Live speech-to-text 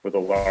We're the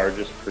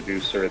largest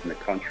producer in the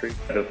country.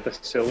 The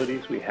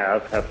facilities we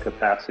have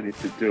capacity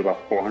to do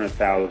about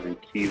 400,000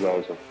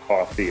 kilos of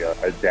coffee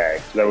a day.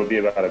 So that would be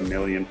about 1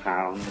 million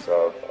pounds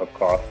of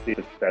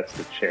coffee. That's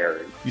the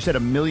cherry. You said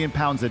 1 million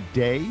pounds a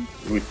day?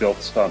 We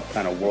built some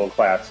kind of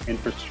world-class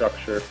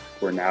infrastructure.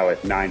 We're now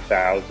at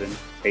 9,000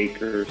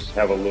 acres,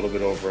 have a little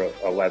bit over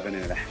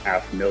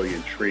 11.5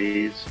 million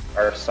trees.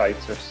 Our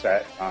sights are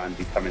set on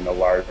becoming the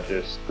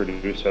largest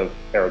producer of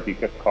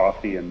Arabica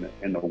coffee in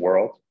the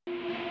world.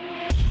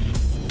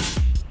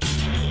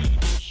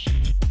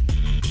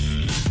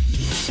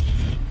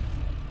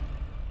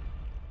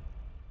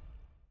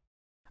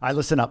 All right,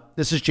 listen up.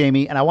 This is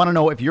Jamie, and I want to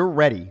know if you're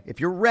ready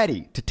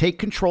to take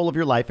control of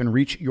your life and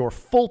reach your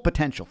full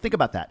potential. Think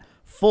about that.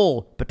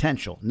 Full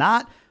potential.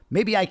 Not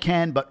maybe I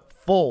can, but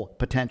full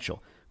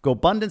potential.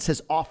 GoBundance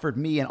has offered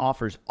me and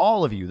offers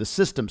all of you the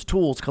systems,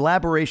 tools,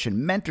 collaboration,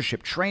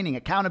 mentorship, training,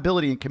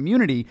 accountability, and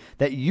community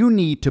that you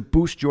need to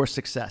boost your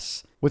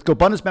success. With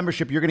GoBundance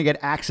membership, you're going to get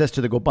access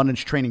to the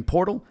GoBundance training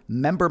portal,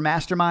 member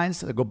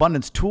masterminds, the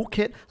GoBundance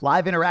toolkit,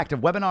 live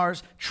interactive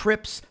webinars,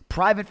 trips,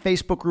 private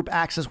Facebook group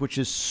access, which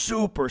is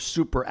super,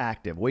 super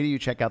active. Wait till you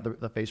check out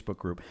the Facebook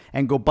group,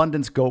 and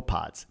GoBundance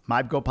GoPods.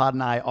 My GoPod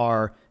and I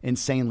are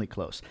insanely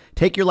close.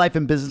 Take your life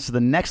and business to the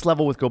next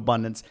level with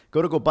GoBundance.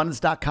 Go to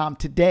GoBundance.com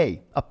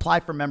today. Apply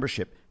for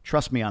membership.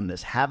 Trust me on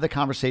this. Have the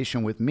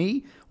conversation with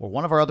me or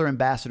one of our other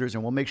ambassadors,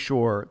 and we'll make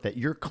sure that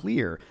you're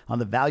clear on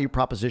the value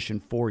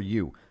proposition for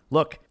you.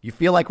 Look, you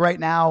feel like right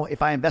now,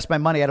 if I invest my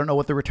money, I don't know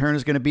what the return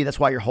is going to be. That's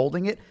why you're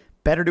holding it.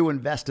 Better to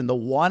invest in the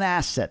one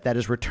asset that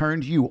has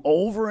returned you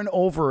over and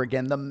over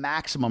again, the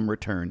maximum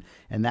return.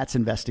 And that's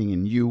investing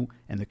in you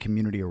and the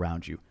community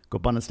around you.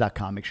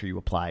 GoBundance.com. Make sure you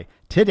apply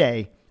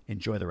today.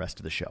 Enjoy the rest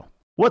of the show.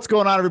 What's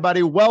going on,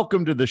 everybody?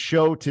 Welcome to the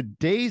show.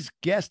 Today's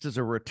guest is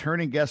a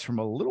returning guest from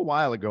a little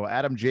while ago,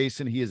 Adam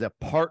Jason. He is a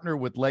partner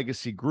with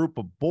Legacy Group,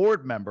 a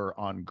board member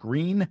on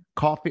Green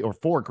Coffee or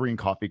for Green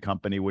Coffee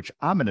Company, which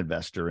I'm an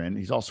investor in.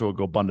 He's also a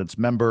GoBundance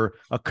member,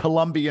 a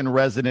Colombian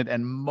resident,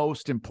 and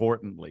most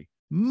importantly,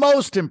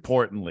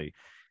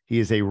 he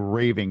is a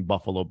raving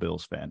Buffalo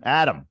Bills fan.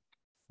 Adam,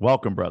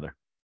 welcome, brother.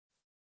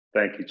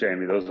 Thank you,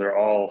 Jamie. Those are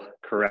all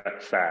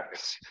correct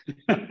facts.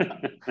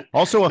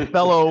 Also a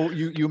fellow,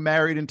 you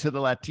married into the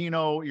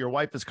Latino. Your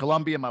wife is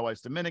Colombian, my wife's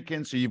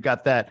Dominican. So you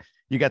got that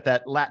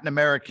Latin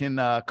American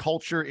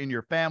culture in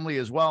your family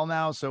as well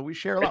now. So we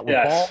share a lot.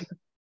 We're bald.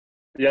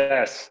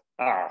 Yes.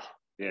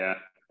 Yeah,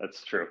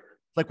 that's true.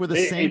 It's like we're the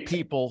same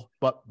people,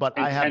 but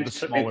I have the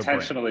smaller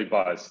intentionally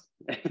brain.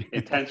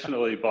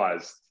 Intentionally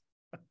buzzed.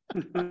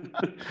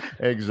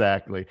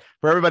 Exactly.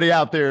 For everybody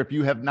out there, if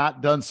you have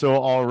not done so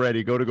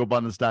already, go to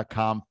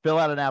GoBundance.com, fill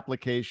out an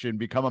application,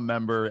 become a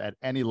member at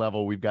any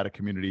level. We've got a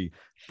community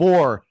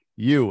for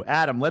you.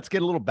 Adam, let's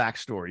get a little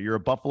backstory. You're a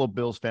Buffalo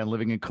Bills fan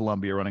living in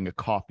Colombia, running a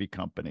coffee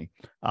company.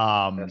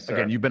 Yes,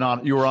 again, you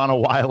were on a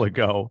while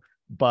ago,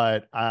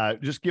 but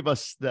just give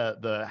us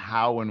the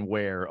how and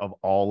where of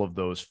all of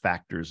those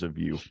factors of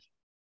you.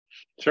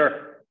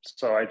 Sure.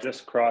 So I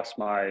just crossed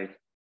my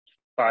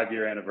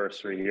 5-year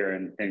anniversary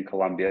here in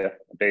Colombia,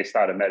 based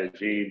out of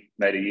Medellin,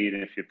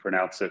 if you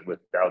pronounce it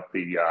without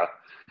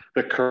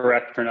the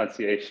correct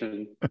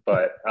pronunciation.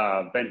 But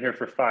been here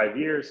for 5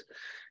 years.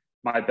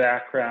 My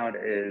background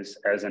is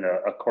as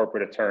a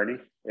corporate attorney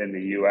in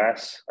the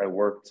U.S. I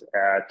worked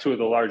at 2 of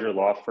the larger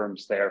law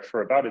firms there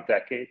for about a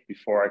decade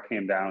before I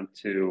came down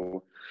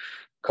to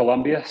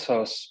Colombia.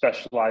 So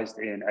specialized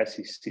in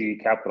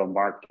SEC capital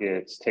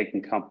markets,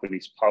 taking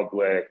companies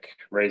public,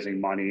 raising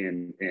money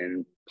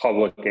in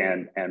public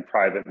and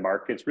private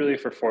markets, really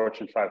for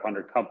Fortune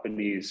 500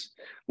 companies,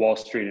 Wall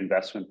Street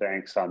investment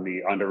banks on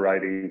the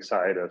underwriting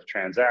side of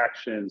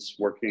transactions,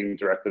 working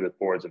directly with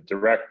boards of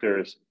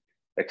directors,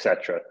 et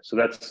cetera. So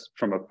that's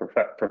from a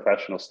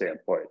professional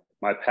standpoint.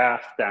 My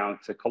path down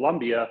to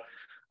Colombia,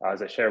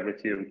 as I shared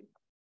with you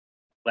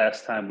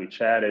last time we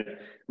chatted,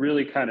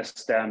 really kind of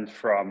stemmed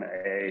from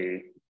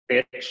a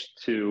itch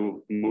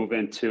to move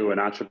into an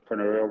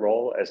entrepreneurial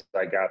role as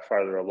I got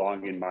farther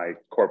along in my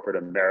corporate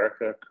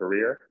America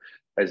career.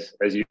 As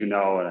you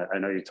know, and I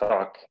know you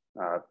talk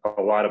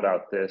a lot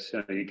about this,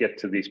 you get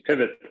to these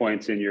pivot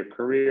points in your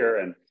career,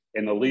 and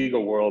in the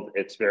legal world,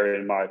 it's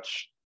very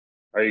much,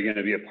 are you going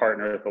to be a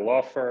partner at the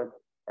law firm?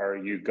 Are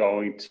you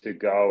going to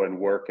go and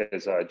work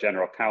as a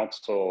general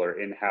counsel or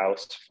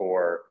in-house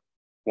for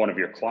one of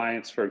your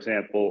clients, for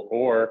example,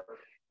 or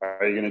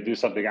are you going to do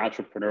something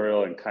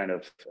entrepreneurial and kind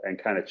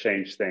of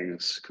change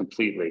things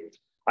completely?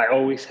 I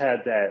always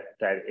had that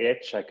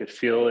itch. I could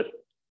feel it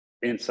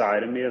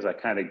inside of me as I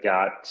kind of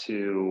got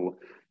to,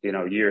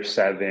 year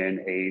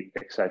 7, 8,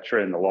 et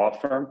cetera, in the law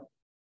firm.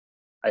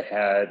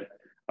 I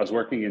was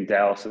working in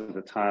Dallas at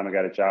the time. I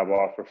got a job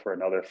offer for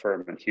another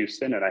firm in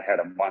Houston, and I had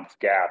a month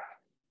gap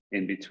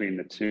in between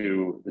the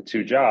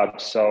two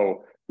jobs.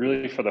 So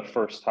really, for the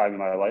first time in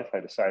my life,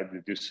 I decided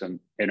to do some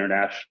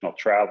international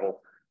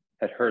travel.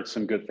 Had heard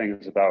some good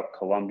things about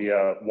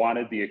Colombia,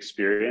 wanted the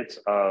experience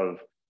of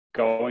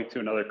going to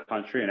another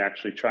country and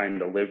actually trying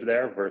to live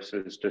there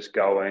versus just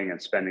going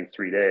and spending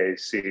 3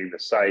 days seeing the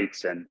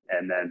sights and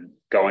then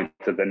going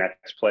to the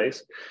next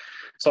place.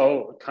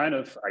 So kind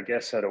of, I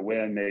guess at a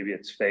whim, maybe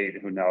it's fate,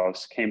 who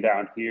knows, came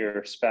down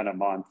here, spent a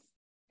month,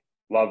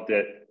 loved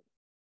it,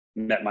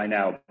 met my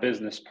now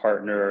business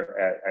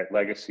partner at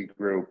Legacy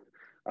Group,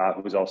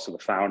 who was also the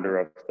founder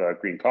of the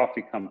Green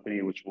Coffee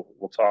Company, which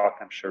we'll talk,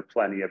 I'm sure,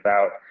 plenty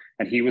about.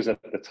 And he was at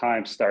the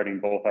time starting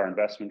both our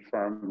investment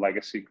firm,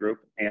 Legacy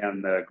Group,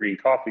 and the Green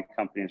Coffee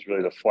Company is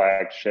really the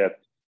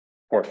flagship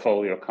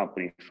portfolio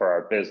company for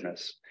our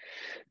business.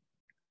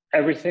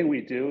 Everything we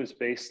do is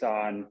based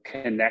on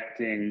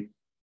connecting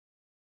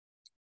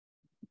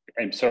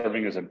and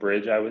serving as a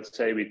bridge, I would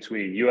say,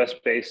 between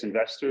US-based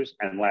investors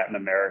and Latin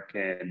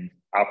American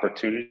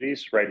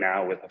opportunities right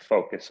now, with a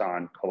focus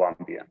on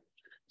Colombia.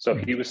 So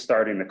he was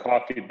starting the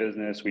coffee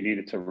business. We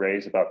needed to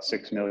raise about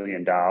 $6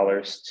 million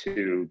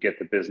to get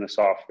the business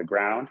off the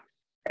ground.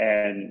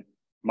 And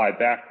my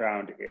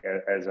background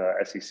as a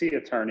SEC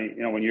attorney,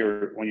 when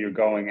you're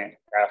going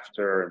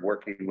after and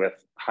working with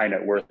high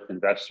net worth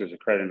investors,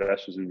 accredited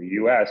investors in the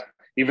US,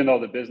 even though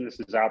the business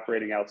is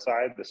operating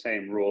outside, the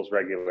same rules,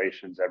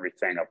 regulations,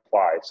 everything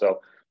apply. So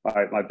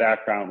my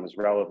background was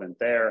relevant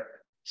there.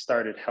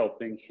 Started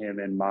helping him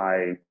in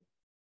my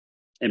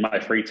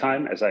free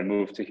time as I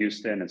moved to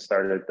Houston and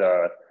started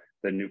the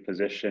new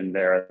position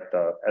there at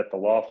the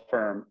law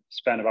firm.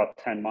 Spent about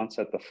 10 months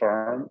at the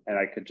firm, and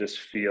I could just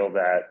feel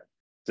that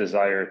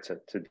desire to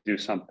do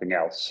something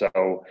else.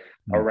 So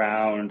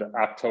around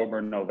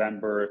October,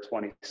 November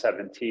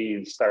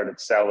 2017, started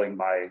selling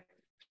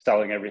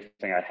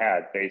everything I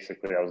had.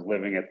 Basically, I was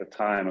living at the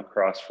time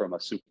across from a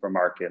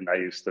supermarket, and I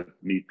used to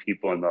meet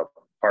people in the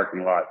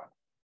parking lot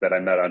that I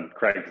met on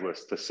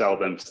Craigslist to sell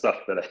them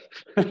stuff that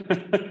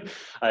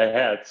I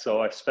had.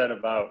 So I spent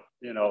about,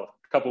 a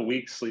couple of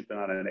weeks sleeping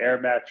on an air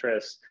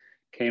mattress,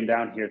 came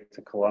down here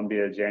to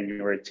Colombia,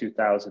 January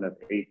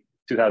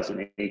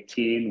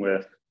 2018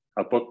 with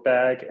a book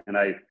bag. And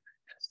I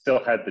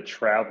still had the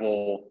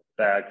travel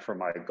bag for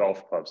my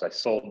golf clubs. I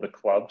sold the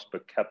clubs,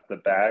 but kept the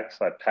bag.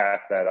 So I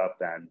packed that up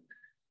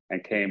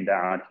and came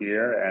down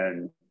here.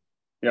 And,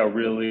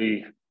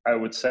 really, I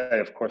would say,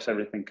 of course,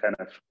 everything kind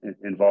of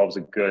involves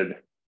a good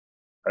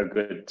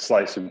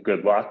slice of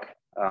good luck,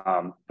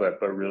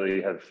 but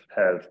really have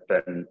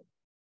been,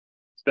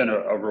 it's been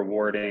a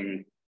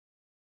rewarding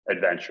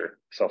adventure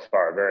so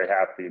far. Very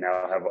happy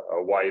now. I have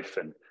a wife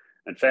and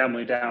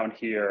family down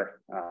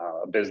here,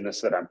 a business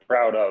that I'm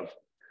proud of.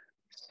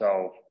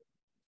 So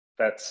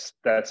that's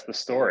the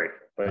story.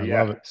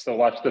 But still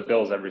watch the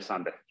Bills every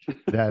Sunday.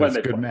 That's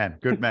good man,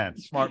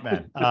 smart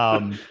man.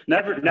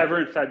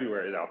 Never in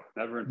February though.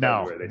 Never in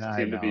February. They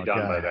seem to be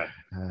done by then.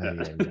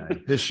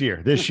 This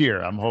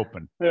year, I'm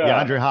hoping. The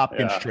Andre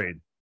Hopkins trade.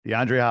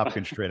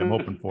 I'm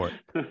hoping for it.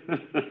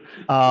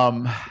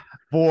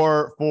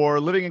 For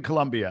living in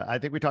Colombia, I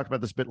think we talked about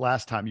this a bit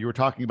last time. You were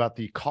talking about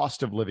the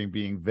cost of living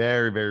being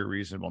very, very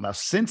reasonable. Now,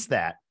 since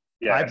that,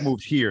 I've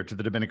moved here to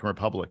the Dominican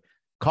Republic.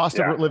 Cost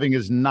of living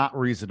is not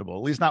reasonable,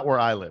 at least not where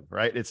I live,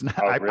 right? It's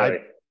not. Oh,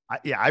 really?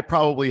 I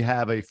probably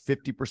have a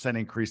 50%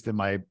 increase in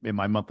my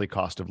monthly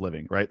cost of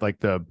living, right? Like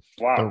the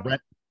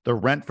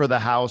rent for the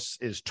house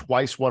is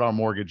twice what our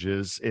mortgage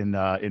is in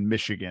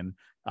Michigan.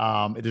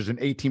 There's an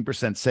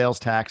 18% sales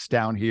tax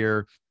down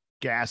here.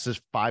 Gas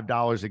is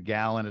 $5 a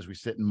gallon as we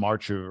sit in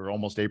March or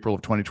almost April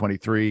of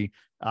 2023.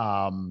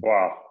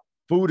 Wow.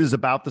 Food is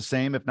about the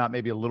same, if not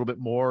maybe a little bit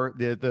more.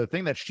 The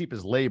thing that's cheap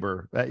is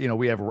labor.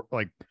 We have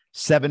like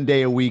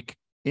 7-day a week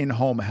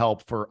in-home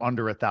help for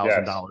under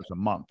 $1,000 a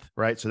month,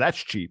 right? So that's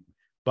cheap,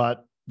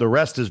 but the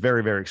rest is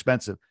very, very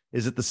expensive.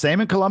 Is it the same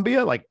in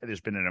Colombia? Like,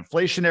 there's been an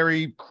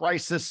inflationary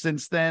crisis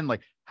since then.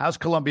 Like, how's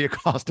Colombia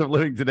cost of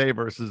living today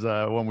versus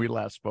when we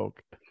last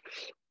spoke?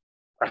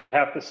 I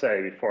have to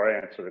say, before I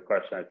answer the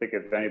question, I think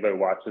if anybody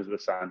watches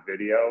this on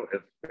video,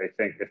 if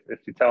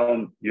you tell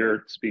them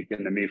you're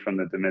speaking to me from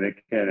the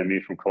Dominican and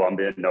me from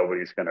Colombia,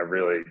 nobody's going to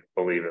really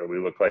believe it. We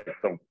look like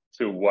the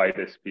two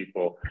whitest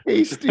people.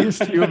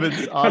 Tastiest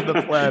humans on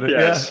the planet.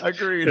 Yes. Yeah,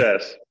 agreed.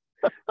 Yes.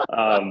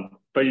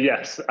 But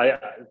yes,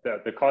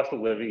 the cost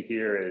of living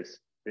here is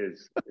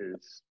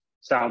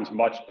sounds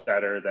much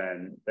better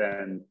than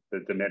the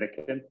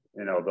Dominican.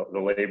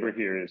 The labor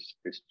here is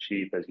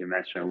cheap, as you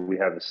mentioned. We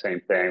have the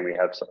same thing. We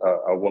have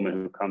a woman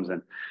who comes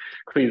and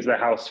cleans the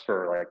house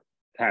for like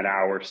 10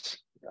 hours,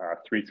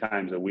 3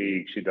 times a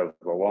week. She does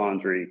the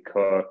laundry,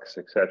 cooks,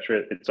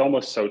 etc. It's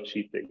almost so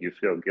cheap that you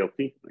feel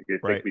guilty. Like you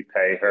think we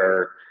pay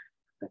her.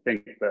 I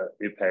think that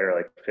we pay her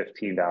like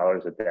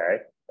 $15 a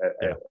day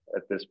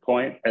at this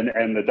point,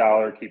 and the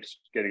dollar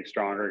keeps getting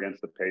stronger against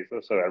the peso.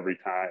 So every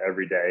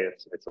day,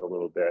 it's a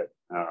little bit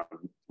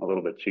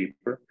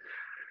cheaper.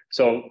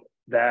 So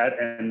that,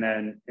 and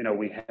then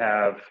we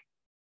have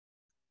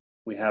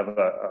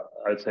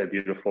I'd say a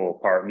beautiful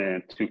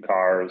apartment, 2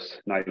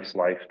 cars, nice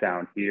life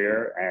down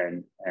here,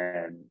 and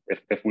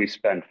if we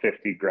spend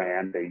 50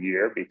 grand a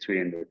year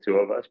between the two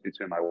of us,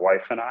 between my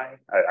wife and I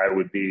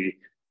would be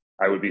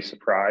I would be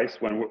surprised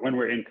when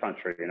we're in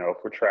country, if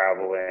we're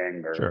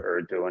traveling Sure.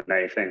 or doing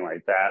anything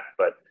like that.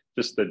 But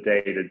just the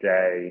day to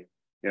day,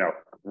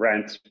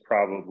 rent's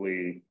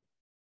probably,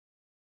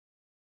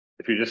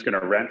 if you're just going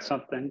to rent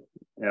something,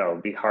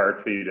 it'd be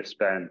hard for you to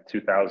spend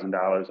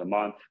 $2,000 a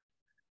month.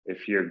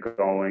 If you're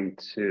going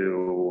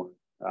to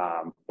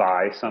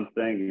buy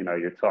something,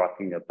 you're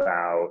talking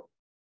about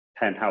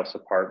penthouse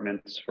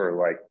apartments for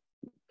like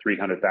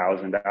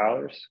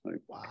 $300,000,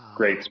 like Wow.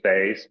 great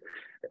space.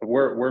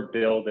 We're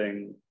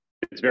building.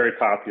 It's very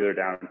popular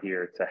down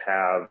here to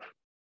have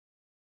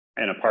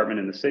an apartment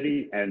in the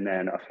city and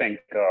then a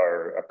finca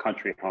or a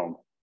country home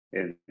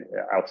in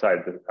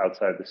outside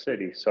the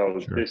city. So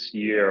Sure. this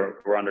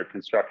year we're under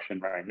construction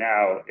right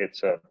now.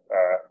 It's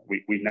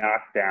we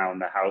knocked down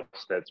the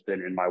house that's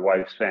been in my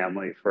wife's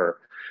family for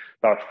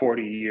about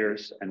 40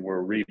 years, and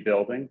we're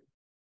rebuilding.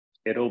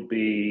 It'll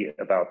be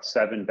about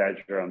 7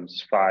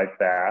 bedrooms, 5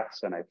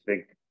 baths, and I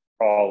think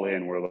all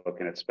in we're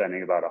looking at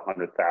spending about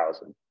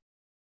 100,000.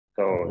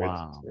 So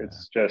Wow.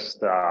 it's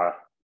just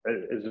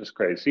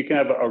crazy. So you can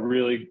have a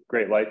really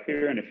great life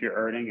here, and if you're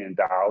earning in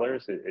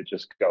dollars, it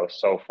just goes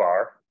so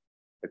far.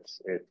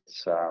 It's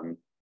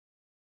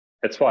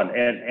fun,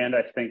 and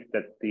I think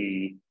that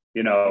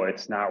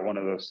it's not one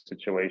of those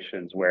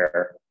situations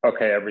where,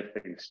 okay,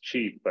 everything's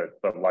cheap, but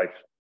life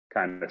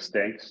kind of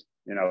stinks.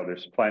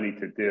 There's plenty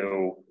to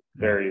do.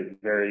 Very,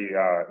 very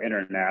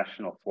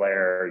international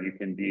flair. You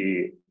can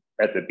be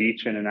at the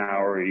beach in an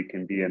hour. You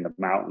can be in the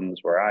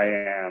mountains where I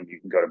am. You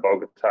can go to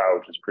Bogota,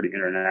 which is pretty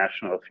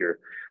international if you're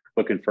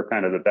looking for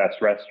kind of the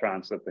best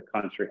restaurants that the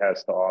country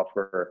has to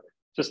offer.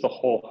 Just a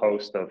whole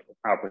host of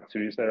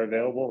opportunities that are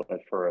available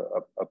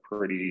for a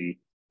pretty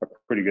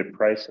good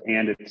price.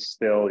 And it's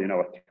still,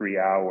 a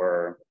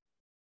 3-hour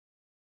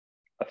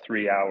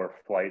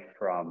flight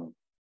from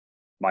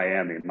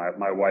Miami.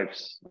 My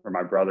wife's or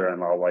my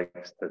brother-in-law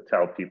likes to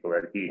tell people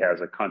that he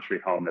has a country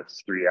home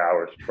that's 3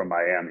 hours from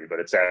Miami, but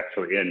it's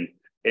actually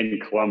in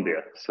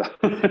Colombia. So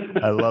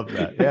I love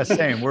that. Yeah,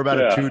 same. We're about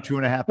a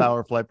 2.5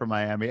 hour flight from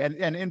Miami.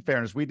 And in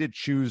fairness, we did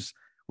choose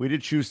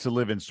to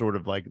live in sort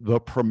of like the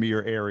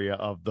premier area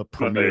of the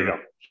premier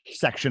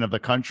section of the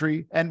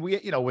country. And we,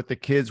 with the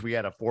kids, we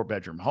had a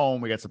 4-bedroom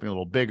home. We got something a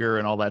little bigger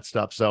and all that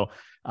stuff. So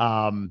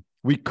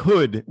we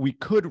could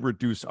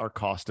reduce our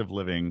cost of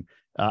living,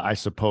 I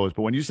suppose.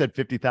 But when you said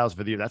 50,000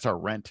 for the year, that's our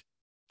rent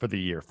for the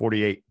year.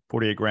 48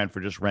 grand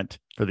for just rent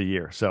for the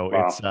year. So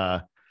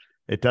wow.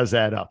 It does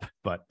add up.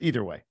 But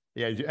either way,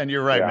 yeah. And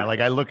you're right, man. Like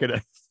I look at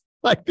it,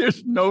 like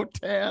there's no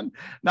tan,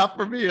 not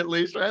for me at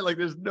least, right? Like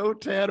there's no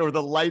tan, or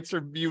the lights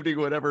are muting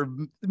whatever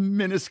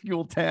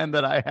minuscule tan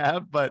that I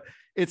have. But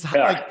it's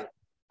like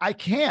I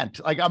can't.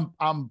 Like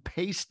I'm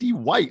pasty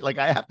white. Like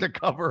I have to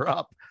cover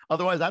up.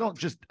 Otherwise, I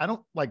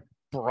don't like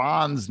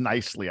bronze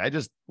nicely. I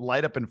just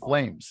light up in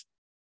flames.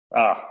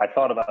 I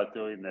thought about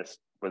doing this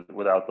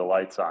without the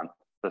lights on,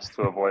 just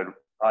to avoid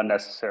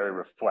unnecessary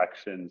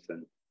reflections.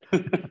 And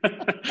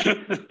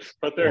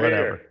but they're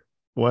here.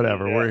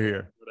 Whatever. Yeah, we're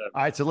here. Whatever.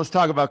 All right, so let's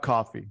talk about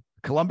coffee.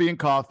 Colombian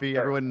coffee.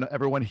 Sure.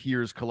 Everyone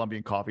hears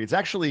Colombian coffee. It's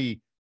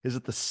actually, is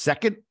it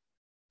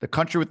the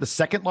country with the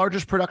second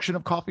largest production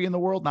of coffee in the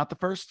world, not the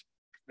first?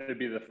 It'd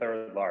be the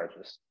 3rd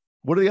largest.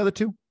 What are the other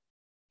 2?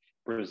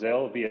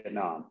 Brazil,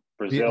 Vietnam.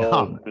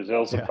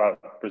 Brazil's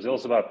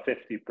about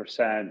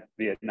 50%.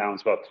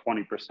 Vietnam's about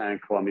 20%.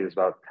 Colombia is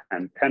about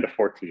 10 to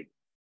 14.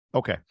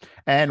 Okay.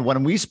 And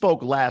when we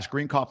spoke last,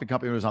 Green Coffee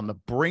Company was on the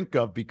brink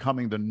of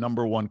becoming the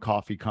 #1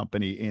 coffee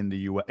company in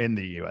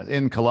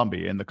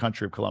Colombia, in the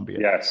country of Colombia.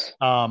 Yes.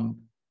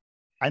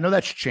 I know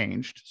that's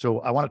changed, so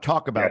I want to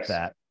talk about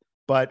that.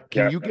 But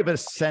can you give a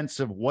sense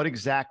of what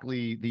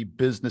exactly the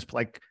business,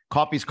 like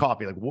coffee's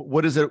coffee, like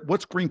what is it?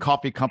 What's Green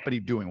Coffee Company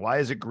doing? Why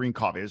is it green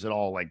coffee? Is it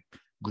all like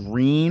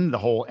green, the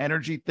whole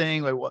energy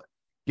thing? Like what?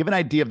 Give an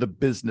idea of the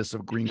business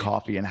of green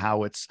coffee and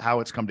how it's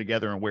come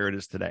together and where it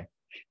is today.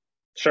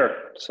 Sure.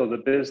 So the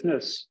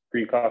business,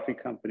 Green Coffee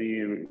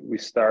Company, we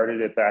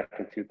started it back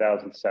in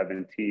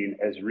 2017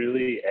 as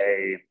really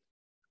a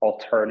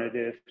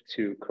alternative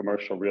to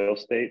commercial real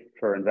estate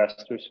for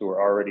investors who are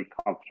already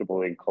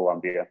comfortable in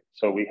Colombia.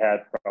 So we had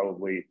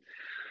probably,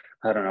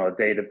 a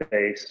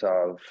database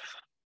of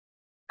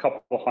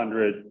couple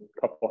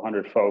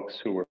hundred folks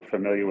who were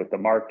familiar with the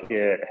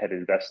market, had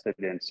invested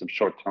in some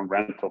short-term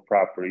rental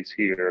properties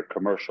here,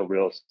 commercial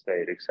real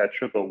estate, et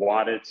cetera, but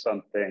wanted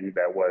something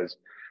that was,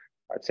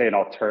 I'd say, an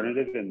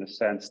alternative in the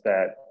sense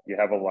that you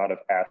have a lot of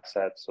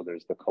assets. So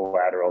there's the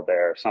collateral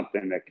there,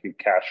 something that can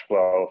cash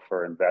flow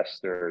for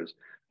investors.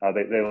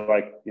 They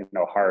like,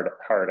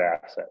 hard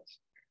assets.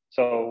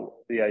 So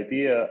the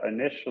idea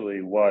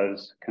initially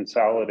was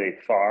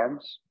consolidate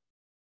farms,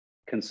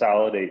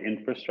 consolidate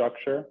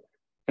infrastructure,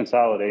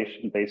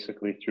 consolidation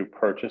basically through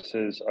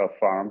purchases of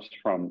farms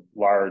from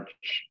large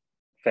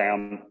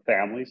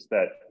families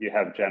that you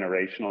have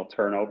generational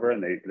turnover,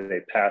 and they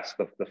pass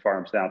the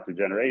farms down through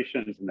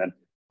generations, and then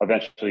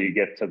eventually you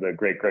get to the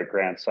great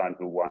grandson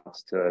who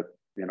wants to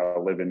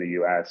live in the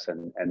US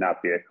and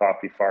not be a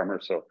coffee farmer.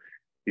 So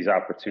these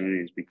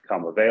opportunities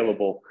become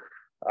available.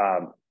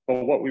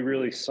 But what we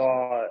really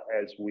saw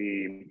as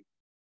we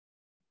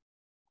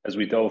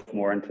dove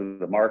more into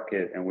the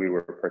market and we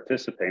were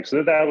participating.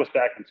 So that was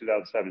back in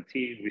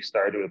 2017. We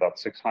started with about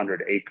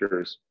 600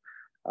 acres,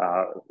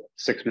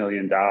 $6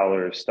 million,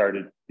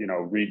 started,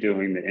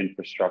 redoing the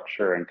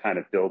infrastructure and kind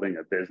of building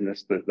a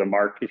business. The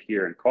market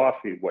here in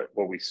coffee,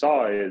 what we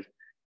saw is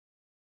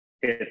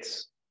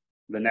it's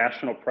the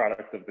national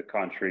product of the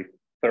country,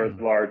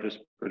 third largest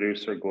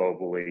producer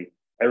globally.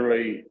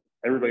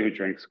 Everybody who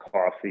drinks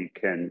coffee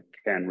can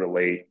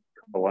relate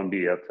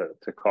Colombia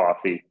to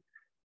coffee.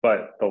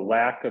 But the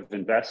lack of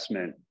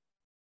investment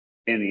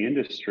in the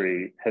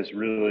industry has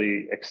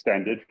really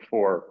extended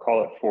for,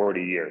 call it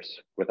 40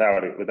 years,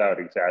 without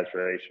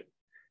exaggeration.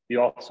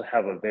 You also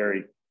have a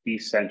very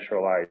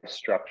decentralized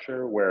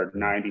structure where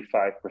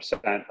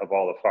 95% of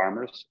all the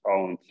farmers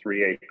own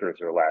 3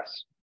 acres or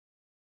less.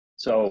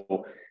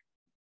 So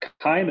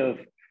kind of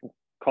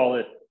call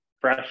it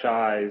fresh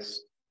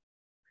eyes,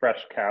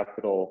 fresh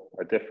capital,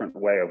 a different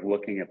way of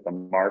looking at the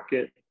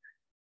market.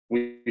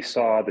 We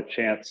saw the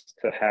chance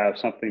to have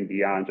something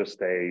beyond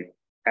just a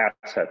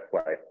asset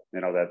play,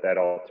 that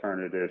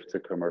alternative to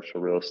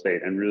commercial real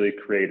estate, and really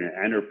create an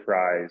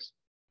enterprise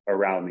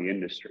around the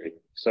industry.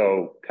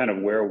 So kind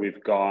of where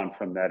we've gone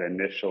from that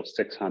initial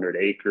 600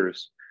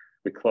 acres,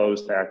 we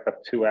closed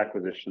 2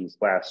 acquisitions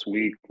last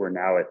week. We're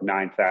now at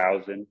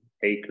 9,000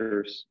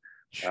 acres.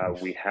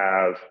 We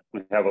have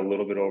a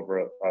little bit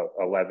over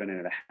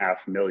 11.5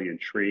 million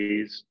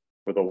trees.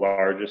 We're the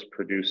largest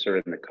producer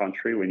in the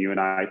country. When you and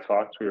I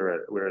talked, we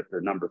were at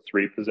the number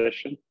 3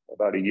 position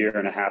about a year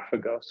and a half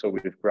ago. So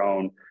we've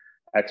grown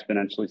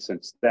exponentially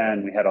since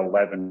then. We had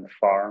 11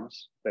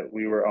 farms that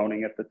we were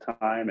owning at the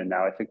time, and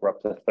now I think we're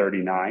up to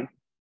 39.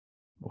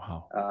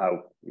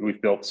 Wow.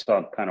 We've built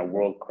some kind of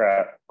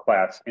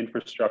world-class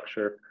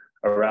infrastructure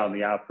around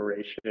the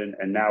operation,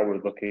 and now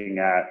we're looking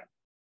at,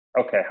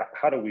 okay,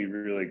 how do we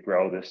really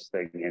grow this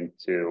thing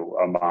into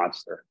a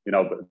monster?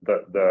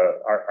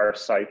 Our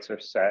sights are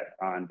set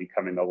on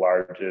becoming the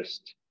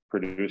largest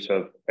producer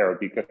of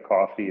Arabica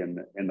coffee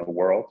in the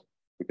world.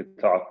 We could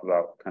talk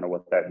about kind of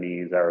what that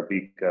means,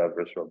 Arabica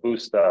versus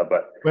Robusta.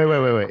 But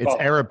wait. It's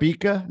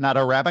Arabica, not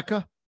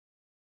Arabica?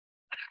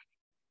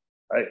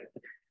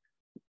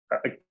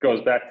 It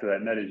goes back to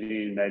that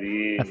Medellin.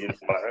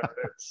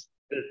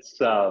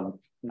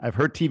 I've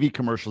heard TV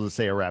commercials that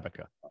say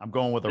Arabica. I'm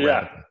going with Arabica.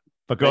 Yeah.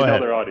 But go ahead. They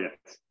know their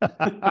audience.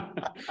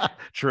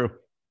 True.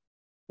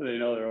 They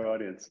know their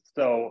audience.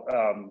 So,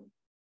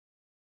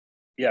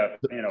 yeah.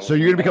 So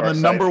you're going to become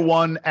the number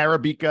 1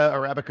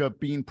 Arabica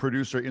bean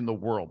producer in the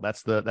world.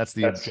 That's the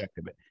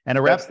objective. And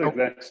that's the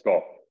next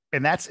goal.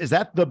 And is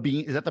that the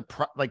bean? Is that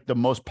the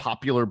most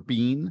popular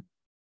bean?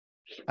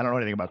 I don't know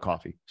anything about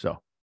coffee,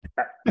 so.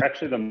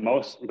 Actually, the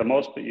most.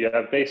 You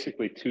have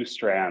basically 2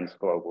 strands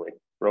globally: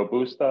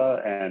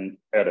 Robusta and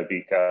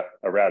Arabica.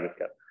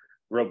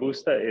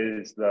 Robusta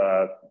is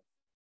the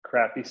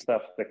crappy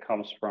stuff that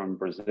comes from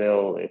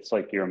Brazil. It's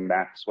like your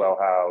Maxwell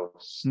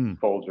House,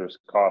 Folgers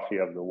coffee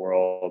of the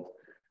world.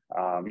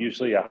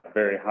 Usually a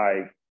very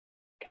high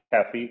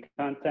caffeine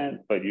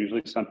content, but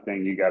usually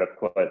something you got to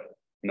put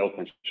milk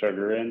and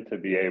sugar in to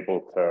be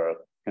able to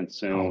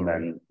consume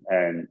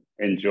and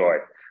enjoy.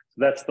 So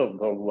that's the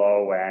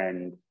low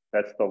end.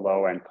 That's the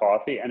low end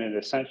coffee, and it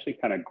essentially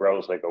kind of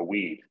grows like a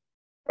weed.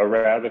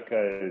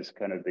 Arabica is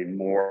kind of the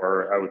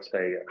more, I would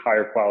say,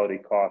 higher quality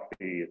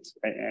coffee. It's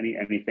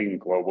anything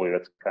globally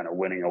that's kind of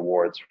winning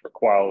awards for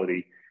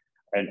quality,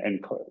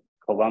 and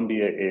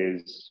Colombia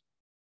is,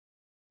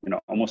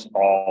 almost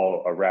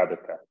all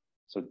Arabica.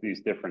 So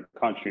these different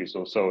countries.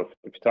 So if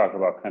you talk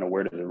about kind of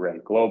where does it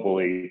rank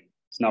globally,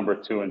 it's number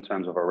 2 in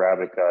terms of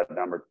Arabica,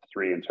 number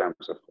 3 in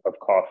terms of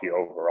coffee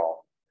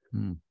overall.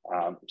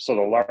 So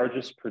the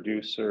largest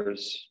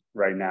producers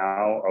right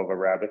now of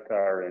Arabica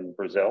are in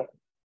Brazil.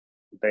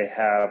 They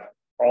have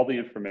all the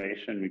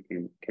information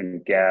we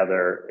can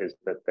gather is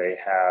that they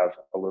have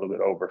a little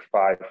bit over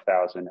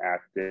 5,000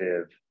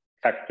 active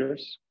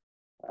hectares,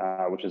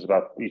 which is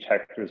each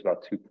hectare is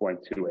about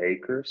 2.2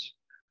 acres.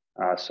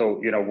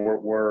 So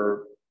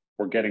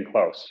we're getting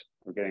close.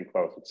 We're getting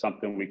close. It's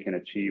something we can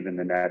achieve in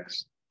the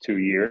next 2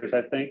 years,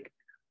 I think,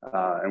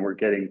 and we're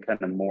getting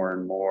kind of more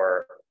and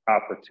more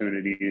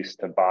opportunities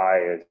to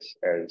buy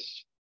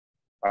as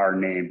our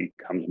name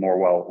becomes more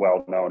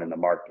well known in the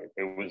market.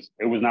 It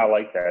was not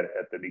like that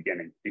at the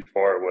beginning.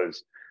 Before, it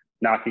was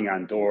knocking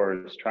on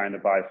doors, trying to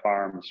buy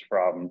farms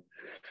from,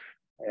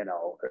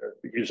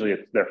 usually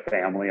it's their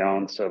family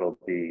owned, so it'll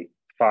be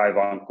 5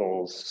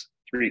 uncles,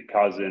 3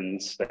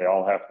 cousins. They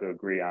all have to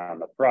agree on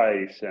the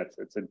price.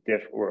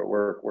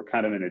 We're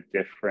kind of in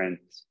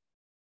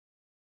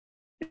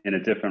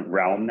a different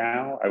realm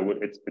now.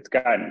 It's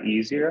gotten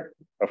easier.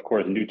 Of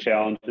course, new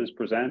challenges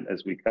present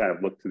as we kind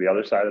of look to the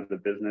other side of the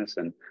business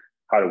and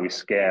how do we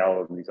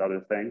scale and these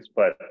other things.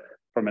 But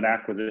from an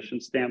acquisition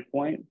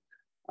standpoint,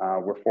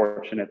 we're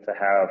fortunate to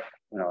have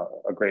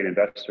a great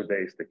investor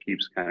base that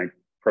keeps kind of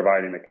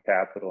providing the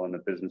capital, and the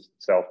business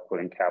itself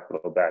putting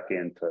capital back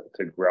in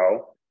to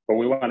grow. But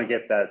we want to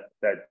get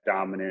that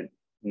dominant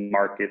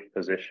market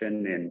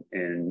position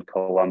in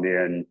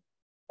Colombian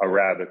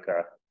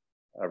Arabica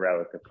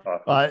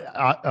coffee.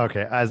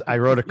 Okay. As I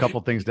wrote a couple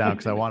things down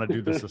because I want to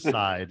do this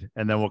aside,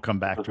 and then we'll come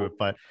back to it.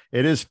 But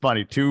it is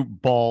funny. Two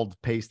bald,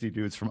 pasty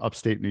dudes from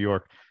upstate New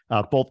York,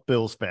 both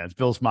Bills fans,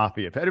 Bills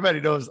Mafia. If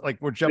anybody knows,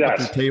 like we're jumping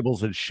through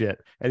tables and shit,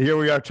 and here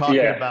we are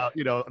talking about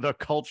the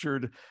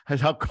cultured,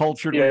 how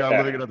cultured we are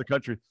living in other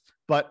countries.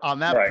 But on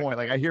that point,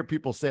 like I hear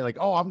people say, like,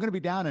 "Oh, I'm going to be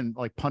down in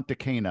like Punta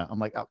Cana." I'm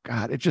like, "Oh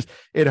God,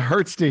 it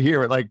hurts to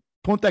hear it." Like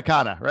Punta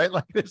Cana, right?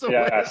 Like there's a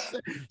way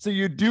so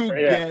you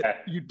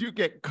do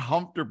get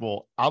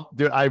comfortable.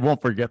 I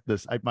won't forget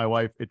this. My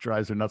wife, it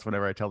drives her nuts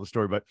whenever I tell the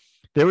story. But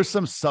there was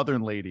some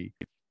Southern lady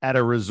at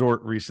a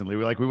resort recently.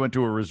 We went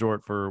to a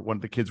resort for one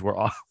of the kids were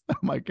off. Oh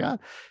my God.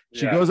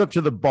 She goes up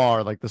to the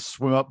bar, like the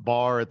swim up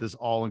bar at this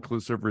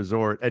all-inclusive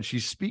resort, and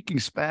she's speaking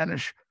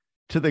Spanish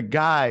to the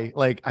guy.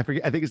 Like I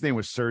forget, I think his name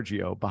was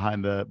Sergio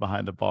behind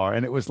the bar.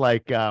 And it was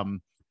like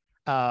un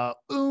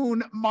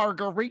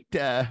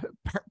margarita,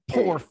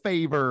 poor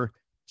favor,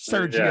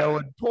 Sergio.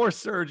 And poor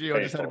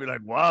Sergio just had to be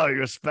like, wow,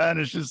 your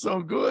Spanish is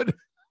so good.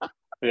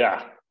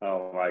 Yeah.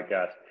 Oh my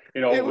gosh.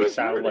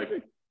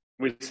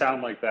 We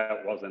sound like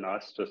that wasn't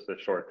us just a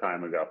short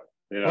time ago.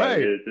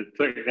 Right. It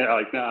took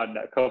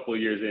a couple of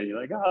years in,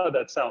 you're like, oh,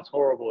 that sounds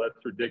horrible.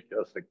 That's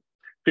ridiculous. Like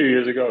a few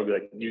years ago, I'd be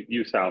like,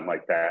 you sound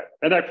like that.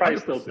 And I probably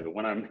 100%. Still do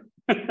when I'm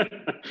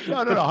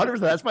No, 100%.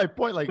 That's my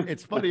point. Like,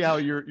 it's funny how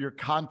your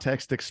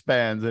context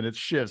expands and it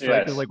shifts,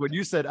 right? Because like when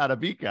you said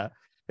Arabica,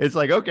 it's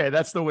like, okay,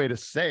 that's the way to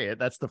say it.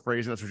 That's the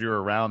phrase. That's what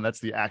you're around. That's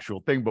the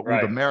actual thing. But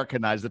we've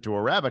Americanized it to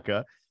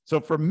Arabica. So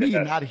for me,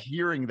 not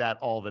hearing that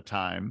all the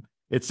time,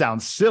 it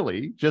sounds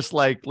silly. Just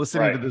like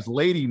listening to this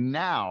lady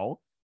now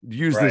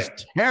use this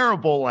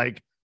terrible,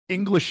 like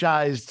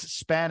Englishized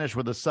Spanish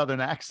with a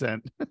Southern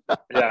accent.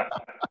 Yeah.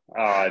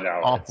 Oh, I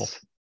know.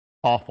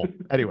 Awful.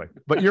 Anyway,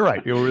 but you're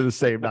right. You were the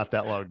same not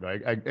that long ago.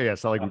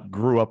 I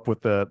grew up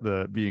with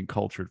the being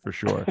cultured for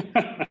sure.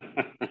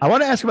 I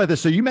want to ask about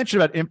this. So you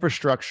mentioned about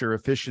infrastructure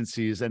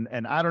efficiencies,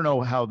 and I don't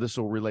know how this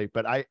will relate,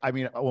 but I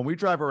mean, when we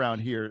drive around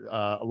here,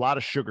 a lot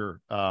of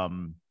sugar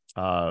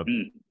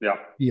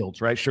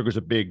fields, right? Sugar's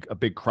a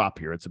big crop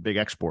here. It's a big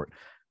export.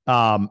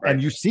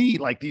 And you see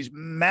like these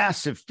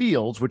massive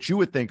fields, which you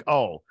would think,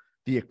 oh,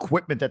 the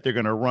equipment that they're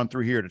going to run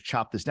through here to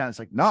chop this down. It's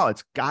like, no,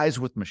 it's guys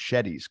with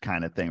machetes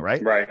kind of thing. Right.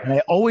 And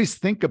I always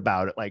think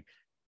about it, like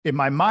in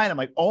my mind, I'm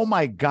like, oh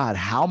my God,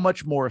 how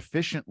much more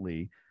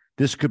efficiently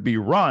this could be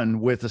run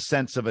with a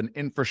sense of an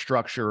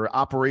infrastructure or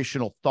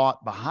operational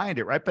thought behind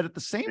it. Right. But at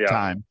the same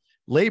time,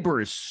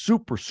 labor is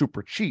super,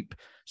 super cheap.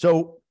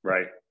 So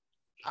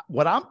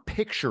what I'm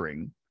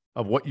picturing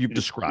of what you've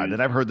described,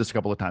 and I've heard this a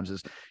couple of times,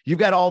 is you've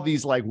got all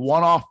these like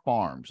one-off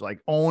farms, like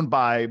owned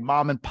by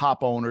mom and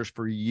pop owners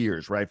for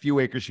years, right? A few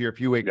acres here, a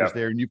few acres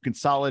there, and you've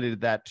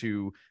consolidated that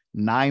to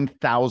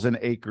 9,000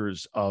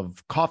 acres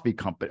of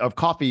productive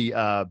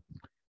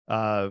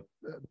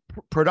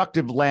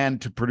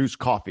land to produce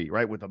coffee,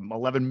 right? With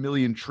 11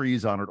 million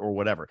trees on it or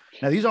whatever.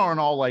 Now, these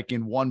aren't all like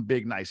in one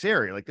big, nice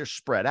area. Like they're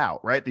spread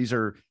out, right? These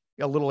are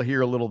a little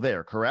here, a little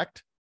there,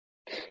 correct?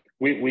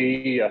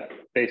 We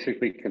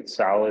basically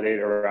consolidate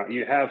around.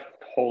 You have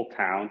whole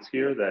towns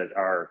here that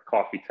are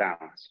coffee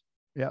towns.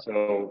 Yeah.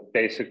 So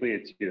basically,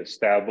 it's you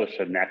establish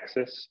a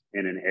nexus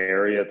in an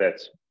area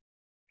that's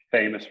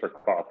famous for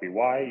coffee.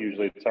 Why?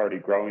 Usually, it's already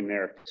growing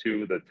there.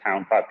 Two, the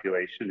town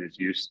population is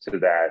used to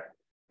that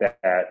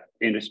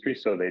industry,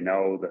 so they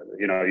know that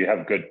you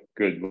have good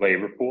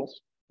labor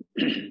pools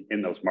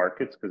in those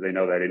markets because they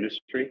know that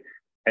industry.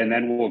 And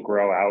then we'll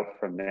grow out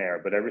from there.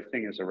 But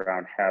everything is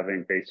around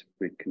having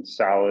basically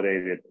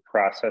consolidated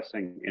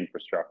processing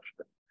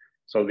infrastructure.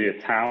 So the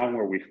town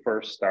where we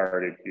first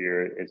started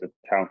here is a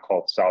town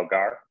called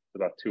Salgar,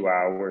 about 2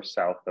 hours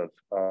south of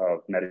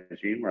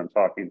Medellin, where I'm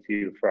talking to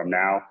you from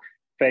now.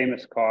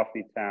 Famous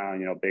coffee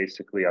town,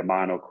 basically a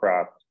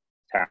monocrop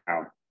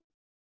town.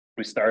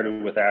 We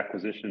started with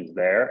acquisitions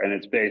there, and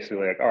it's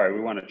basically like, all right,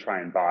 we want to try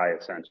and buy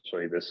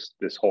essentially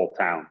this whole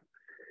town.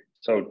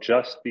 So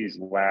just these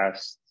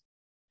last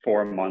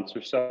 4 months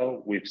or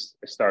so, we've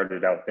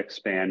started out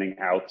expanding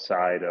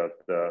outside of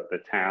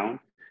the town,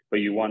 but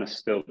you want to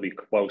still be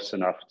close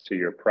enough to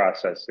your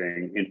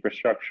processing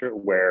infrastructure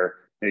where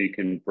you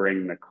can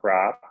bring the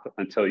crop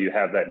until you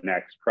have that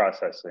next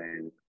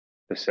processing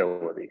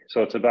facility.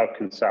 So it's about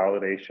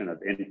consolidation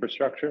of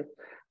infrastructure.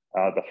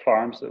 The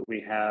farms that we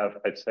have,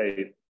 I'd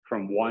say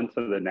from one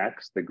to the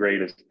next, the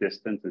greatest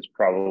distance is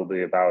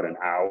probably about an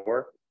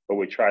hour. But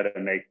we try to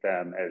make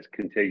them as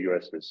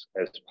contiguous as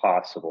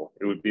possible.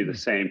 It would be the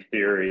same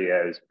theory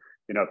as,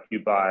 if you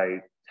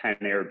buy 10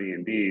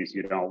 Airbnbs,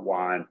 you don't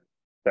want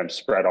them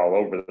spread all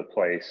over the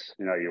place.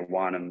 You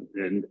want them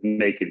to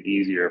make it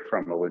easier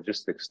from a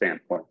logistics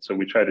standpoint. So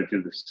we try to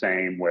do the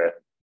same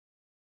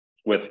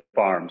with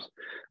farms.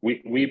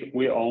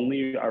 We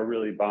only are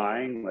really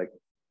buying like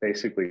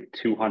basically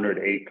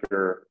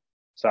 200-acre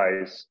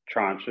size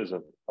tranches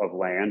of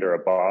land or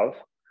above.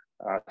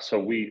 So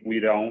we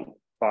don't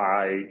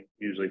buy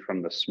usually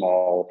from the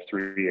small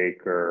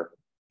 3-acre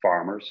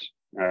farmers.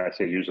 I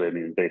say usually, I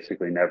mean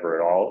basically never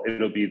at all.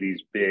 It'll be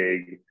these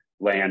big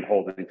land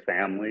holding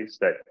families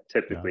that Yeah.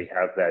 typically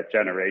have that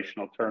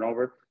generational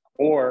turnover,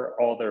 or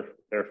all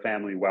their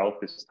family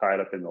wealth is tied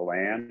up in the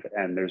land,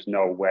 and there's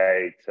no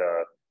way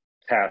to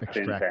tap into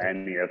Extract it.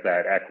 any of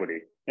that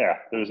equity. Yeah,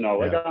 there's no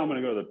like, Yeah. oh, I'm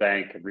going to go to the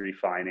bank and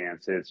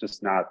refinance it. It's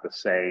just not the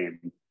same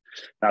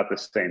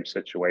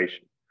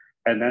situation.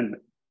 And then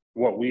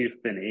what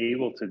we've been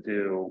able to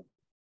do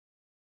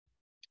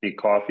in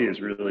coffee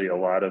is really a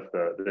lot of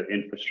the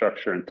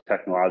infrastructure and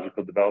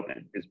technological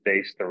development is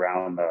based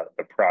around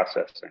the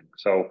processing.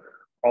 So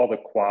all the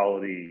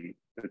quality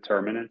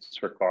determinants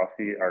for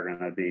coffee are going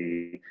to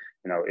be,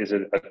 is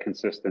it a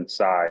consistent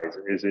size?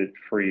 Is it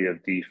free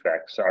of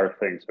defects? Are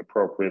things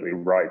appropriately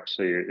ripe?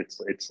 So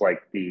it's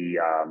like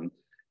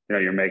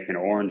you're making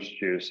orange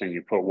juice and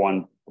you put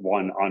one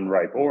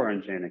unripe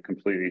orange in, it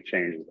completely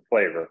changes the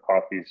flavor.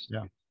 Coffee's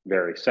Yeah.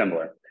 very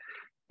similar,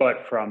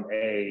 but from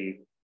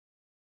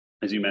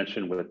as you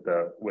mentioned with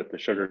the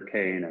sugar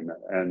cane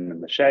and the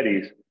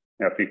machetes,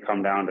 if you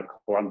come down to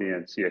Colombia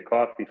and see a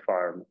coffee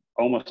farm,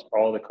 almost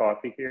all the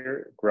coffee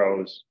here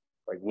grows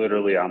like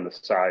literally on the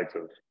sides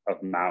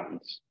of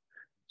mountains.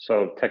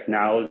 So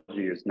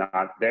technology is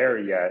not there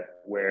yet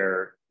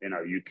where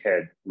you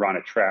could run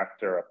a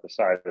tractor up the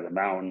side of the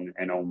mountain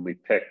and only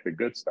pick the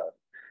good stuff.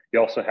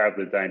 You also have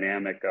the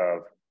dynamic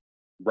of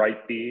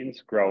ripe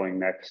beans growing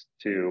next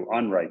to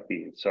unripe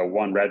beans. So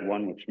one red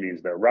one, which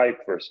means they're ripe,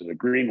 versus a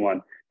green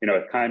one,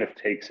 it kind of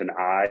takes an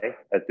eye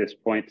at this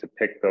point to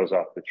pick those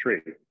off the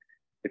tree.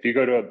 If you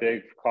go to a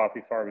big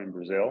coffee farm in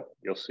Brazil,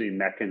 you'll see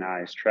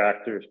mechanized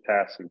tractors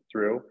passing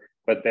through,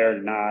 but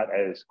they're not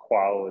as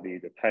quality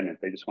dependent.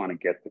 They just want to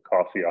get the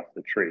coffee off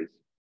the trees.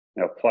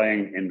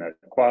 Playing in the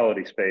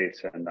quality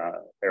space and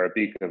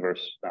Arabica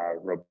versus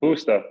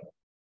Robusta,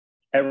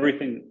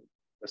 everything,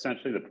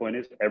 essentially the point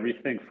is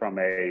everything from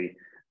a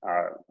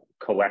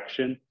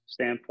collection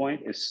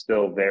standpoint is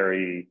still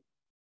very,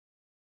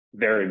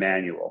 very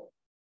manual.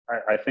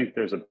 I think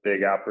there's a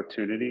big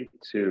opportunity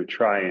to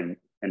try and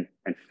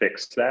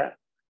fix that,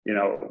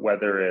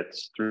 whether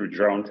it's through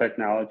drone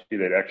technology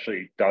that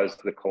actually does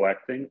the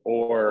collecting,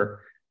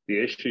 or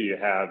the issue you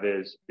have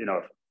is,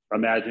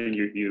 imagine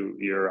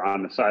you're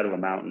on the side of a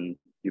mountain,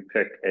 you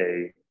pick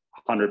a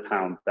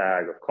 100-pound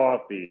bag of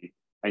coffee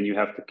and you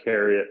have to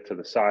carry it to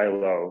the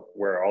silo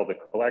where all the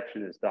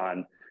collection is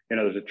done.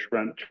 There's a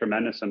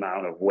tremendous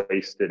amount of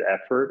wasted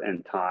effort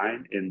and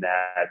time in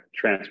that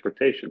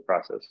transportation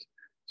process.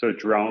 So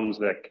drones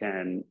that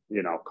can,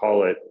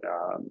 call it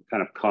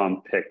kind of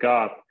come pick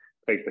up,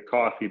 take the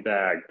coffee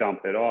bag,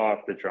 dump it off,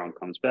 the drone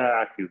comes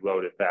back, you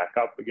load it back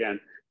up again.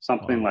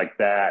 Something like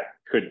that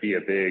could be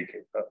a big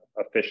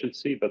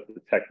efficiency, but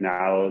the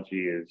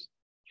technology is.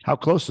 How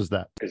close is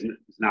that? Is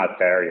not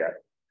there yet.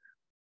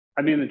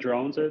 I mean, the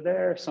drones are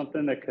there,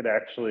 something that could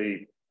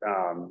actually,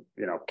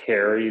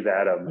 carry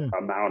that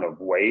amount of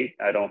weight,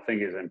 I don't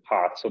think is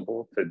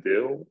impossible to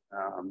do.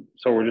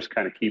 So we're just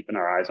kind of keeping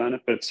our eyes on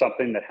it, but it's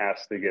something that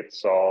has to get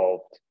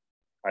solved,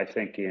 I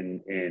think,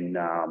 in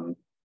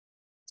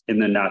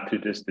the not too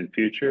distant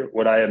future.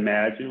 What I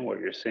imagine, what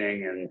you're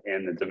seeing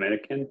in the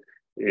Dominican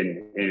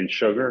in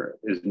sugar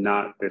is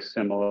not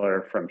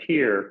dissimilar from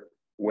here,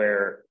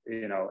 where,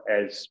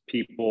 as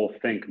people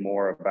think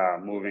more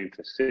about moving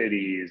to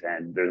cities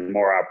and there's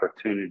more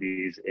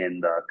opportunities in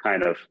the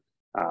kind of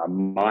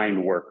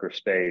mine worker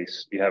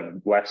space, you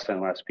have less and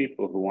less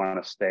people who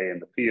want to stay in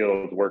the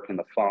field, work in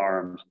the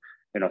farms.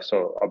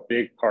 So a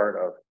big part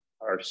of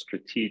our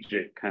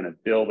strategic kind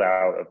of build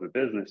out of the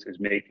business is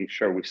making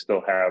sure we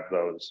still have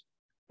those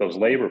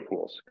labor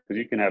pools, because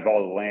you can have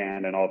all the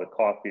land and all the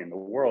coffee in the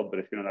world, but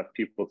if you don't have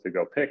people to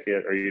go pick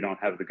it, or you don't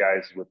have the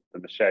guys with the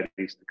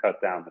machetes to cut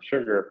down the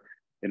sugar,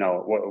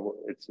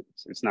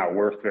 it's not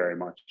worth very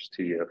much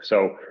to you.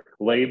 So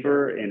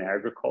labor in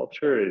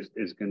agriculture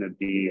is going to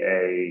be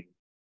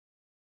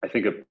I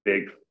think a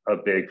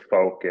big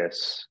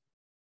focus,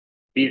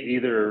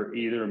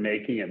 either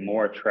making it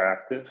more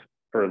attractive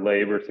for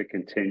labor to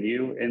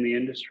continue in the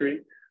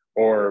industry,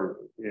 or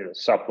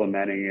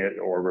supplementing it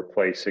or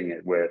replacing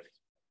it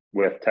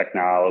with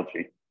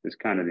technology is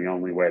kind of the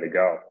only way to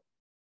go.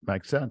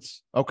 Makes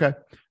sense. Okay.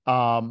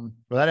 Well,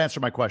 that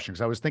answered my question,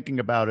 because I was thinking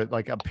about it.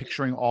 Like, I'm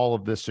picturing all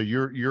of this. So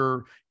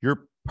you're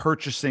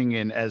purchasing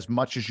in as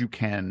much as you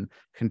can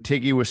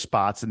contiguous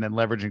spots, and then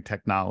leveraging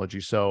technology.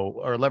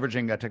 Or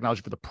leveraging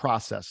technology for the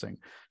processing.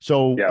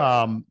 So,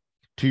 Yes.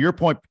 To your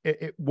point,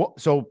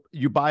 so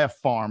you buy a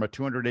farm, a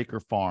 200-acre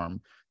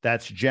farm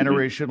that's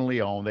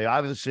generationally owned. They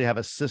obviously have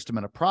a system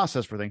and a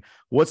process for things.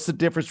 What's the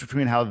difference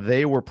between how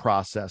they were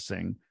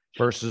processing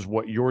versus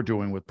what you're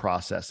doing with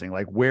processing?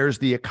 Like, where's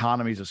the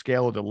economies of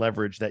scale or the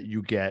leverage that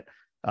you get,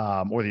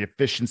 or the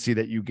efficiency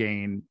that you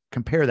gain?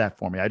 Compare that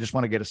for me. I just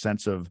want to get a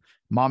sense of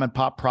mom and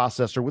pop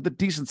processor with a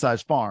decent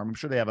sized farm. I'm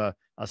sure they have a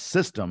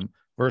system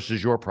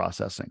versus your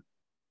processing.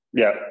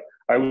 Yeah,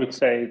 I would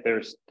say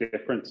there's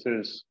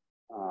differences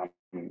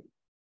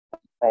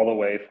all the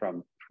way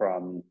from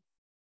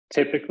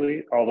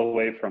typically all the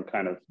way from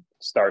kind of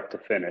start to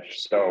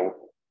finish. So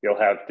You'll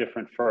have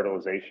different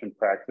fertilization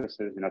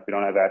practices. You know, if you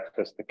don't have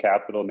access to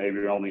capital, maybe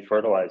you're only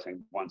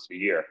fertilizing once a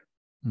year,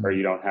 or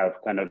you don't have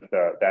kind of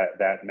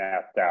that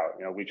mapped out.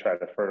 You know, we try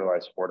to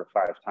fertilize 4 to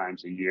 5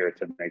 times a year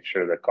to make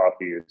sure that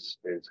coffee is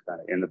kind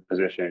of in the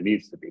position it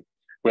needs to be.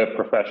 We have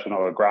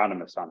professional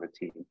agronomists on the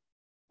team.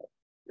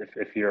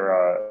 If you're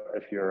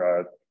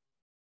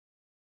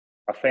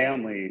a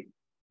family,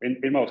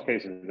 in most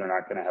cases, they're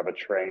not going to have a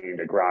trained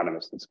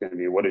agronomist. It's going to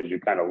be, what did you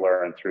kind of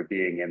learn through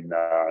being in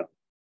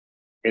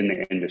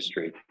the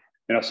industry?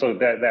 You know, so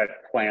that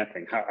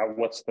planting,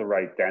 what's the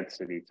right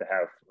density to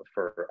have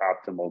for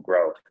optimal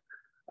growth?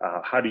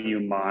 How do you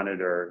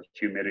monitor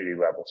humidity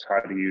levels?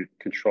 How do you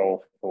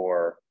control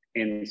for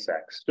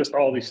insects? Just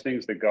all these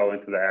things that go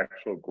into the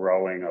actual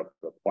growing of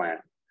the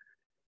plant.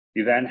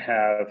 You then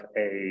have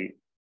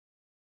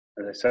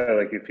as I said,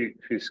 like if you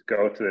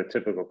go to the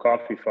typical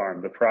coffee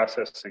farm, the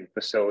processing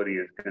facility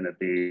is going to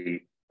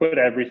be put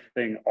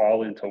everything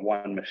all into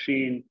one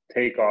machine,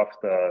 take off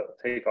the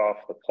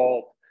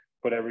pulp,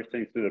 put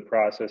everything through the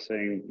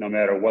processing, no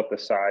matter what the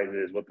size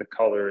is, what the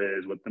color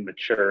is, what the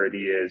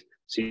maturity is.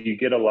 So you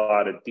get a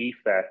lot of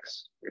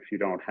defects if you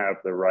don't have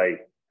the right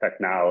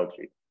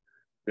technology,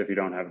 if you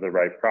don't have the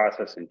right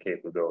processing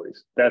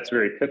capabilities. That's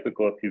very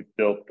typical if you've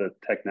built the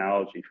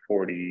technology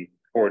 40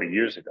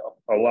 years ago.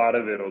 A lot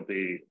of it'll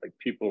be like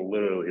people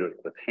literally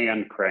with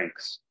hand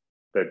cranks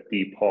that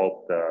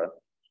depulp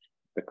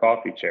the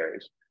coffee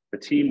cherries. The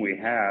team we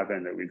have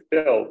and that we've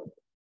built,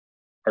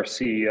 our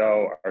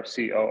CEO, our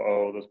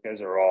COO, those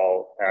guys are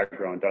all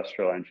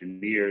agro-industrial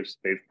engineers.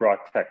 They've brought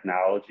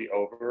technology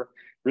over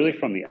really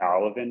from the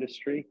olive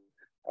industry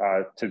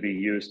to be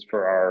used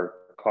for our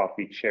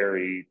coffee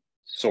cherry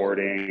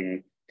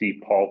sorting,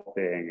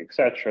 depulping, et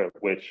cetera,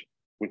 which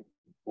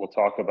we'll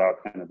talk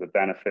about kind of the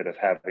benefit of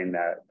having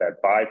that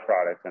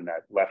byproduct and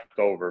that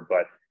leftover,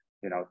 but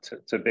you know,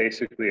 to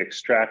basically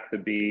extract the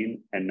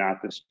bean and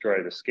not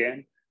destroy the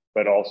skin,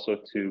 but also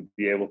to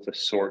be able to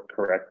sort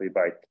correctly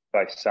by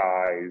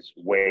size,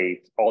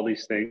 weight, all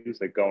these things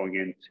that going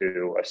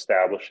into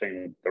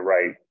establishing the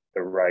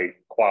right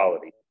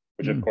quality,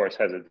 which of course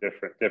has a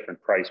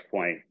different price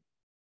point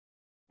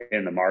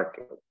in the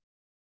market.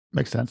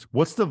 Makes sense.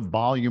 What's the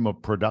volume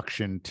of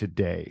production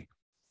today?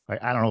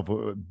 Like, I don't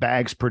know, if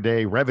bags per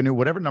day, revenue,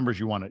 whatever numbers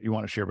you want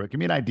to share, but give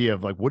me an idea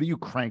of like, what are you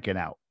cranking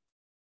out?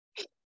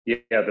 Yeah,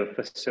 the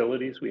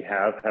facilities we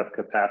have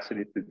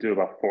capacity to do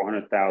about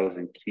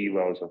 400,000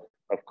 kilos of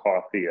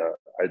coffee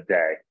a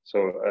day.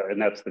 So,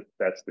 and that's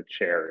the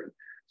cherry.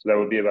 So that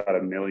would be about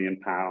 1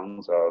 million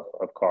pounds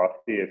of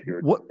coffee if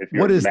you're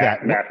what is that?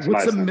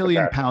 What's 1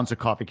 million pounds of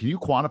coffee? Can you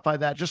quantify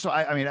that? Just so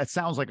I mean, that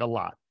sounds like a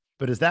lot,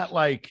 but is that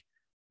like,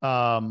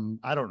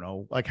 I don't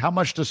know, like how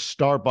much does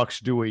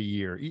Starbucks do a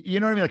year? You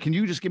know what I mean? Like, can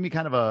you just give me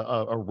kind of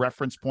a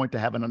reference point to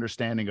have an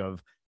understanding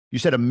of, you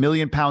said 1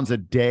 million pounds a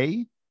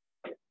day?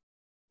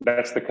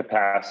 That's the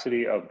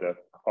capacity of the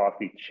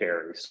coffee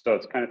cherries. So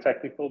it's kind of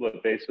technical,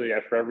 but basically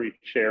for every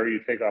cherry you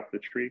take off the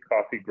tree,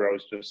 coffee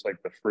grows just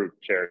like the fruit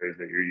cherries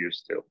that you're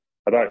used to.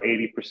 About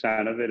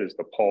 80% of it is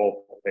the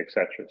pulp,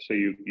 etc. So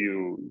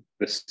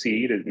the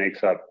seed, it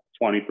makes up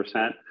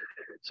 20%.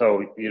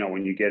 So, you know,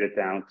 when you get it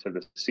down to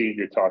the seed,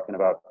 you're talking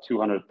about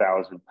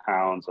 200,000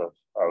 pounds of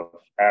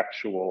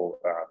actual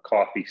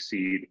coffee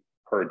seed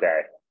per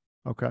day.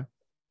 Okay.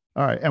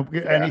 All right. And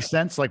any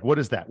sense, like, what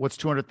is that? What's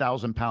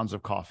 200,000 pounds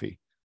of coffee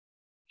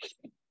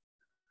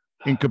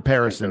in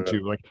comparison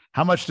to, like,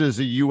 how much does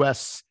the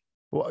U.S.,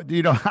 well,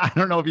 you know, I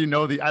don't know if you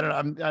know I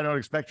don't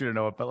expect you to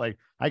know it, but like,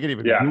 I can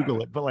even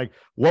Google it, but like,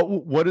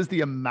 what is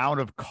the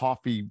amount of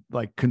coffee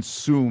like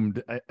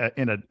consumed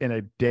in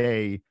a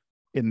day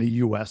in the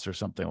US or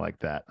something like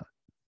that?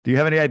 Do you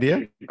have any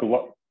idea?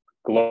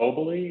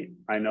 Globally,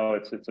 I know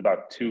it's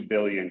about 2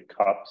 billion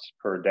cups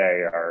per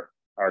day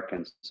are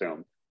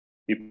consumed.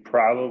 You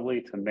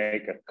probably, to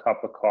make a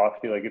cup of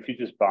coffee, like if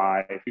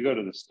you go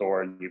to the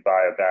store and you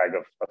buy a bag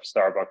of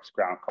Starbucks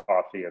ground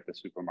coffee at the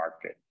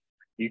supermarket,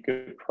 you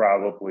could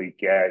probably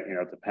get, you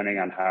know, depending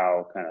on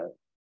how kind of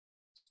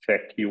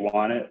thick you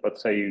want it,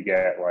 let's say you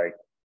get like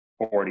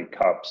 40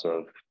 cups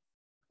of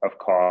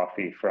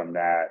coffee from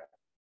that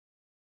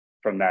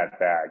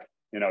bag.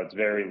 You know, it's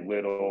very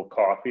little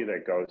coffee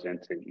that goes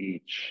into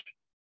each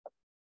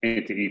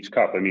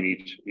cup. I mean,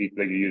 each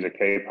like you use a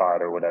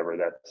K-pot or whatever,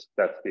 that's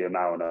the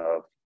amount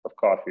of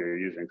coffee you're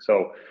using.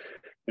 So,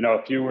 you know,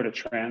 if you were to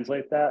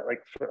translate that,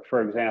 like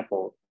for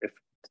example,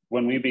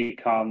 when we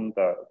become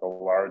the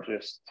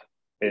largest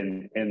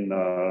in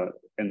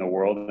the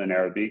world in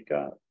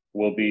Arabica,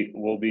 we'll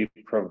be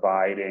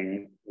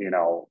providing, you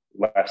know,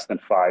 less than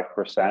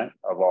 5%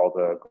 of all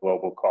the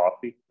global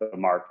coffee. The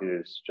market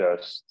is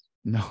just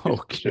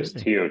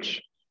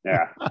huge.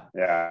 Yeah.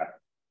 Yeah.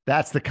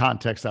 That's the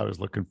context I was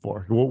looking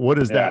for. What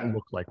does that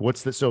look like?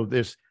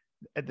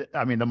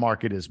 I mean, the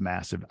market is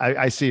massive.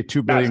 I see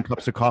 2 billion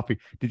cups of coffee.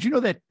 Did you know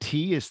that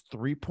tea is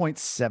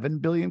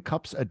 3.7 billion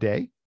cups a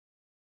day?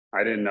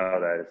 I didn't know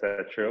that. Is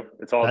that true?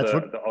 It's all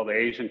the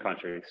Asian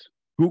countries.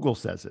 Google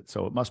says it,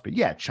 so it must be.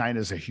 Yeah,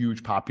 China's a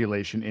huge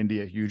population,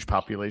 India, huge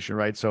population,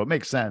 right? So it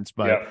makes sense.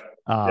 But,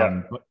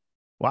 but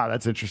Wow,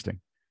 that's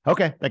interesting.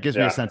 Okay, that gives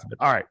me a Yeah. sense of it.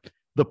 All right,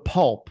 the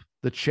pulp,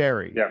 the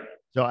cherry. Yeah.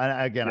 So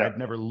again, Yeah. I'd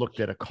never looked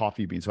at a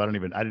coffee bean, so I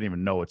didn't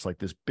even know it's like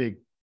this big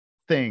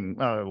thing,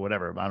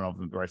 whatever. I don't know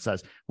if it's the right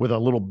size with a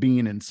little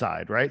bean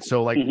inside, right?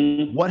 So like,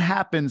 Hmm. what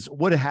happens?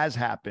 What has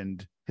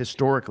happened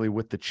historically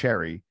with the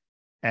cherry?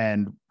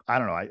 And I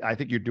don't know. I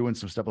think you're doing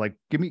some stuff. Like,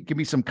 give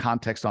me some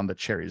context on the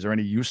cherry. Is there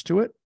any use to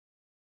it?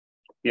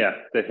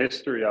 Yeah. The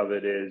history of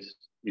it is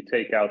you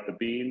take out the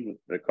bean,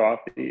 the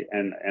coffee,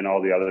 and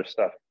all the other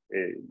stuff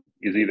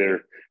is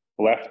either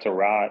left to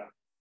rot,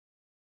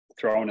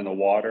 thrown in the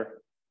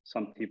water.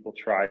 Some people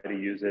try to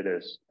use it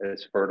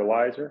as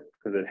fertilizer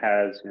because it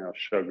has,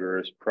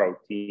 sugars,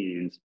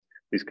 proteins,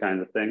 these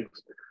kinds of things.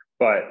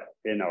 But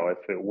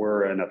if it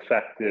were an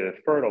effective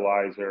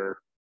fertilizer,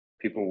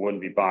 people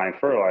wouldn't be buying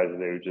fertilizer.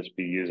 They would just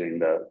be using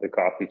the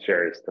coffee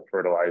cherries to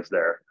fertilize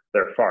their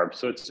farm.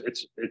 So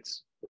it's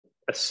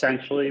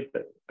essentially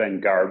been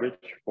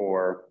garbage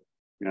for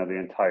the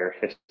entire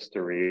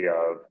history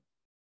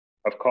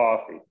of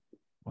coffee.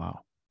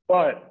 Wow.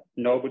 But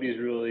nobody's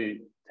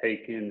really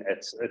taken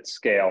at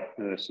scale.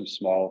 And there's some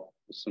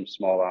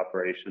small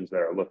operations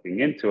that are looking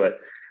into it,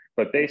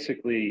 but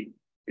basically,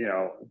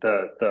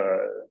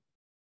 the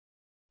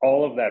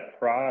all of that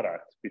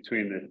product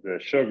between the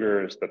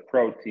sugars, the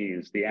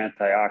proteins, the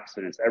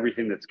antioxidants,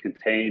 everything that's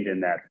contained in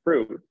that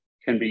fruit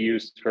can be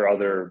used for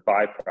other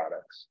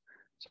byproducts.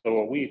 So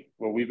what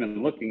we've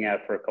been looking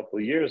at for a couple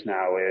of years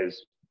now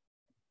is,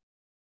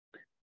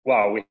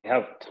 wow, we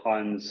have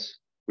tons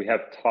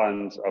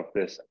of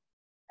this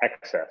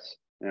excess.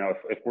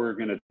 If we're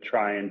going to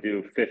try and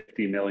do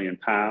 50 million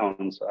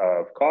pounds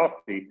of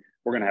coffee,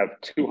 we're going to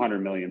have 200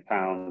 million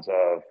pounds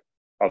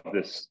of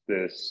this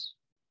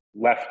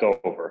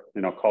leftover.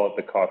 Call it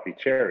the coffee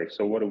cherry.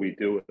 So what do we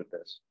do with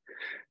this?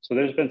 So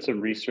there's been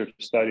some research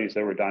studies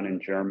that were done in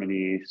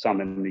Germany,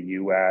 some in the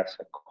U.S.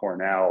 at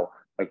Cornell.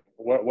 Like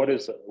what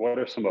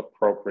are some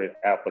appropriate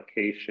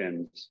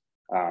applications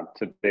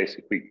to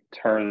basically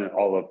turn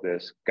all of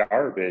this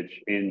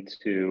garbage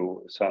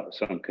into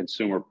some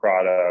consumer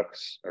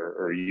products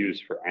or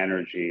used for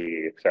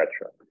energy, etc.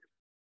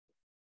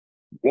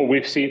 What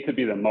we've seen to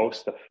be the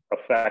most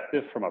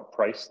effective from a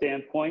price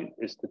standpoint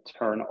is to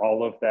turn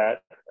all of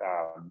that,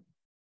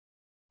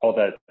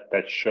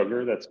 that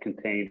sugar that's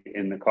contained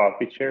in the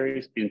coffee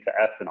cherries into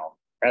ethanol.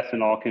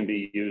 Ethanol can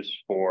be used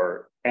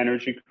for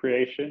energy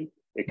creation.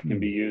 It can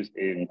be used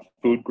in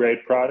food grade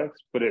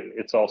products, but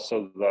it's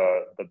also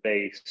the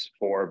base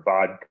for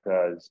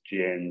vodkas,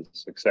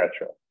 gins,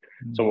 etc.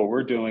 So what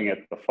we're doing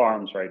at the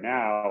farms right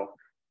now,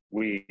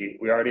 we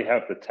already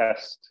have the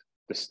test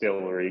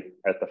distillery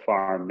at the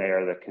farm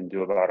there that can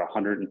do about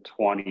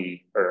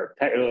 120 or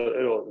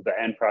the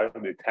end product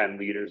will do 10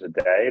 liters a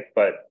day.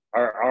 But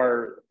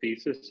our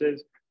thesis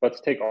is let's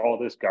take all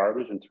this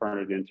garbage and turn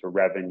it into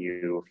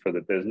revenue for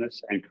the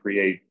business and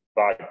create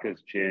vodkas,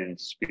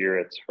 gins,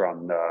 spirits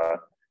from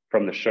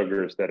the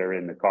sugars that are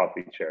in the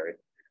coffee cherry.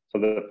 So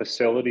the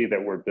facility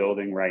that we're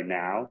building right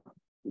now,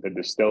 the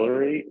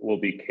distillery, will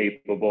be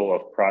capable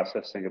of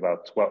processing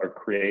about 12 or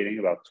creating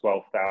about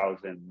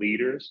 12,000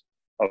 liters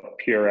of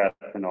pure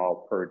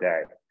ethanol per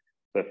day.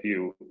 So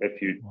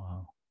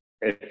Wow.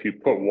 if you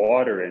put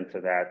water into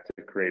that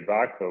to create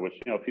vodka, which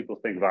people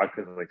think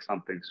vodka is like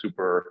something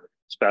super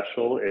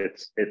special,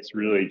 it's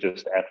really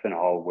just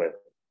ethanol with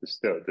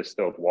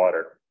distilled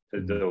water to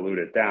dilute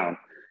it down.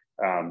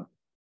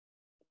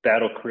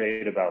 That'll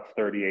create about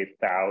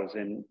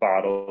 38,000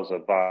 bottles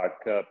of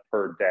vodka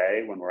per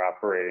day when we're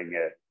operating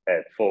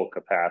at full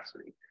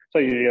capacity. So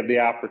you have the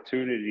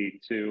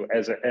opportunity to,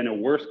 in a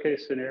worst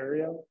case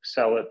scenario,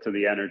 sell it to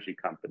the energy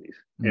companies.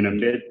 In a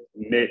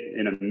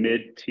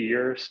mid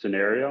tier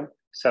scenario,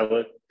 sell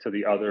it to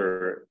the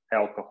other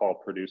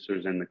alcohol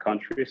producers in the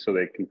country so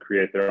they can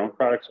create their own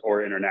products,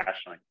 or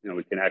internationally,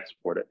 we can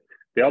export it.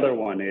 The other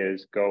one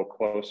is go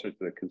closer to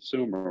the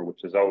consumer,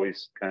 which is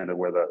always kind of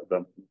where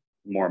the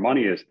more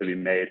money is to be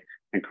made,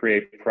 and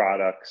create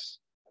products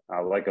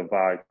like a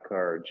vodka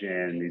or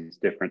gin, these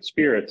different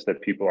spirits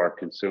that people are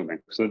consuming.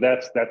 So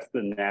that's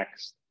the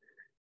next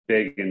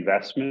big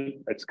investment.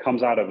 It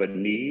comes out of a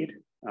need.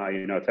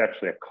 It's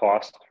actually a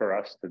cost for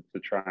us to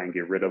try and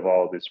get rid of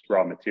all this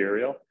raw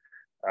material.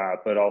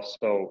 But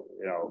also,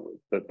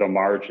 the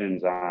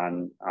margins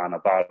on a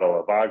bottle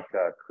of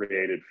vodka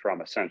created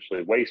from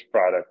essentially waste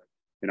product,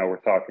 we're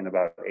talking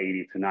about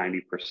 80 to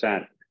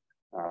 90%.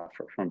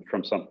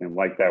 From something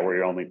like that, where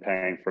you're only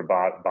paying for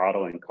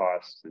bottling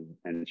costs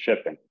and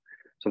shipping.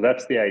 So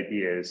that's the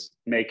idea: is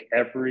make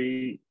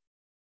every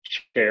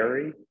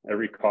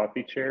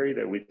coffee cherry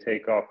that we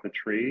take off the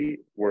tree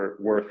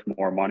worth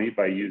more money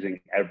by using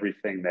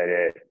everything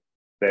that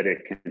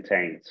it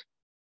contains.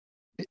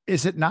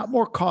 Is it not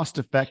more cost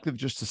effective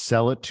just to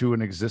sell it to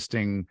an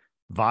existing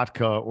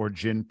vodka or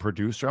gin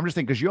producer? I'm just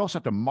thinking, because you also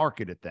have to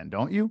market it then,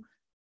 don't you?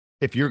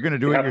 If you're going to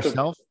do it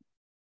yourself?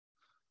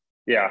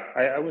 Yeah,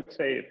 I would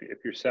say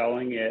if you're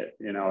selling it,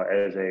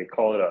 as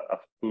call it a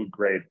food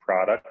grade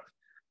product,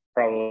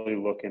 probably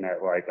looking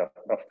at like a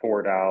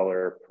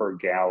 $4 per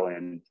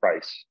gallon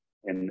price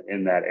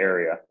in that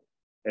area.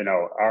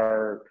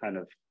 our kind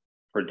of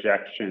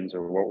projections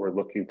or what we're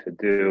looking to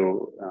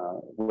do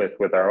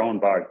with our own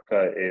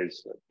vodka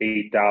is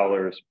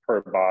 $8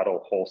 per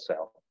bottle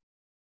wholesale.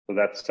 So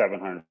that's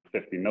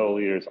 750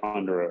 milliliters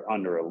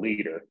under a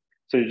liter.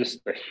 So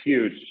just a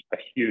huge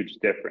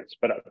difference.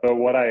 But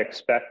what I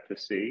expect to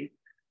see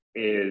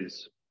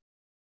is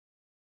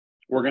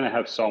we're going to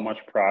have so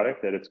much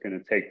product that it's going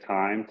to take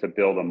time to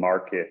build a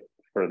market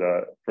for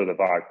the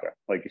vodka.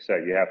 Like you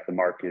said, you have to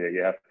market it,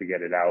 you have to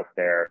get it out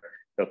there.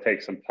 It'll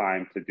take some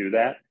time to do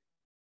that.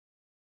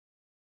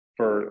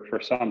 For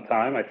some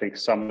time, I think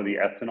some of the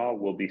ethanol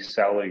will be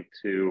selling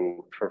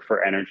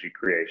for energy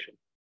creation.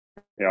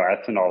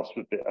 Ethanol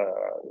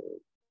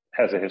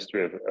has a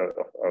history of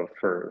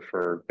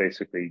for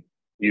basically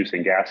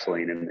using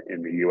gasoline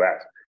in the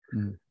U.S.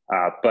 Mm.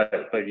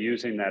 But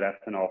using that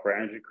ethanol for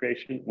energy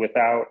creation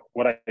without,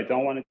 what I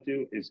don't want to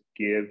do is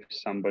give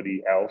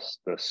somebody else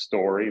the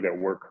story that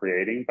we're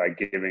creating by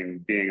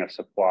being a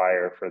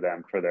supplier for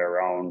them for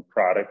their own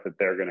product that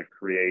they're going to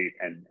create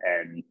and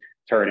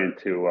turn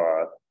into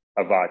a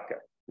vodka.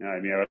 I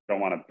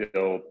don't want to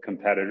build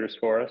competitors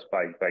for us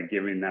by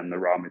giving them the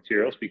raw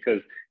materials,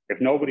 because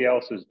if nobody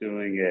else is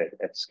doing it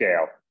at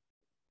scale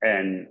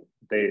and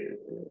the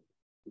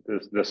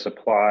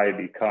supply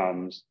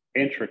becomes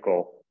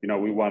integral,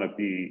 we want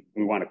to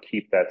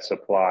keep that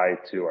supply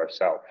to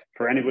ourselves.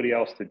 For anybody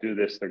else to do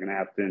this, they're going to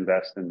have to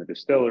invest in the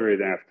distillery.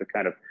 They have to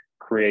kind of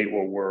create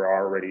what we're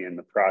already in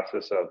the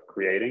process of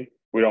creating.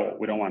 We don't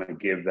want to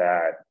give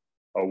that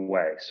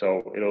away.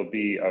 So it'll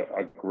be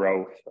a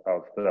growth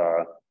of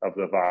the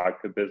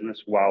vodka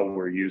business while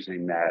we're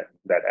using that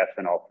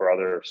ethanol for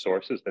other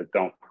sources that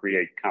don't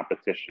create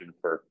competition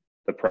for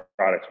the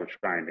products we're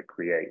trying to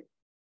create.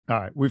 All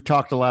right. We've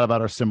talked a lot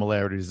about our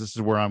similarities. This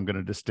is where I'm going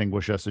to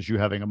distinguish us as you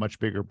having a much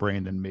bigger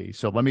brain than me.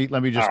 So let me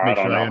just make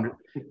sure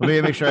let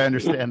me make sure I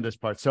understand this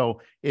part.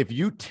 So if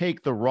you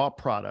take the raw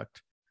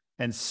product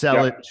and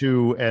sell it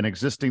to an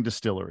existing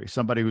distillery,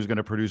 somebody who's going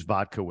to produce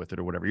vodka with it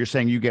or whatever, you're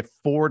saying you get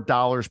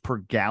 $4 per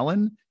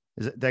gallon.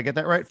 Did I get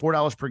that right?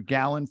 $4 per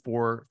gallon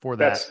for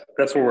that.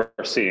 That's what we're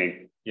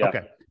seeing. Yeah.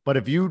 Okay. But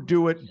if you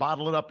do it,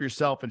 bottle it up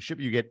yourself and ship,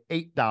 you get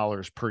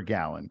 $8 per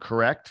gallon,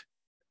 correct?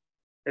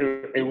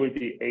 It would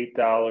be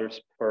 $8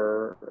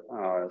 per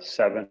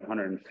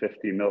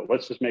 750 mil.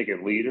 Let's just make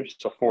it liters.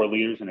 So 4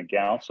 liters in a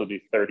gallon. So it'd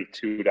be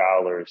 $32.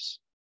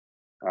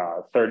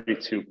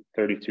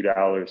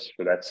 $32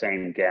 for that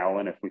same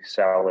gallon if we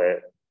sell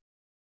it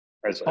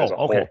as a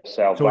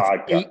wholesale so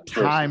vodka.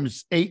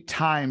 It's eight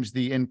times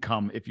the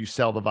income if you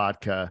sell the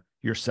vodka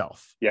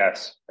yourself.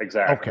 Yes,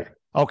 exactly.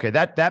 Okay.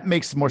 That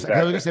makes more sense.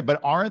 I was gonna say,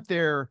 but aren't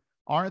there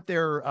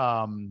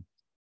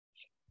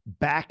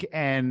back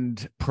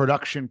end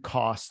production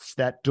costs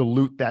that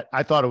dilute that?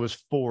 I thought it was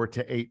 $4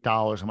 to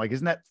 $8. I'm like,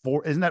 isn't that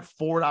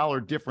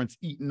 $4 difference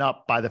eaten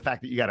up by the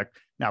fact that you got to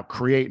now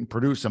create and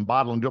produce and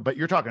bottle and do it? But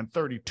you're talking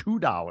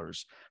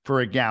 $32 for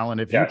a gallon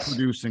if you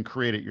produce and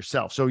create it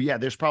yourself. So yeah,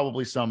 there's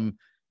probably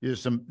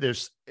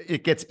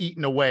it gets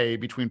eaten away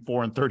between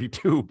 4 and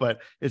 32,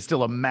 but it's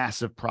still a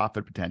massive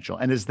profit potential.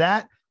 And is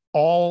that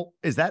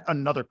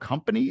another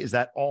company? Is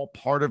that all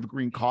part of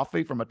Green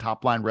Coffee from a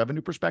top line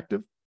revenue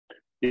perspective?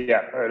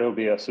 Yeah, it'll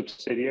be a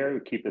subsidiary.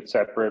 We keep it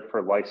separate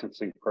for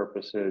licensing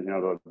purposes.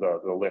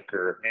 The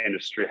liquor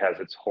industry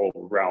has its whole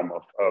realm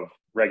of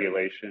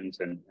regulations,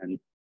 and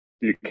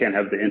you can't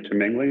have the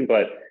intermingling.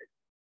 But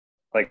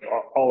like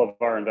all of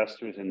our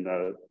investors in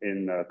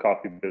the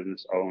coffee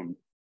business own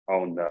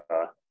the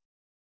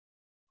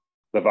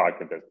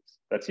vodka business.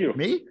 That's you.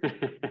 Me?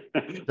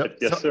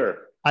 Yes,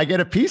 sir. I get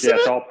a piece of it? Yeah,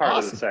 it's all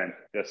part of the same.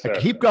 Yes, sir.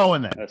 Keep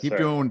going then. Yes, keep sir.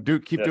 doing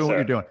what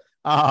you're doing.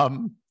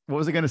 What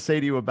was I going to say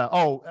to you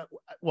about?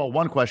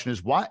 One question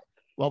is why?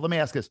 Well, let me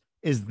ask this: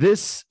 is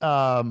this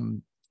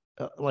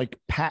like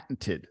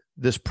patented?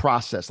 This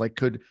process, like,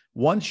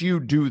 once you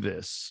do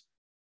this,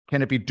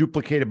 can it be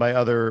duplicated by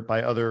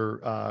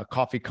other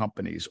coffee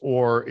companies,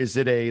 or is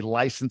it a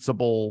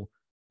licensable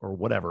or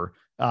whatever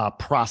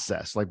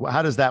process? Like,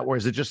 how does that work?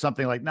 Is it just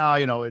something like,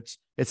 no, it's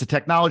a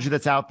technology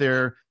that's out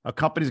there. A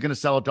company's going to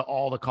sell it to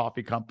all the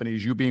coffee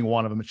companies. You being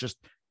one of them,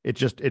 it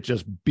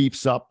just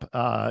beefs up,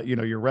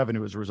 your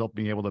revenue as a result of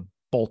being able to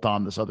bolt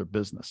on this other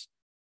business.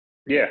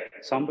 Yeah,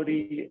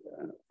 somebody,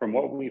 from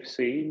what we've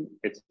seen,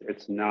 it's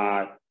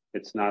not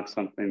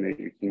something that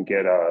you can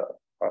get a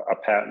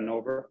patent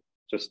over.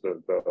 Just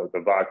the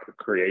vodka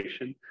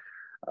creation.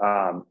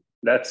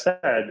 That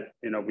said,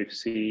 we've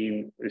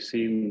seen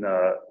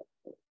the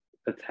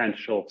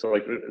potential to,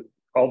 like,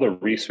 all the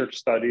research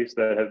studies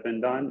that have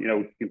been done,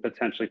 we can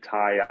potentially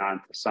tie on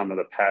to some of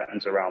the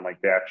patents around like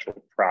the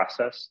actual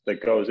process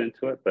that goes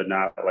into it, but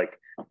not like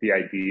the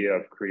idea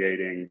of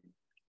creating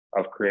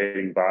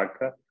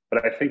vodka.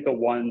 But I think the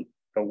one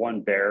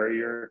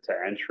barrier to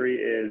entry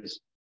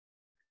is,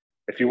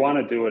 if you want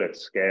to do it at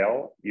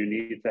scale, you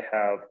need to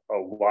have a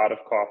lot of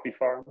coffee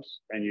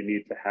farms, and you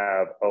need to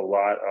have a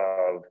lot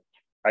of,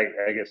 I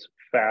guess,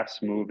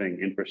 fast moving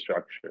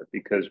infrastructure,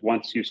 because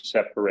once you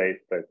separate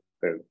the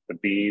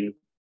bean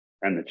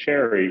and the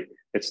cherry,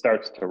 it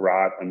starts to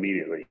rot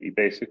immediately. You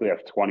basically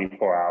have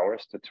 24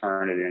 hours to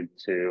turn it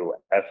into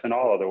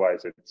ethanol.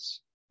 Otherwise,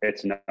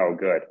 it's no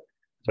good.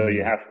 So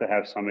you have to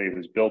have somebody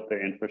who's built the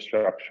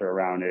infrastructure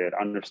around it,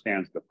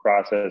 understands the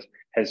process,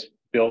 has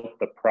built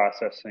the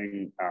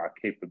processing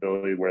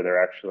capability where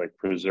they're actually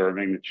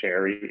preserving the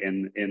cherry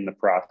in the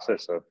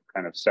process of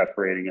kind of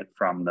separating it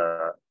from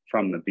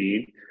the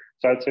bean.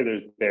 So I'd say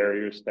there's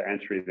barriers to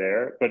entry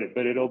there, but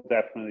it'll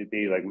definitely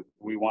be like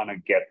we want to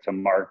get to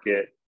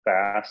market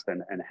fast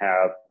and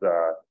have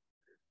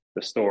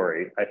the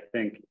story. I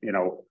think,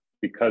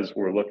 because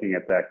we're looking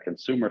at that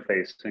consumer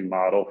facing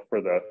model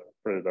for the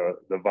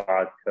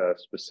vodka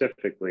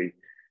specifically,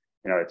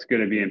 it's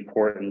going to be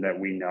important that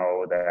we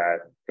know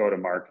that go to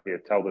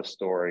market, tell the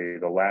story,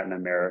 the Latin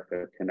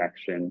America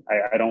connection.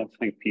 I don't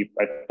think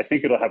I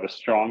think it'll have a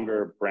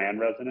stronger brand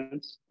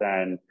resonance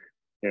than,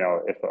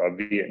 if a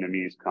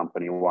Vietnamese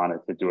company wanted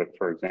to do it,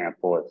 for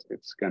example.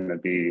 It's going to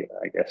be,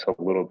 I guess,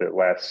 a little bit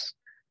less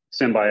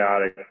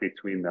symbiotic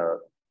between the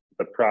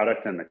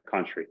product and the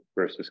country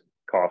versus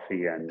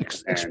coffee and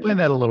explain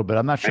that a little bit.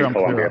 I'm not sure I'm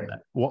Colombia. clear on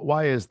that.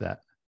 Why is that?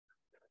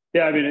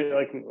 Yeah, I mean,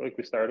 like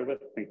we started with,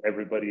 I think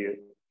everybody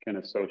can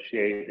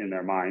associate in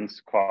their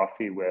minds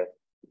coffee with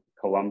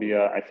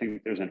Colombia. I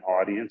think there's an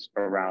audience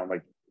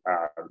around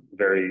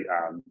very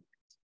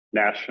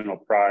national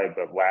pride,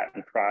 but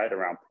Latin pride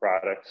around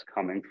products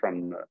coming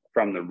from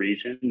the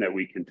region that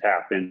we can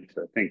tap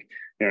into. I think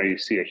you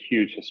see a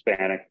huge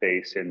Hispanic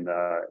base in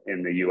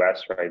the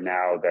U.S. right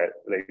now that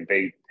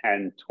they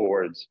tend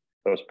towards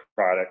those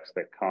products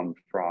that come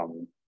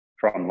from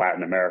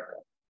Latin America.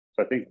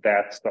 So I think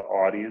that's the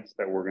audience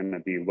that we're going to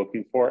be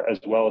looking for, as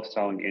well as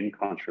selling in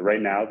country. Right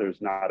now,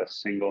 there's not a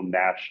single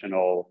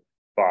national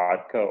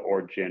vodka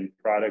or gin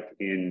product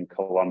in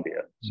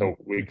Colombia, so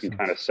we can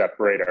kind of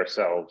separate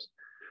ourselves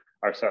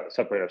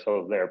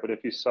there. But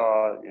if you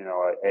saw,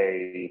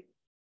 a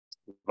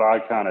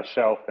vodka on a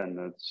shelf and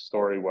the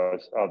story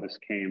was, oh, this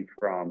came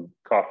from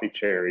coffee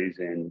cherries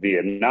in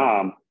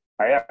Vietnam,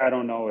 I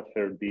don't know if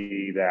there'd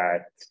be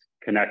that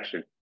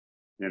connection,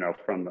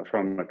 from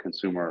the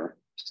consumer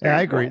standpoint. Yeah,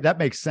 I agree. That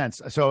makes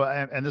sense. So,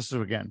 and this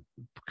is again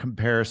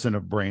comparison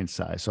of brain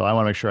size. So I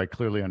want to make sure I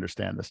clearly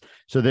understand this.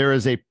 So there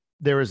is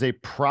a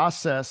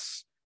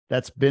process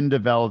that's been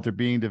developed or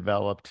being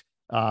developed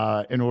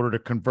in order to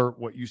convert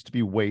what used to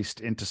be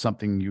waste into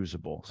something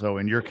usable. So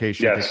in your case,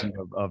 you're thinking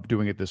of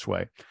doing it this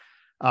way.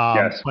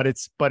 Yes.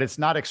 But it's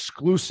not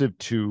exclusive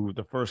to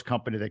the first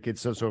company that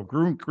gets so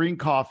green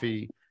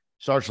coffee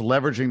starts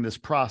leveraging this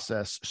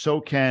process.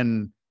 So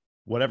can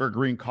whatever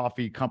green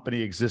coffee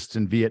company exists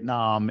in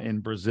Vietnam, in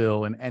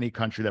Brazil, in any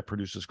country that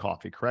produces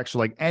coffee, correct? So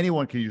like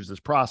anyone can use this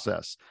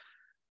process,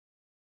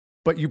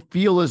 but you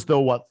feel as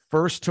though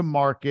first to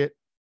market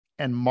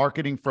and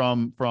marketing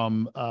from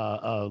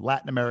a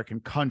Latin American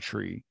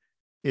country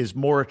is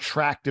more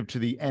attractive to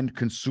the end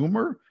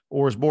consumer,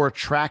 or is more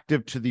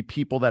attractive to the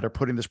people that are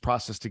putting this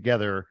process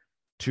together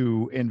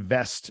to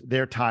invest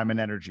their time and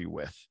energy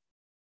with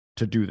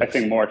to do this? I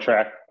think more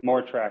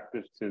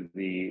attractive to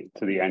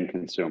the end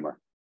consumer.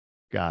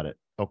 Got it.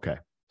 Okay.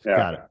 Yeah.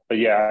 Got it. But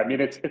yeah, I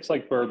mean, it's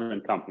like bourbon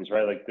companies,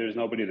 right? Like there's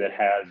nobody that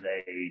has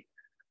a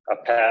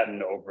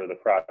patent over the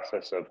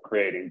process of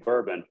creating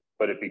bourbon,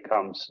 but it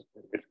becomes,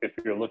 if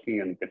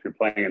you're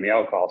playing in the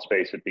alcohol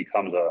space, it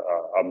becomes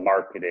a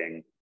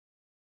marketing,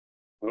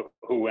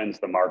 who wins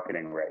the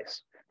marketing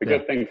race. The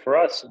good thing for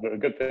us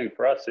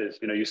is,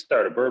 you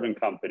start a bourbon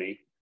company,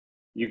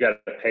 you got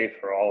to pay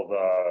for all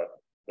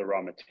the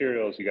raw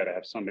materials. You got to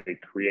have somebody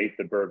create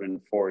the bourbon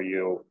for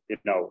you.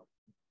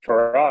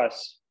 For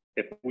us,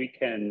 if we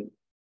can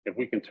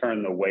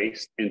turn the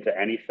waste into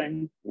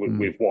anything,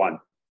 we've won.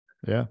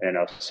 Yeah.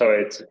 So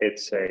it's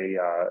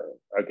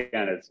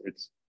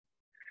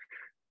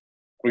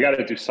we got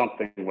to do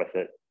something with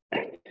it.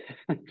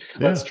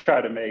 Let's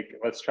try to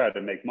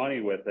make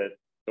money with it.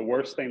 The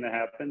worst thing that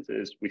happens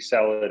is we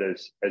sell it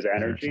as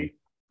energy.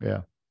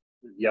 Yeah.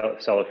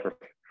 Sell it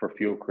for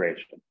fuel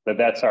creation. But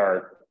that's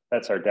our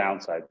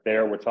downside.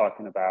 There, we're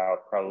talking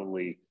about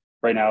probably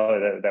right now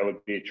that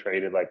would be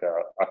traded like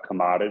a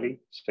commodity.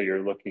 So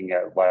you're looking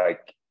at like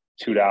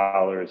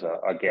 $2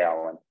 a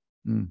gallon.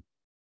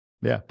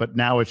 Yeah, but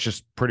now it's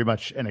just pretty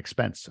much an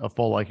expense,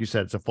 like you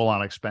said, it's a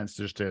full-on expense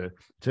just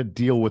to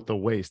deal with the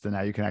waste. And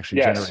now you can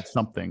actually generate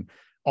something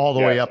all the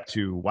way up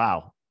to,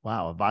 wow,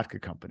 a vodka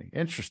company.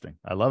 Interesting.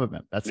 I love it,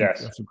 man. That's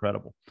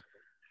incredible.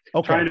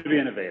 Okay. Trying to be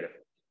innovative.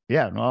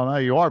 Yeah, no,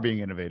 you are being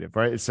innovative,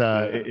 right?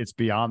 It's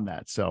beyond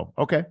that. So,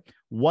 okay.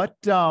 What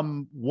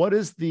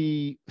is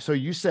so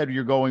you said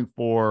you're going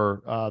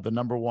for the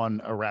number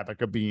one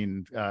Arabica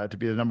bean to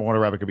be the number one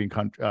Arabica bean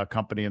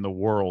company in the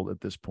world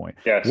at this point.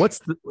 Yes.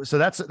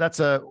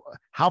 That's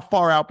how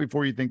far out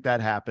before you think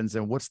that happens,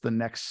 and what's the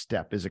next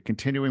step? Is it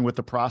continuing with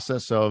the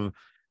process of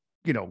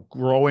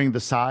growing the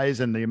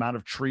size and the amount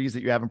of trees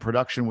that you have in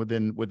production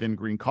within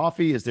green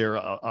coffee? Is there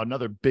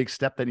another big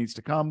step that needs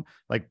to come?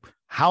 Like,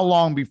 how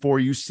long before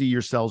you see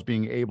yourselves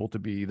being able to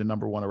be the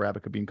number one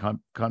Arabica bean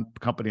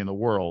company in the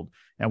world?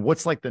 And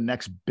what's like the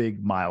next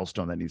big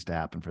milestone that needs to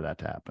happen for that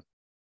to happen?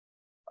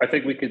 I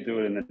think we could do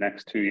it in the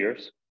next 2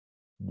 years.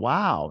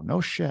 Wow,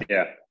 no shit.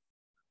 Yeah,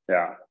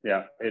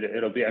 yeah.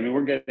 It'll be. I mean,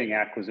 we're getting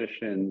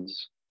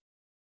acquisitions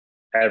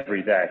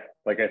every day.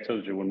 Like I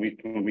told you, when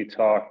we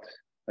talked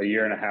a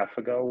year and a half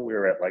ago, we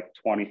were at like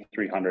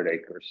 2,300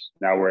 acres.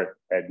 Now we're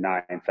at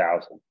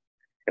 9,000.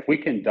 If we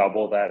can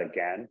double that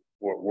again,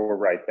 we're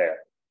right there.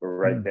 We're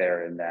right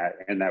there in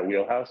that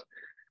wheelhouse.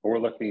 We're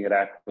looking at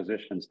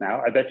acquisitions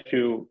now. I bet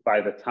you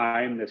by the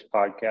time this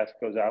podcast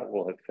goes out,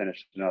 we'll have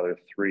finished another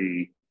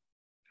 3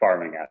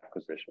 farming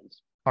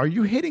acquisitions. Are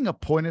you hitting a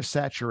point of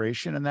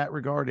saturation in that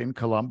regard in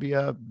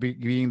Colombia,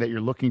 being that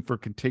you're looking for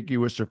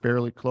contiguous or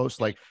fairly close?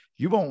 Like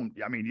you won't,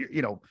 I mean,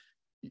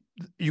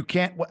 you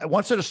can't,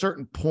 once at a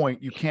certain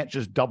point, you can't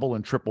just double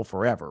and triple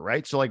forever,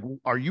 right? So like,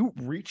 are you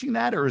reaching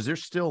that, or is there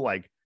still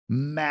like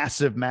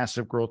massive,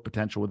 massive growth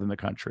potential within the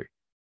country?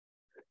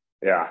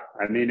 Yeah.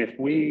 I mean, if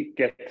we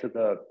get to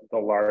the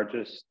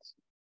largest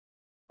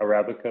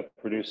Arabica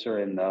producer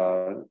in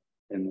the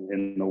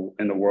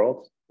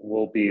world,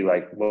 we'll be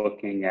like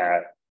looking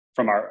at,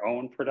 from our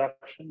own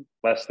production,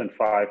 less than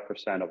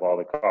 5% of all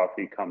the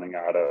coffee coming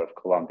out of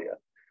Colombia.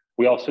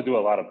 We also do a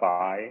lot of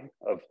buying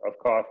of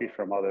coffee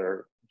from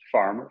other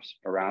farmers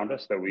around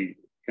us that we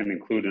can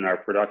include in our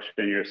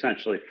production. You're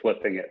essentially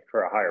flipping it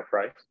for a higher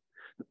price.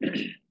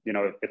 If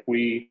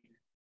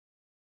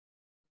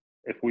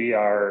we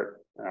are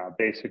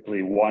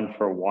basically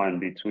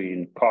 1-for-1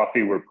 between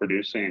coffee we're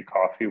producing and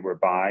coffee we're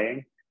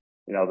buying,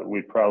 that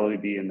we'd probably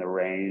be in the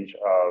range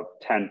of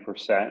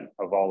 10%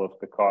 of all of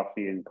the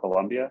coffee in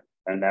Colombia.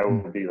 And that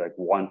would be like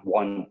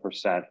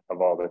 1%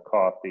 of all the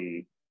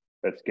coffee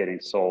that's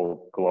getting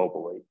sold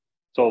globally.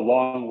 So a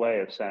long way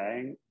of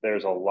saying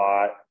there's a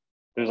lot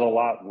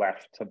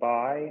left to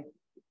buy.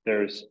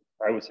 There's,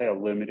 I would say, a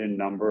limited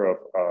number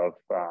of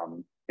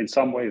in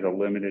some ways, a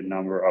limited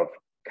number of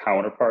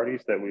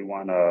counterparties that we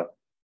want to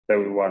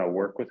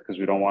work with, because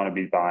we don't want to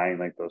be buying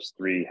like those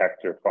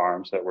 3-hectare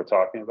farms that we're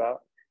talking about.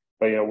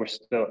 But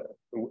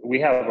we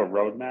have a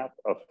roadmap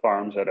of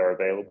farms that are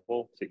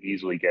available to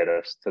easily get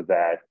us to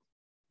that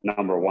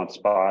number 1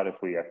 spot if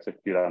we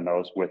execute on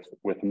those with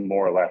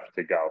more left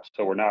to go.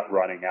 So we're not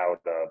running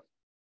out of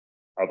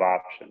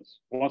options.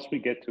 Once we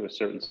get to a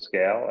certain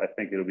scale, I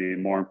think it'll be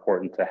more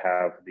important to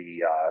have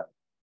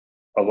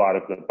a lot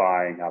of the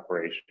buying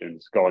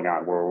operations going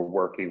on where we're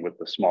working with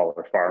the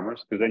smaller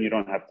farmers, because then you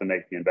don't have to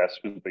make the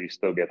investment, but you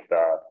still get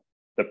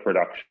the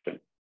production.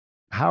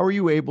 How are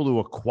you able to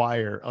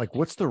acquire? Like,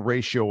 what's the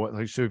ratio?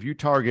 Like, so if you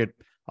target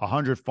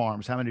 100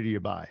 farms, how many do you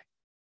buy?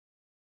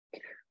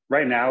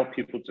 Right now,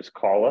 people just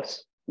call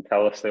us and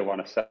tell us they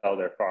want to sell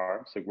their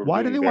farms. So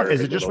why do they want?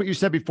 Is it just what you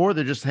said before?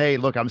 They're just, hey,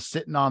 look, I'm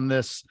sitting on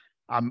this.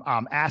 I'm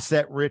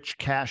asset rich,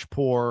 cash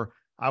poor.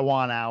 I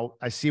want out.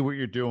 I see what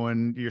you're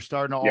doing. You're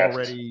starting to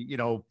already,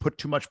 put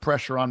too much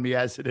pressure on me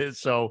as it is.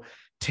 So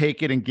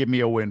take it and give me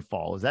a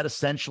windfall. Is that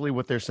essentially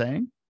what they're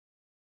saying?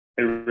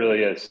 It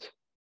really is.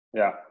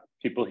 Yeah.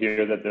 People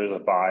hear that there's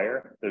a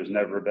buyer. There's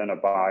never been a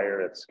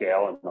buyer at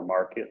scale in the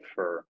market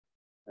for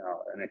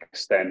an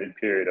extended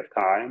period of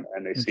time,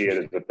 and they see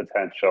it as a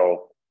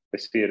potential. They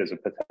see it as a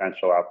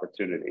potential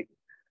opportunity.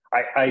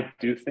 I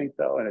do think,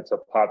 though, and it's a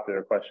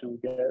popular question we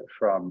get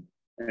from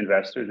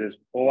investors, is,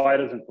 well, why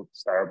doesn't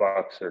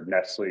Starbucks or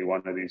Nestle,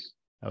 one of these?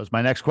 That was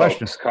my next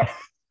question. Come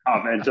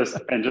and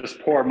just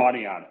pour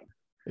money on it.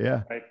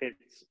 Yeah. Right?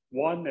 It's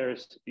one.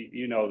 There's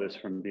this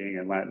from being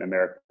in Latin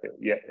America.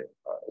 Yeah,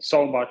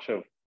 so much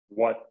of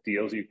what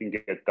deals you can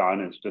get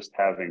done is just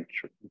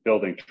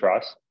building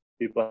trust.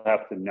 People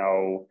have to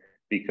know,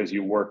 because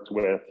you worked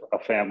with a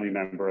family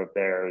member of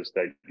theirs,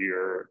 that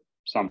you're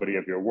somebody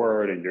of your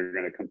word and you're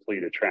going to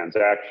complete a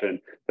transaction.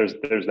 There's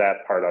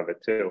that part of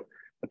it too.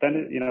 But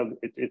then,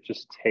 it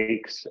just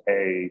takes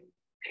a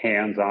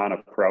hands-on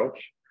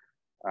approach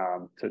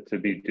to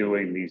be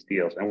doing these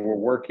deals. And we're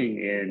working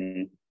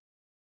in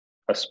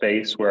a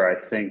space where I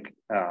think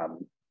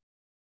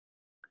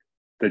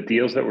the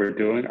deals that we're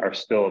doing are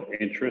still of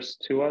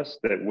interest to us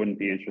that wouldn't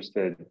be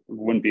interesting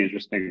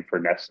for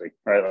Nestle,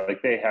 right?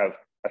 Like, they have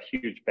a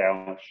huge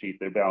balance sheet.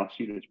 Their balance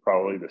sheet is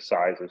probably the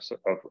size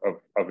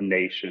of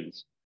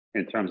nations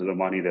in terms of the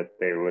money that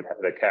they would have,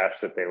 the cash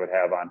that they would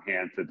have on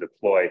hand to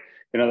deploy.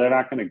 They're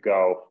not going to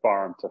go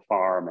farm to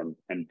farm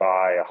and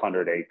buy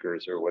 100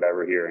 acres or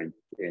whatever here in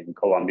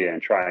Colombia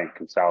and try and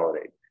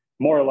consolidate.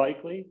 More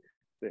likely,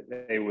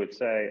 they would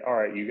say, all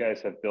right, you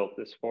guys have built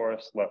this for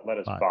us. Let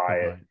us buy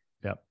it.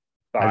 Yep.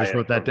 I just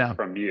wrote that down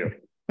from you.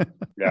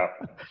 Yeah,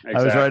 exactly.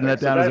 I was writing that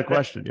down as a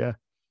question. Yeah.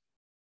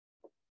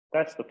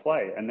 That's the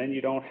play. And then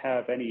you don't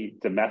have any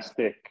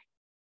domestic,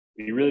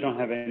 you really don't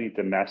have any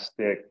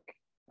domestic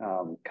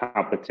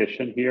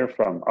competition here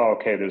from,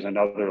 there's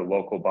another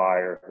local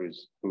buyer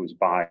who's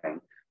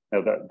buying.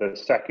 Now, the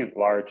second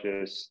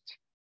largest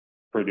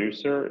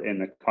producer in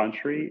the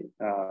country,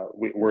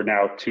 we're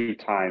now 2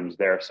 times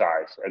their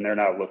size, and they're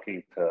not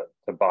looking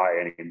to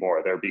buy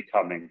anymore. They're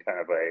becoming kind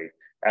of a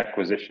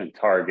acquisition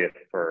target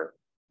for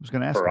I was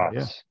going to ask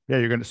us. Yeah,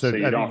 you're going to say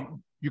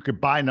you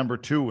could buy number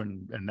 2,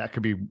 and that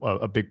could be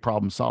a big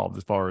problem solved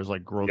as far as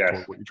like growth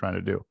toward what you're trying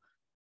to do.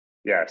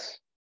 Yes.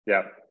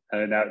 Yeah.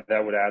 and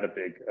that would add a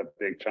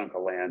big chunk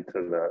of land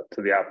to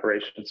the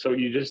operation. So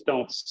you just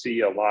don't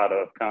see a lot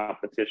of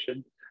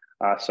competition.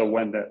 So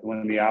when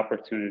the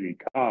opportunity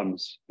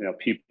comes,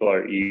 people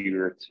are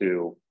eager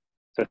to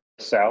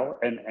sell,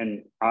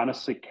 and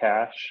honestly,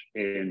 cash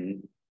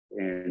in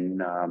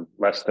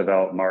less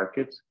developed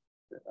markets,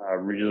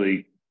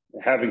 really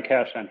having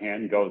cash on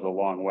hand goes a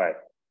long way.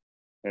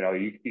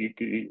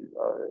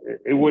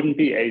 It wouldn't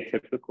be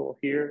atypical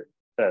here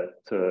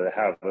to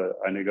have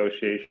a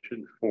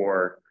negotiation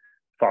for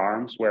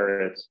farms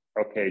where it's,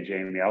 okay,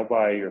 Jamie, I'll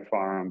buy your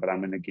farm, but I'm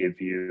going to give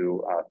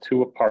you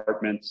 2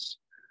 apartments,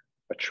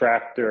 a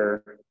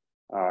tractor,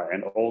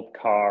 an old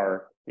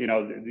car.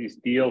 These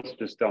deals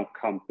just don't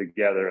come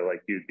together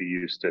like you'd be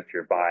used to if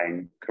you're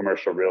buying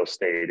commercial real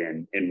estate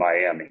in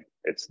Miami.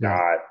 It's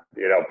not,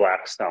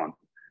 Blackstone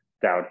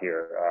down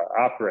here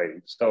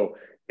operating. So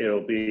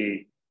it'll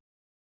be,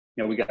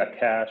 we got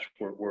cash.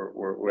 We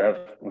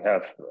have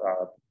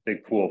a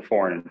big pool of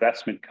foreign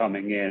investment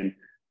coming in.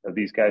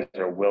 These guys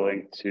are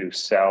willing to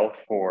sell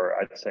for,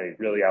 I'd say,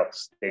 really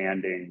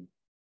outstanding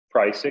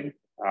pricing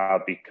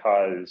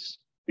because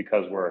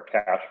we're a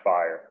cash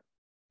buyer.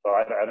 So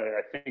I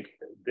think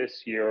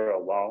this year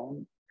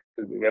alone,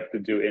 we have to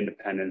do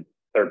independent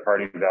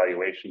third-party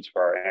evaluations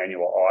for our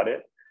annual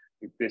audit.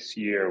 This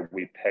year,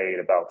 we paid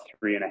about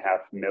 $3.5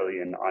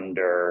 million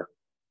under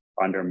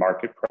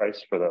market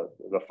price for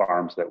the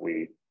farms that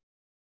we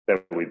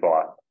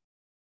bought.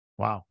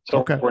 Wow. So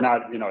okay. We're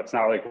not, it's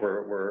not like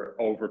we're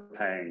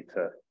overpaying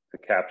to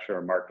capture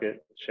a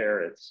market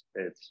share.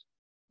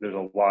 There's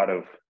a lot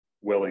of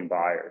willing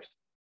buyers.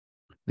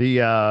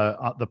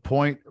 The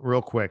point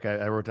real quick,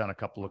 I wrote down a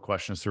couple of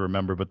questions to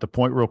remember, but the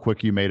point real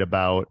quick you made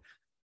about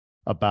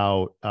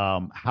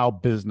how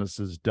business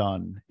is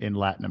done in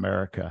Latin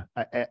America,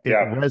 it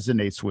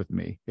resonates with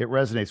me. It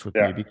resonates with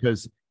me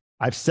because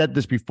I've said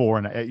this before,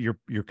 and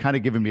you're kind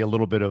of giving me a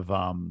little bit of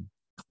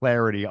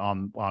clarity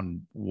on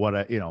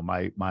what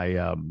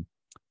the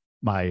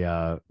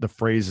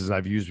phrases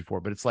I've used before.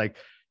 But it's like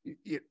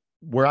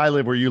where I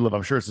live, where you live,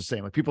 I'm sure it's the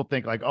same. Like people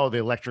think like, oh, the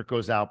electric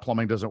goes out,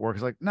 plumbing doesn't work.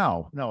 It's like,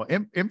 no,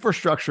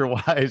 infrastructure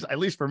wise, at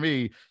least for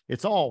me,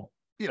 it's all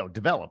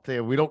developed.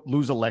 We don't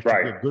lose electric.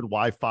 Right. We have good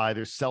Wi-Fi.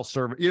 There's cell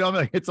service.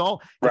 It's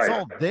all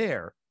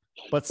there.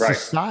 But right.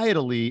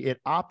 Societally,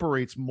 it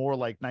operates more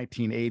like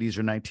 1980s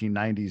or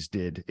 1990s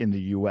did in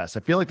the U.S.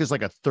 I feel like there's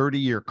like a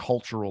 30-year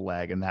cultural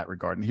lag in that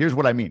regard. And here's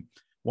what I mean.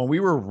 When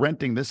we were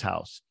renting this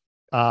house,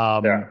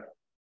 my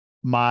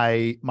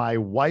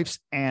wife's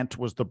aunt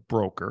was the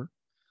broker.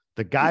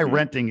 The guy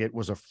renting it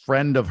was a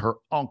friend of her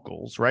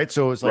uncle's, right?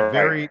 So it was like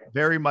very,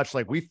 very much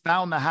like we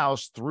found the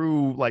house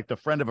through like the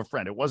friend of a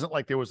friend. It wasn't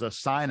like there was a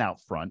sign out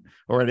front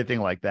or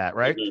anything like that,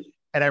 right?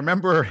 And I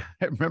remember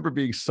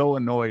being so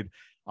annoyed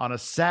on a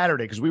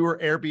Saturday because we were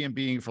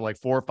Airbnb for like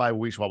 4 or 5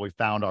 weeks while we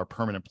found our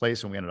permanent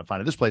place, and we ended up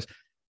finding this place.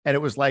 And it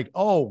was like,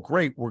 oh,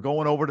 great, we're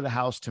going over to the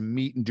house to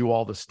meet and do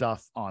all the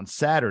stuff on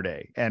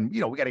Saturday. And, we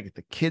got to get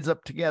the kids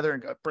up together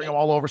and bring them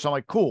all over. So I'm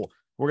like, cool,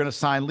 we're going to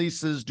sign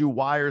leases, do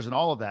wires and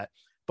all of that.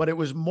 But it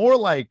was more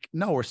like,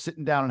 no, we're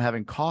sitting down and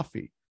having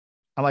coffee.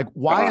 I'm like,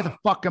 why the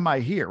fuck am I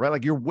here? Right?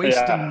 Like you're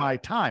wasting my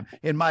time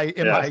in my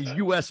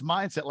US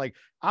mindset. Like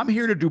I'm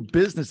here to do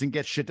business and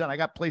get shit done. I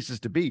got places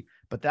to be,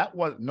 but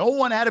no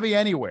one had to be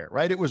anywhere.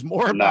 Right. It was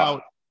more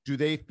about, do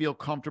they feel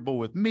comfortable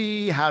with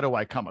me? How do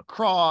I come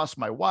across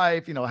my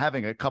wife,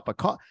 having a cup of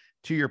coffee?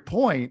 To your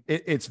point,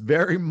 it's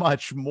very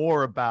much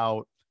more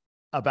about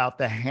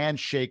the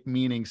handshake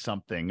meaning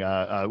something.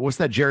 What's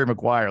that Jerry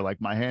Maguire? Like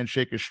my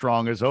handshake is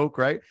strong as oak.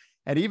 Right.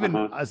 And even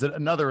as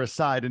another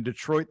aside, in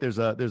Detroit, there's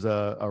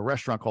a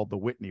restaurant called the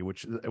Whitney,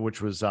 which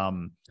was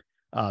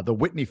the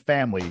Whitney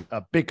family,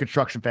 a big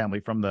construction family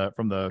from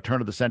the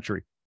turn of the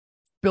century,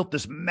 built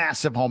this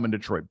massive home in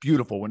Detroit,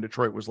 beautiful, when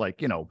Detroit was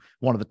like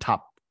one of the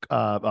top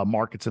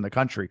markets in the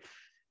country.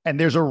 And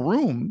there's a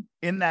room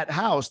in that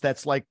house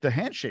that's like the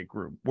handshake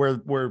room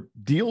where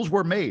deals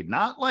were made,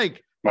 not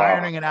like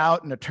ironing it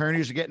out and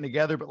attorneys are getting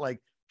together, but like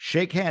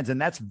shake hands.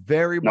 And that's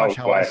very much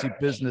how I see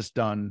business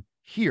done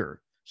here.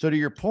 So to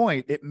your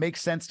point, it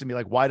makes sense to me.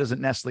 Like, why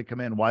doesn't Nestle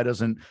come in? Why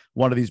doesn't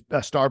one of these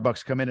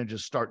Starbucks come in and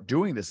just start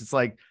doing this? It's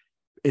like,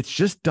 it's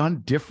just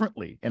done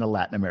differently in a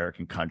Latin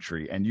American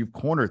country. And you've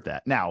cornered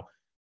that. Now,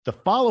 the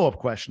follow-up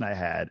question I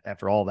had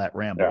after all that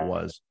ramble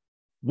was,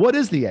 what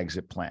is the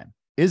exit plan?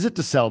 Is it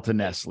to sell to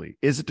Nestle?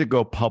 Is it to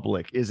go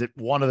public? Is it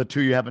one of the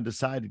two you haven't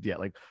decided yet?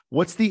 Like,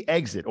 what's the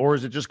exit? Or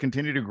is it just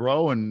continue to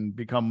grow and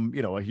become,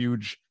 a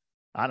huge,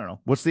 I don't know.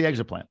 What's the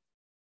exit plan?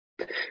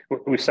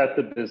 We set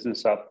the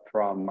business up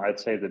from, I'd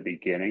say, the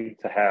beginning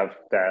to have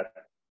that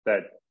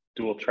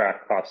dual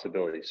track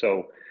possibility.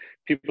 So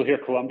people hear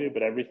Colombia,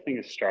 but everything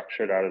is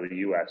structured out of the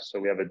US. So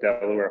we have a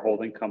Delaware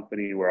holding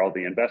company where all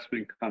the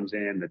investment comes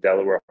in. The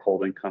Delaware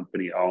holding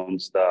company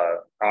owns the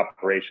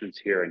operations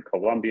here in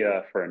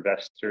Colombia. For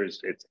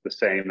investors, it's the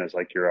same as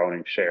like you're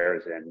owning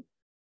shares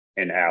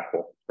in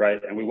Apple,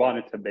 right? And we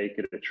wanted to make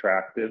it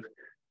attractive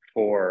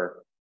for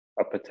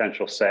a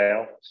potential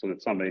sale so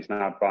that somebody's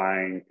not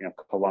buying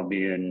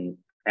Colombian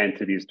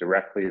entities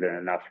directly,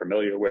 they're not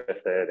familiar with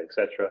it,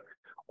 etc.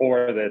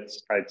 Or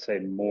that's, I'd say,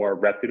 more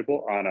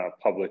reputable on a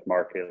public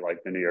market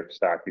like the New York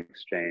Stock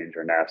Exchange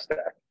or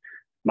NASDAQ.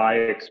 My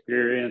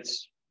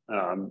experience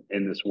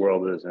in this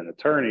world as an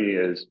attorney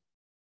is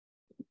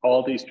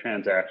all these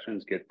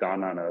transactions get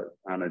done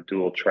on a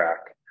dual track.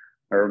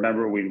 I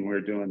remember when we were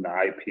doing the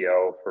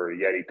IPO for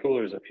Yeti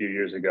Coolers a few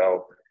years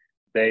ago,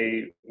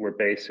 they were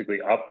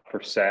basically up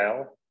for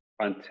sale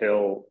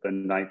until the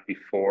night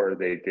before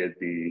they did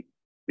the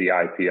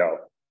IPO.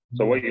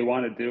 So what you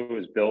want to do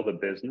is build a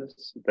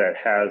business that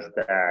has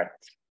that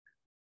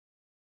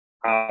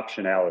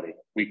optionality.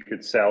 We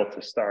could sell to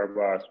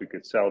Starbucks, we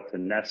could sell to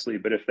Nestle,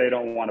 but if they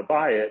don't want to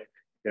buy it,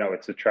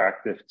 it's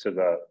attractive to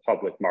the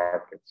public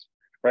markets.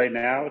 Right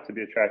now, to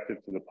be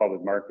attractive to the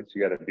public markets,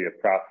 you got to be a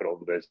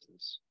profitable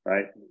business,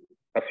 right?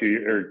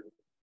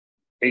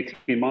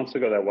 18 months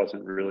ago, that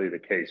wasn't really the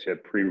case. You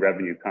had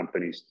pre-revenue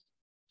companies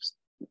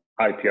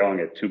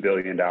IPOing at $2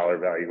 billion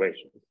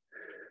valuations.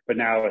 But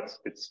now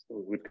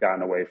we've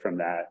gotten away from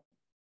that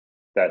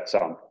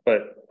sum.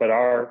 But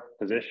our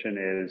position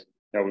is,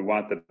 we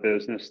want the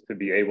business to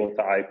be able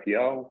to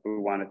IPO. We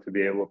want it to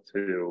be able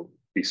to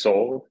be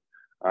sold.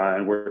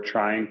 And we're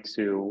trying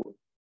to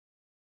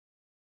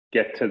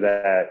get to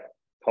that,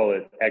 call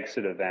it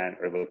exit event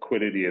or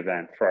liquidity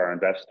event for our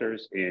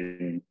investors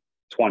in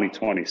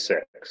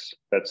 2026.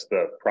 That's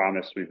the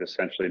promise we've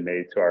essentially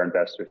made to our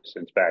investors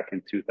since back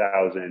in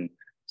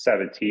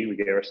 2017. We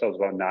gave ourselves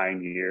about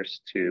 9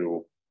 years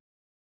to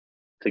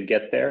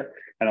get there.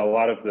 And a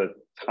lot of the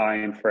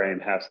time frame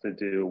has to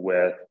do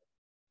with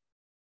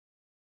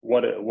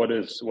what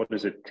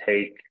does it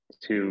take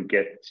to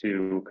get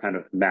to kind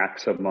of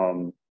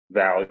maximum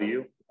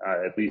value,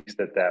 at least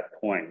at that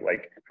point.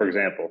 Like, for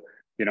example,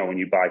 when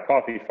you buy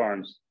coffee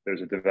farms,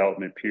 there's a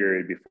development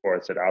period before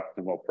it's at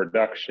optimal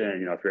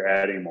production. If you're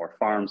adding more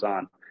farms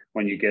on,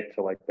 when you get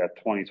to like that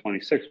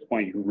 2026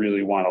 point, you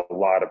really want a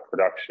lot of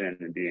production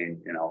and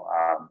being,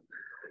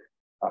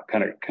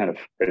 kind of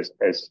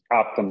as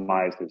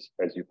optimized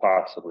as you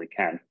possibly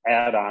can.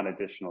 Add on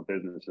additional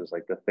businesses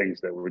like the things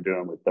that we're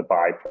doing with the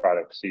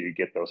byproducts, so you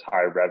get those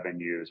high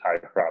revenues, high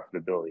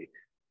profitability.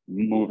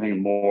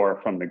 Moving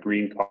more from the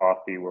green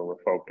coffee, where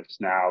we're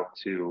focused now,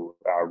 to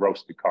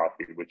roasted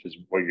coffee, which is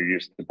what you're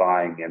used to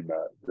buying in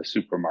the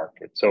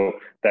supermarket. So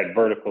that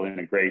vertical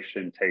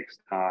integration takes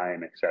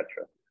time, etc.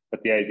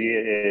 But the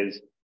idea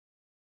is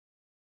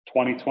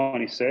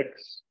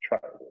 2026,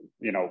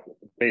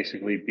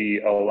 basically be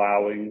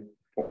allowing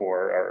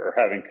for or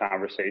having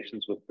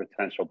conversations with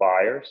potential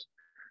buyers,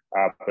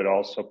 but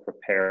also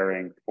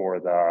preparing for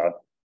the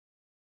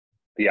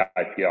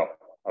IPO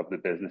of the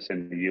business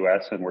in the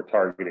U.S. And we're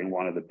targeting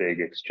one of the big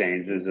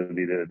exchanges of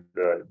either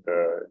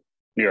the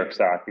New York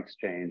Stock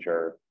Exchange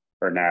or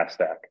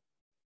NASDAQ.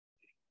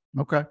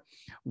 Okay.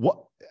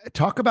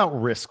 Talk about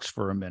risks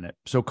for a minute.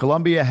 So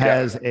Colombia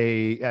has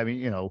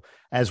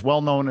as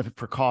well known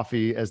for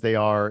coffee as they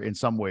are in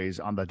some ways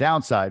on the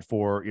downside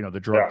for, the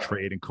drug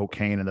trade and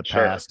cocaine in the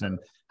past. And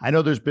I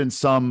know there's been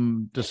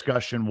some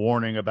discussion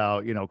warning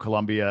about,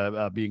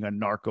 Colombia being a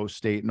narco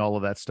state and all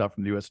of that stuff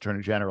from the U.S.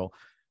 Attorney General.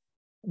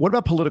 What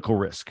about political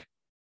risk?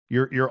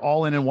 You're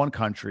all in one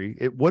country.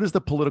 What is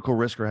the political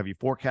risk, or have you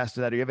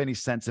forecasted that? Do you have any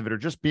sense of it, or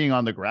just being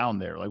on the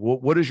ground there? Like,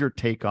 what is your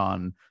take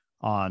on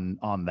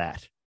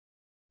that?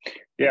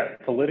 Yeah,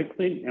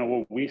 politically,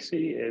 what we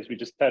see is we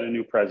just had a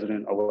new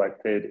president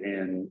elected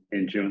in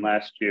June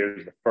last year.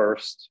 The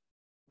first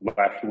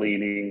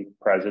left-leaning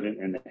president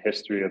in the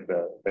history of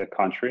the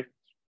country.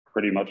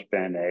 Pretty much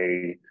been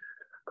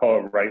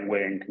call it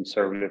right-wing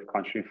conservative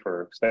country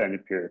for an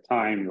extended period of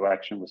time. The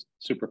election was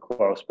super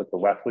close, but the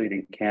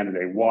left-leaning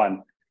candidate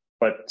won.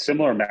 But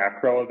similar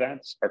macro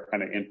events are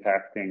kind of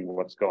impacting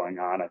what's going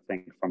on, I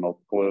think, from a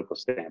political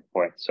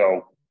standpoint.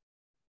 So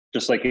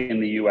just like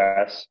in the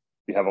U.S.,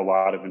 you have a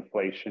lot of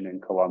inflation in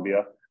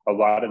Colombia. A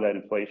lot of that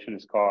inflation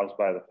is caused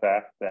by the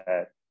fact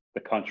that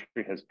the country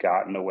has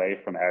gotten away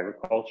from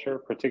agriculture,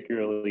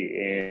 particularly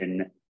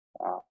in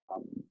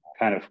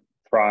kind of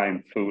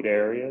prime food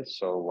areas.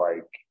 So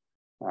like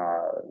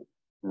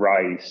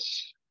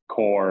rice,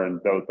 corn,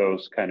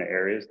 those kind of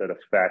areas that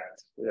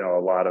affect a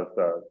lot of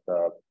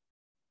the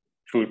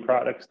food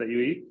products that you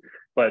eat.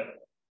 But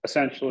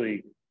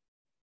essentially,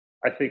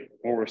 I think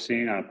what we're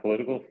seeing on a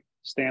political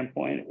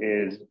standpoint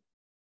is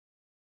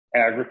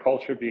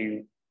agriculture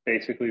being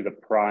basically the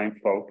prime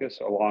focus,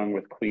 along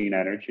with clean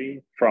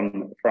energy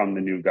from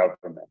the new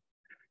government.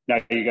 Now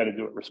you got to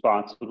do it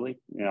responsibly.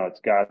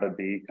 It's got to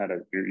be kind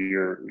of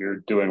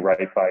you're doing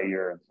right by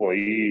your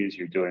employees,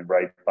 you're doing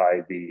right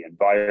by the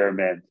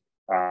environment.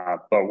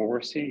 But what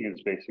we're seeing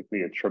is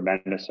basically a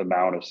tremendous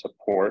amount of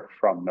support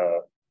from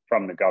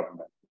the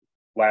government.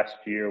 Last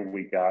year,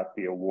 we got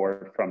the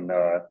award from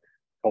the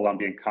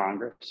Colombian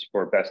Congress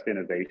for Best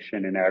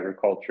Innovation in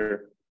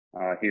Agriculture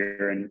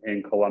here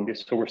in Colombia.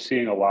 So we're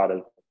seeing a lot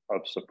of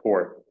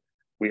support.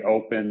 We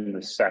opened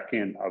the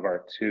second of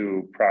our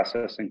two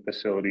processing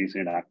facilities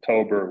in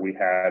October. We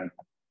had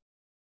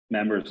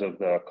members of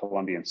the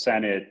Colombian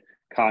Senate,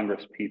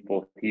 Congress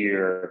people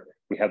here,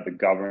 We have the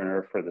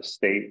governor for the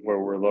state where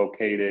we're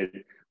located.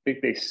 I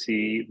think they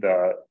see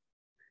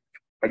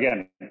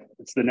again,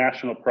 it's the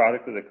national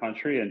product of the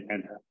country,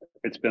 and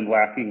it's been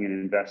lacking in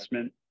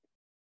investment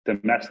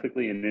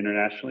domestically and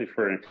internationally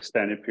for an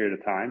extended period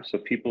of time. So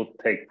people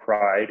take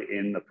pride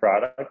in the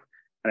product.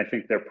 And I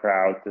think they're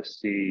proud to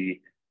see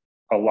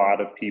a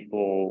lot of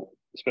people,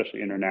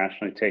 especially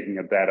internationally, taking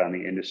a bet on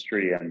the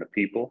industry and the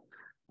people.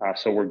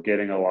 So we're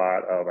getting a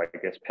lot of, I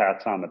guess,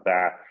 pats on the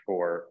back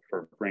for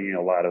bringing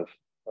a lot of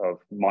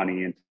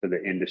money into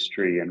the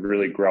industry and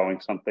really growing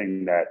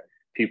something that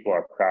people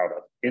are proud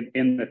of.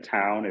 In the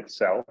town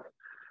itself,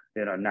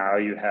 now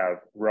you have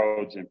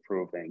roads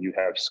improving, you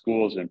have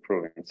schools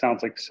improving. It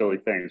sounds like silly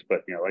things,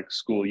 but like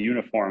school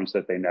uniforms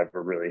that they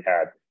never really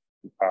had,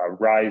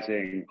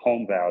 rising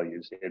home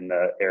values in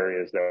the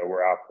areas that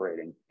we're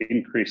operating,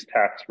 increased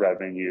tax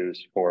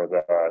revenues for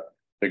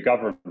the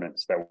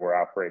governments that we're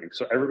operating.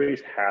 So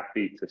everybody's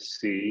happy to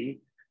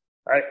see.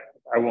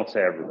 I won't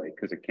say everybody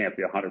because it can't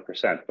be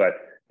 100%, but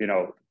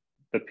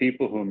the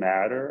people who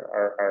matter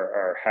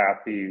are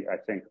happy, I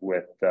think,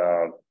 with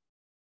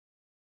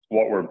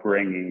what we're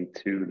bringing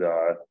to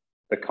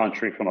the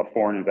country from a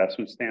foreign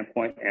investment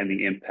standpoint and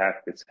the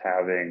impact it's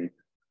having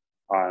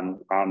on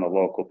the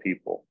local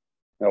people.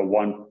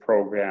 One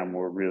program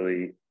we're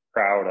really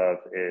proud of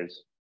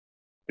is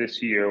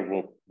this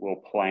year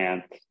we'll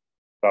plant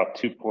about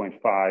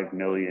 2.5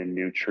 million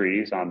new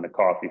trees on the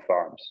coffee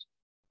farms.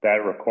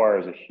 That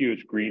requires a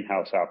huge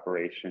greenhouse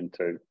operation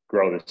to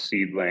grow the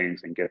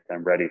seedlings and get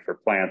them ready for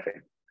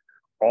planting.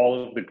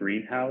 All of the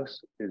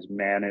greenhouse is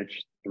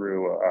managed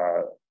through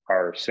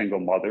our single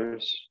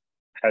mothers,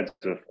 heads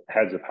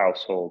of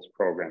households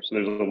program. So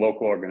there's a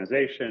local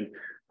organization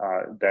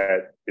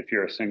that if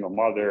you're a single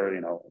mother,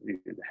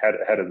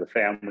 head of the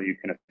family, you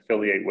can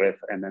affiliate with,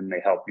 and then they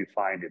help you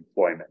find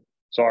employment.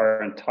 So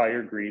our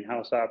entire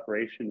greenhouse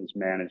operation is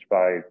managed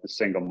by the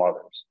single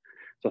mothers.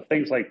 So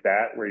things like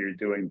that, where you're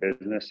doing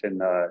business in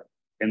the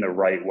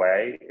right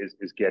way,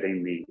 is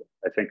getting the,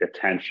 I think,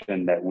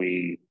 attention that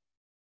we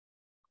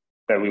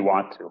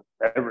want to.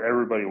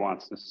 Everybody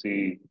wants to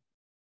see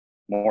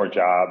more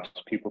jobs,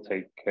 people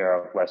taken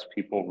care of, less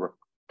people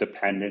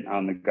dependent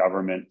on the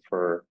government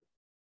for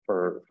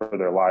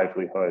their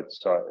livelihoods.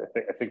 So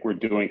I think we're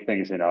doing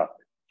things in a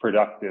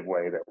productive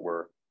way that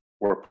we're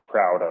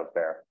proud of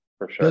there,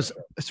 for sure.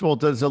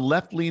 Does a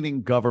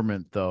left-leaning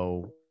government,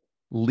 though,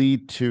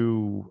 lead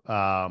to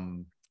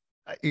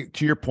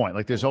your point,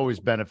 like there's always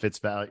benefits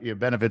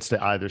to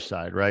either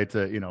side, right?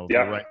 The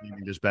right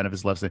leaning, there's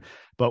benefits, left side.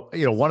 But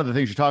one of the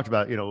things you talked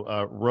about,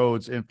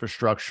 roads,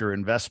 infrastructure,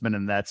 investment,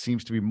 and that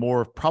seems to be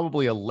more of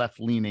probably a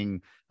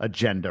left-leaning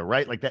agenda,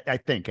 right? Like that, I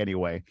think,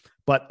 anyway.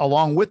 But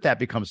along with that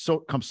come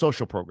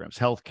social programs,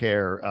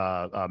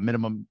 healthcare,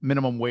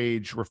 minimum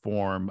wage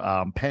reform,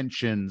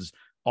 pensions,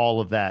 all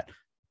of that.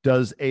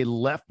 Does a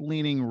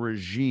left-leaning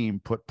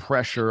regime put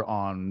pressure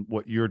on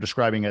what you're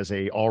describing as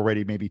a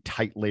already maybe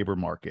tight labor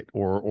market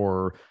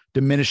or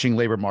diminishing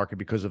labor market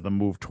because of the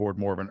move toward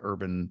more of an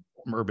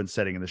urban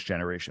setting in this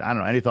generation? I don't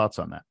know. Any thoughts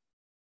on that?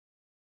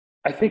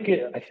 I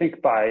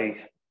think by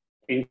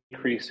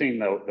increasing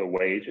the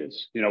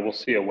wages, we'll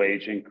see a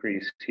wage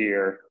increase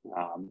here.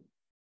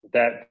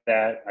 That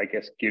I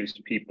guess gives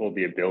people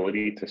the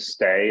ability to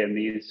stay in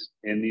these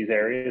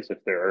areas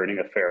if they're earning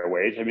a fair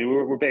wage. I mean,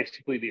 we're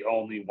basically the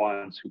only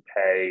ones who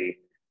pay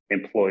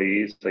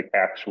employees like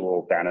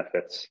actual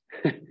benefits.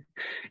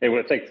 It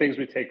would like things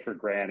we take for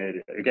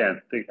granted.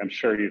 Again, I'm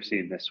sure you've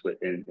seen this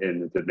in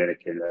the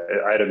Dominican.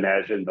 I'd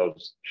imagine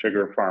those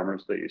sugar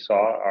farmers that you saw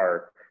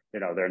are,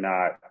 they're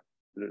not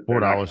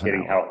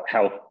getting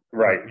health.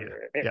 Right.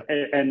 Yep.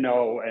 And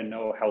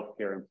no health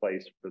care in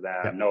place for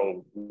them, yep.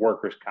 No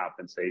workers'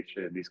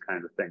 compensation, these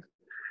kinds of things.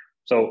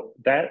 So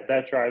that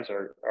drives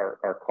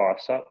our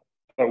costs up.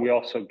 But we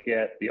also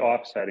get the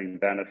offsetting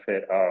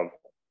benefit of,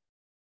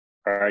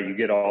 you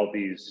get all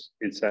these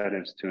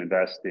incentives to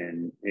invest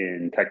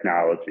in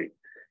technology.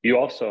 You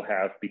also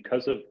have,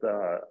 because of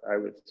the, I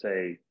would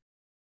say,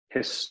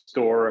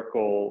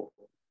 historical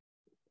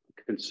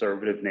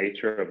conservative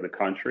nature of the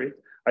country,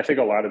 I think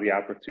a lot of the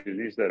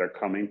opportunities that are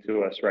coming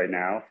to us right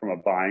now from a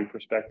buying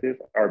perspective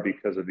are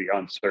because of the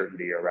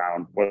uncertainty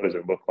around what does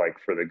it look like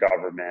for the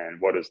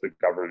government? What does the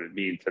government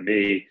mean to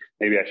me?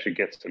 Maybe I should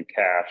get some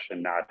cash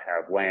and not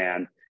have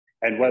land.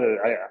 And whether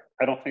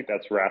I don't think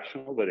that's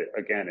rational, but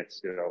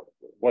it's,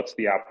 what's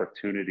the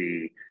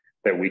opportunity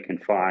that we can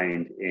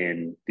find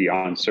in the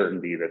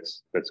uncertainty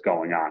that's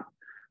going on?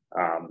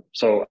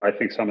 So I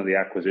think some of the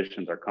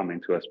acquisitions are coming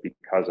to us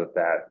because of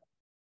that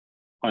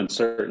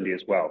uncertainty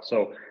as well.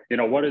 So,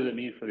 what does it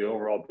mean for the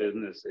overall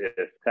business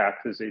if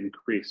taxes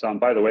increase?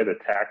 By the way, the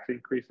tax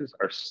increases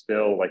are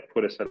still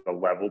put us at a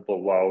level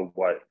below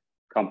what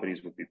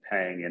companies would be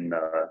paying in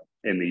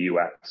the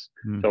US.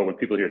 So when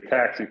people hear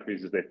tax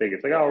increases, they think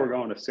it's like, oh, we're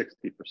going to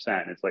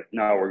 60%. It's like,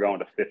 no, we're going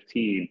to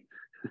 15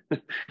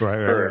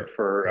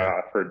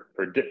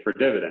 for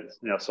dividends,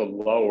 so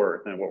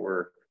lower than what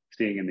we're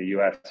seeing in the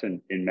US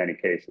in many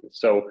cases.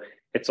 So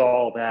it's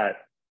all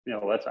that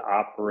let's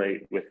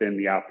operate within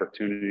the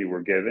opportunity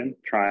we're given,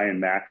 try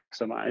and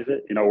maximize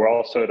it. We're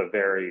also at a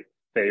very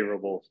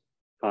favorable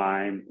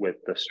time with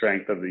the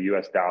strength of the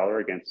US dollar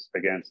against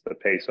the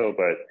peso,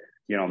 but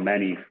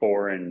many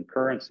foreign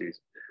currencies.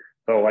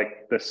 So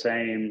like the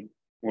same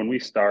when we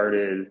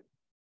started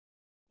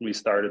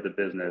the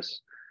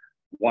business,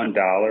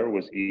 $1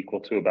 was equal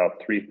to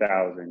about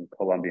 3,000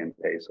 Colombian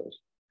pesos.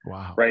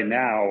 Wow. Right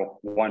now,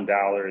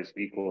 $1 is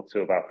equal to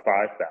about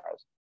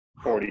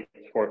 5,000,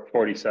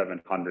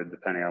 4,700,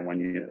 depending on when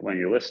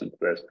you listen to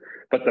this.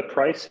 But the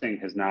pricing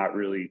has not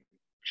really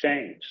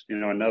changed.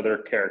 Another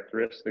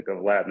characteristic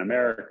of Latin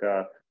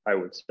America, I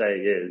would say,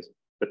 is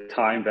the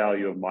time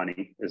value of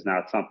money is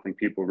not something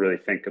people really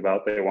think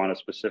about. They want a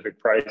specific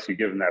price. You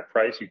give them that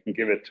price, you can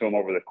give it to them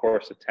over the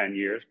course of 10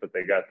 years, but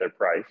they got their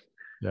price.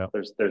 Yeah.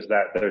 There's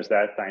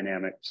that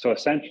dynamic. So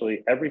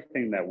essentially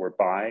everything that we're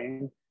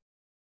buying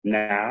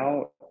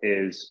now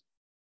is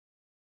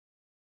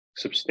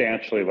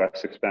substantially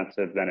less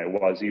expensive than it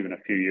was even a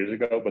few years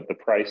ago, but the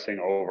pricing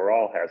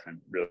overall hasn't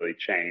really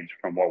changed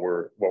from what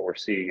we're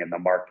seeing in the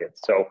market.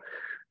 So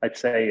I'd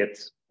say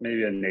it's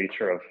maybe a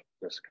nature of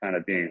just kind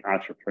of being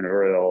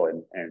entrepreneurial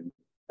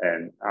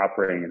and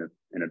operating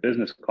in a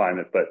business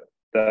climate, but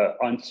the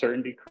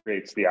uncertainty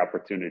creates the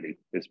opportunity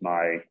is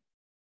my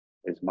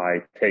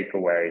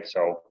takeaway.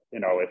 So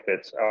if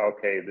it's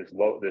okay,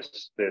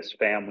 this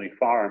family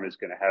farm is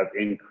going to have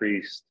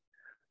increased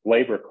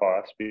labor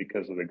costs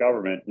because of the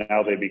government,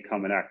 now they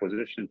become an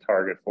acquisition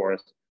target for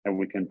us, and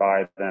we can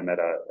buy them at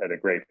a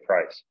great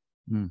price.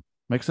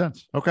 Makes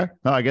sense. Okay,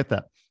 no, I get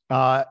that.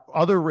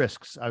 Other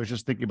risks. I was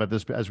just thinking about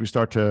this as we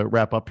start to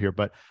wrap up here,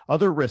 but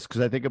other risks.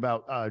 I think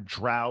about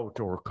drought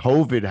or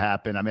COVID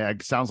happen. I mean,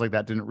 it sounds like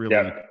that didn't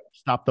really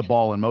stop the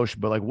ball in motion,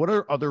 but like, what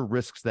are other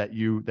risks that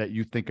you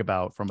think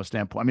about from a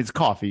standpoint? I mean, it's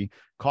coffee.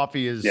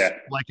 Coffee is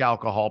like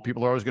alcohol.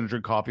 People are always going to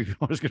drink coffee.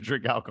 People are always going to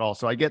drink alcohol.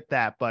 So I get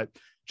that, but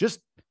just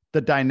the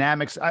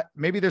dynamics.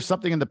 Maybe there's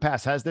something in the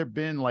past. Has there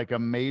been like a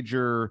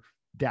major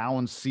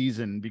down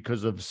season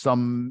because of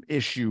some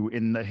issue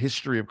in the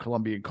history of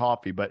Colombian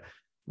coffee? But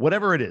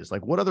whatever it is,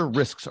 like, what other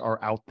risks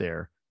are out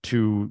there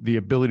to the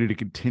ability to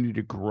continue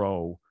to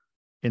grow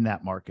in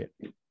that market?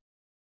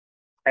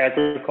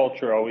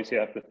 Agriculture, always you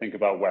have to think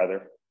about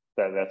weather.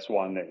 That's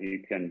one that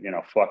you can,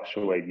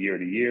 fluctuate year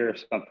to year.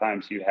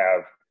 Sometimes you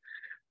have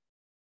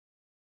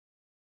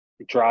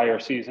drier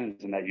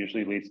seasons, and that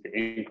usually leads to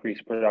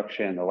increased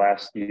production. The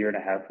last year and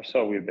a half or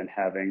so, we've been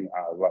having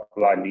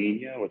La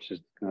Nina, which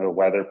is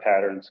weather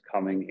patterns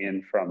coming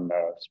in from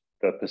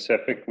the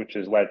Pacific, which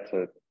has led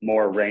to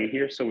more rain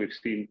here. So we've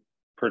seen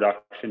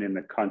production in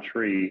the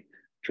country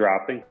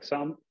dropping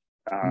some,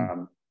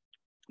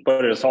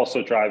 but it's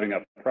also driving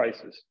up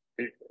prices.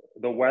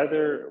 The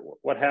weather,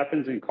 what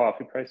happens in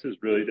coffee prices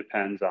really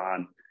depends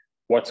on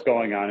what's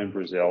going on in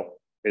Brazil.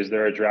 Is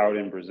there a drought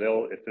in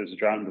Brazil? If there's a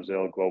drought in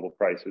Brazil, global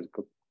prices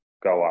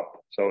go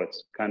up. So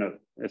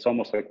it's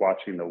almost like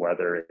watching the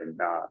weather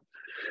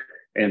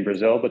in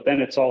Brazil. But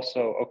then it's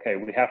also, okay,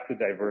 we have to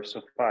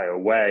diversify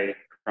away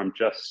from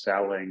just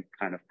selling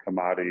kind of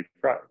commodity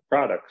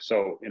products.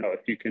 So,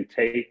 if you can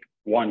take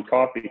one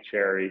coffee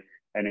cherry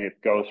and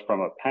it goes from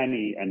a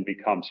penny and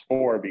becomes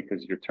 4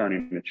 because you're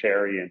turning the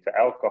cherry into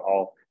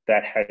alcohol,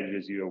 that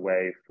hedges you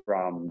away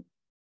from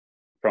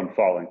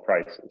falling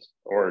prices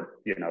or,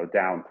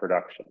 down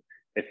production.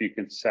 If you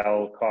can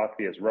sell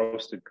coffee as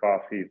roasted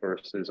coffee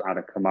versus on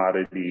a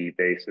commodity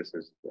basis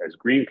as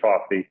green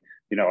coffee,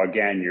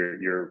 again,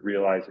 you're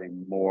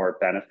realizing more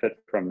benefit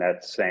from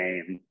that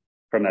same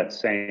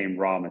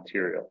raw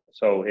material.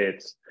 So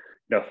it's,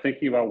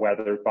 thinking about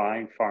weather,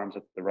 buying farms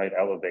at the right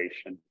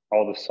elevation,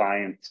 all the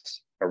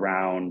science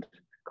around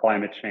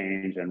climate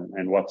change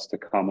and what's to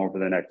come over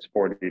the next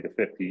 40 to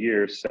 50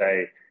 years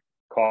say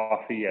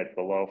coffee at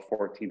below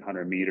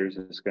 1,400 meters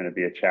is going to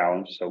be a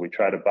challenge. So we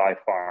try to buy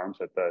farms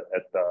at the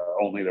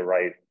only the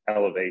right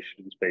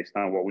elevations based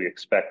on what we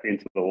expect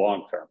into the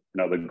long term.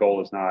 The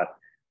goal is not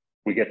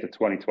we get to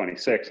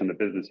 2026 and the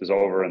business is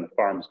over and the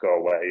farms go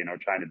away.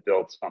 Trying to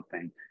build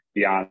something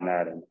beyond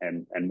that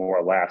and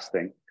more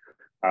lasting.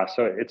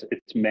 So it's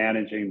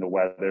managing the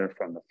weather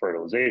from the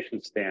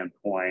fertilization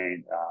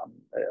standpoint.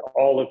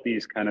 All of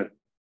these kind of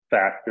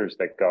factors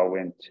that go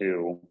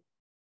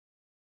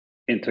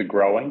into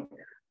growing,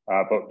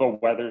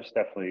 but weather is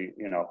definitely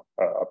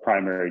a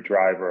primary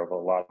driver of a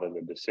lot of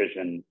the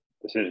decision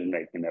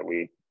making that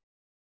we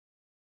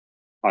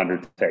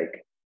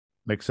undertake.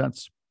 Makes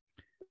sense.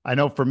 I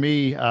know for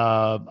me,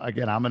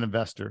 again, I'm an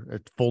investor.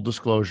 It's full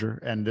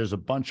disclosure, and there's a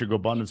bunch of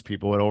GoBundance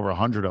people, at over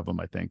 100 of them,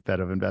 I think, that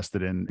have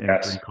invested in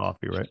green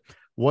coffee. Right?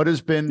 What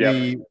has been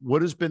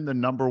the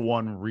number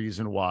one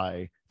reason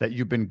why that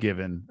you've been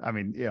given? I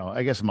mean,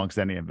 I guess amongst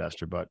any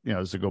investor, but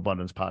it's a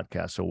GoBundance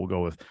podcast, so we'll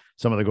go with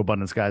some of the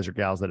GoBundance guys or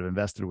gals that have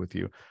invested with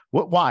you.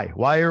 Why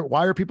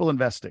are people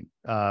investing?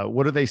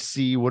 What do they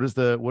see? What is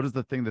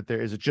the thing that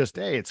there is? It just,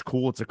 hey, it's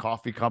cool, it's a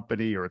coffee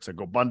company, or it's a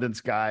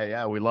GoBundance guy,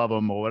 yeah, we love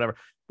them, or whatever.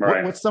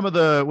 Right. What's some of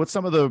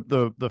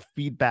the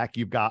feedback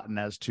you've gotten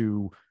as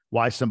to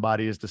why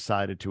somebody has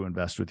decided to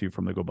invest with you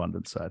from the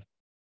GoBundance side?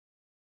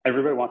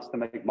 everybody wants to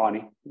make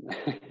money.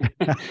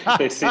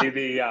 They see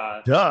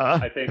the, Duh.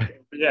 I think,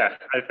 yeah,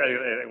 I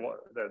think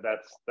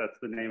that's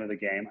the name of the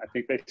game. I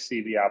think they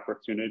see the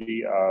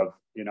opportunity of,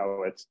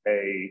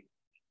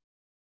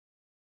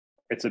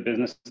 it's a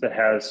business that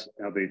has,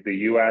 the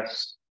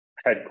U.S.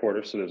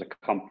 headquarters, so there's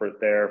a comfort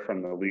there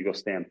from the legal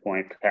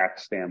standpoint,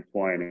 tax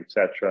standpoint, et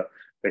cetera.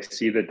 They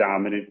see the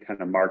dominant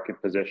kind of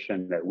market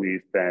position that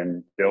we've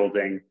been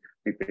building.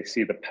 I think they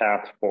see the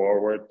path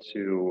forward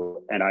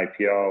to an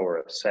IPO or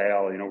a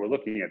sale. We're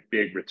looking at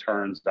big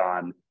returns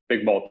on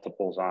big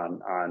multiples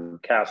on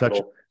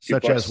capital.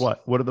 Such as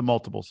what? What are the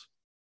multiples?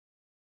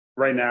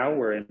 Right now,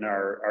 we're in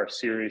our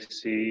Series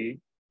C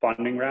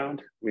funding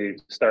round. We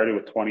started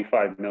with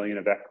 25 million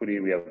of equity.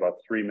 We have about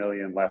 3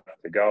 million left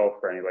to go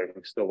for anybody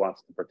who still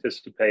wants to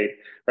participate.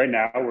 Right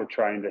now, we're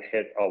trying to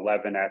hit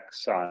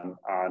 11x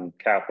on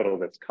capital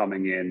that's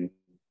coming in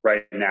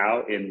right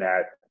now in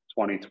that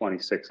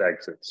 2026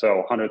 exit. So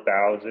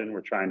 100,000,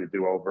 we're trying to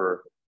do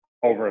over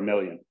 $1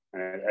 million.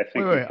 And I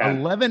think wait,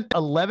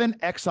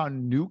 11x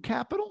on new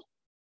capital?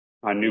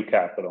 On new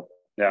capital,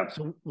 yeah.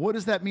 So what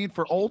does that mean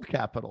for old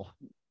capital?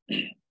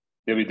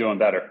 You'll be doing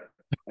better.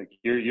 Like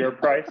your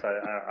price,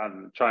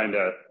 I'm trying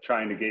to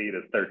get you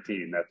to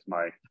 13. That's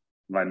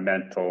my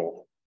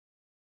mental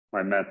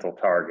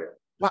target.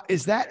 Well,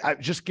 is that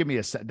just give me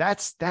a set?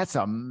 That's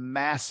a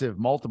massive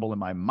multiple in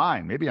my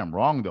mind. Maybe I'm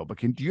wrong though. But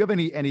do you have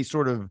any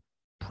sort of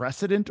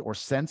precedent or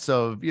sense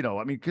of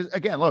because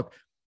again, look,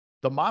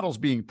 the model's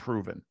being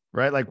proven,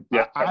 right? Like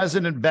yeah. As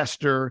an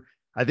investor,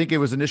 I think it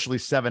was initially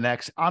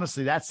 7x.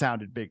 Honestly, that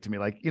sounded big to me.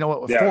 Like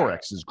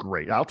 4x is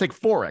great. I'll take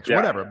 4x,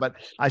 whatever. But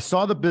I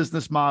saw the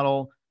business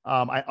model.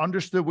 I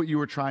understood what you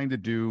were trying to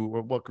do,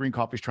 or what Green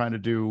Coffee's trying to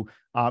do.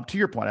 To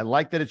your point, I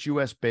like that it's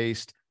U.S.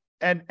 based.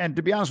 And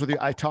to be honest with you,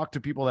 I talk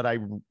to people that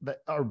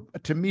are,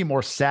 to me,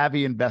 more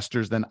savvy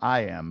investors than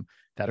I am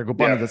that are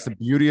GoBundance. That's the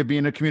beauty of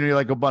being a community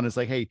like GoBundance.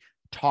 Like, hey,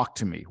 talk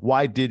to me.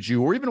 Why did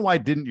you, or even why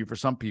didn't you for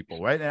some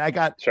people, right? And I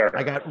got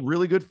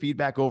really good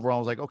feedback overall. I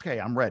was like,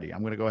 okay, I'm ready.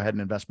 I'm going to go ahead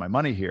and invest my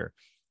money here.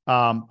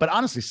 But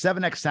honestly,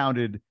 7x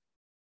sounded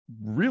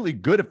really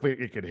good if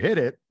it could hit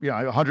it.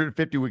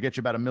 150 would get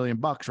you about $1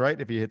 million, right?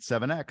 If you hit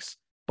 7x.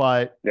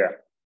 But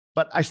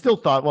I still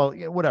thought, well,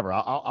 whatever.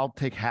 I'll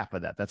take half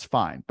of that. That's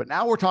fine. But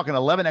now we're talking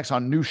 11x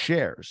on new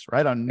shares,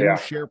 right? On new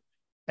share,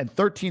 and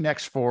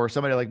 13x for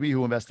somebody like me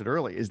who invested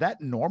early. Is that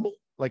normal?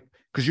 Like,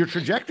 because your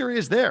trajectory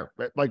is there,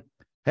 right? Like,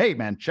 hey,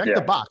 man, check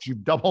the box.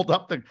 You've doubled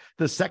up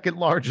the second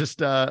largest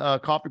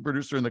coffee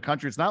producer in the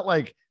country. It's not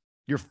like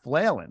you're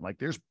flailing. Like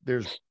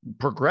there's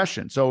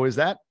progression. So is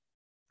that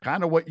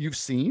kind of what you've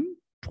seen?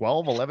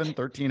 12, 11,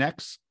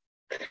 13x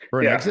for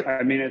an exit?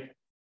 I mean,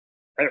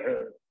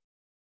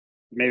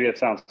 maybe it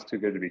sounds too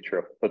good to be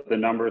true, but the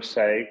numbers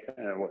say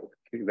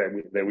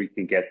that we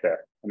can get there.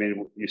 I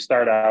mean, you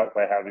start out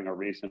by having a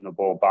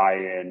reasonable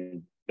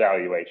buy-in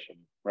valuation,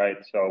 right?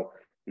 So,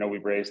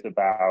 we've raised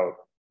about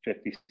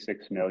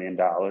 $56 million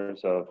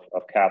of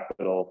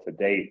capital to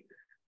date.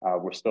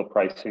 We're still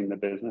pricing the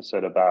business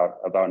at about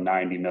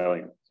 90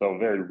 million. So a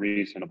very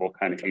reasonable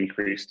kind of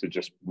increase to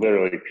just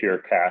literally pure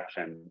cash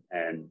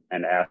and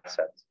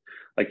assets.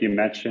 Like you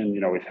mentioned,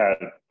 we've had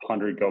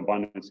 100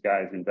 GoBundance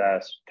guys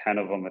invest. 10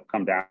 of them have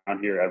come down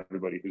here.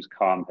 Everybody who's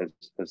come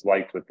has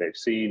liked what they've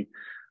seen.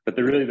 But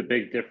the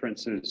big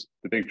difference is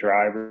the big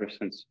drivers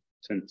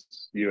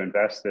since you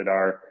invested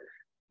are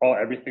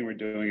everything we're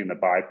doing in the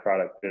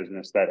byproduct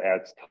business that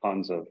adds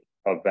tons of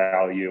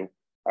value.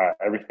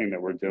 Everything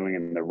that we're doing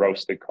in the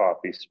roasted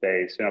coffee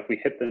space. If we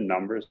hit the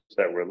numbers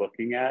that we're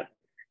looking at,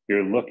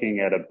 you're looking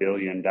at $1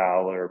 billion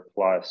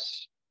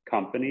plus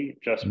company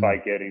just by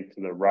getting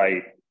to the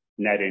right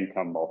net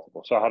income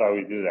multiple. So how do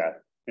we do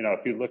that?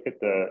 If you look at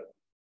the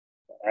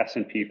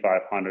S&P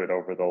 500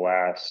 over the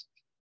last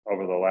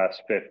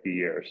 50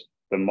 years,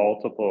 the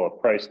multiple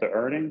of price to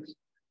earnings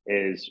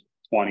is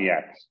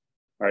 20x.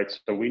 Right.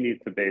 So we need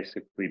to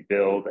basically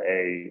build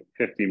a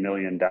 $50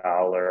 million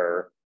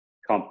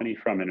company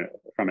from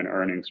an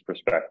earnings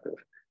perspective.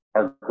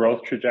 Our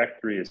growth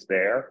trajectory is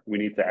there. We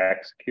need to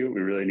execute.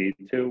 We really need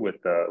to with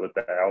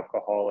the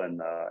alcohol and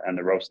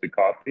the roasted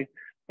coffee.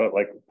 But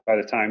like by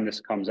the time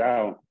this comes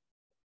out,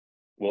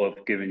 we'll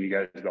have given you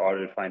guys the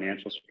audited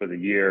financials for the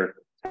year: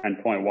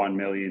 10.1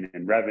 million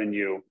in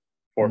revenue,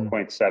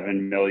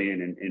 4.7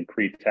 million in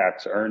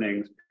pre-tax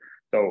earnings.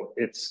 So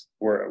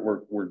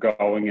we're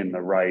going in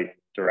the right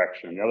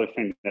direction. The other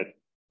thing that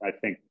I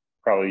think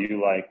probably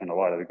you like and a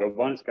lot of the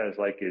GoBundance guys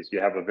like is you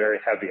have a very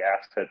heavy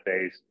asset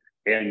base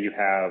and you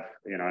have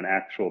an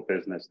actual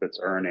business that's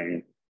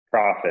earning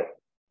profit.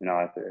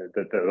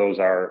 Those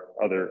are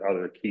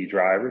other key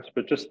drivers.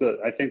 But just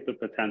I think the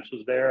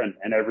potential's there, and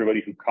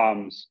everybody who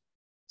comes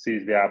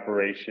sees the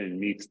operation,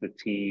 meets the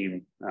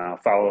team,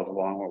 follows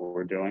along what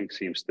we're doing,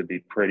 seems to be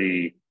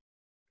pretty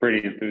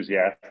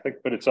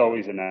enthusiastic. But it's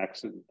always an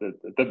accident.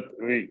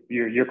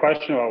 Your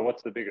question about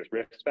what's the biggest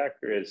risk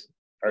factor is,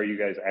 are you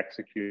guys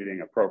executing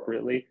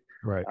appropriately?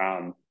 Right.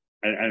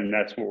 And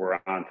that's what we're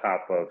on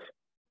top of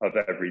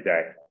every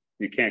day.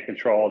 You can't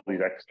control all these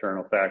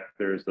external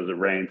factors. Does it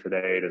rain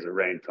today? Does it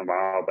rain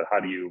tomorrow? But how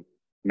do you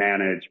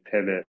manage,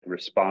 pivot,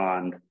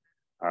 respond,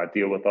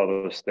 deal with all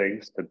those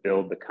things to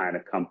build the kind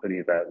of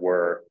company that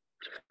we're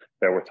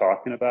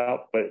talking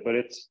about? But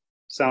it's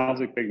sounds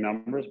like big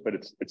numbers, but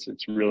it's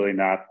really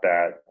not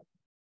that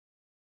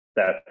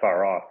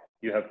far off.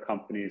 You have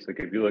companies like,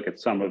 if you look at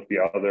some of the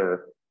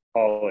other,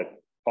 call it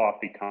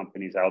coffee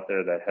companies out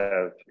there that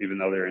have, even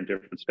though they're in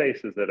different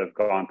spaces, that have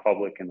gone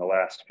public in the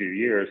last few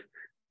years.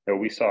 So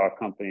we saw a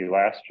company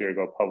last year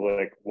go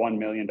public, $1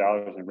 million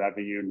in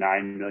revenue,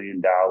 $9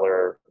 million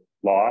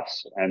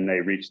loss, and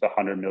they reached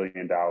 $100 million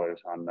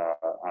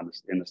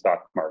in the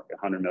stock market,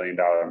 $100 million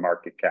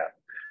market cap.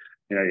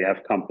 You know, you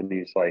have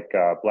companies like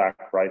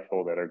Black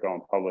Rifle that are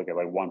going public at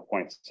like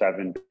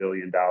 $1.7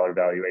 billion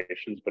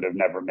valuations, but have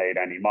never made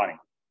any money.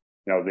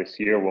 You know, this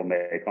year we'll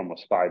make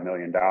almost $5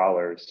 million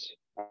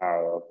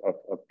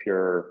of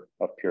pure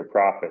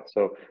profit.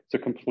 So it's a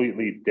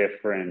completely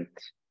different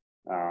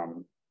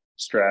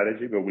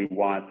strategy, but we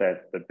want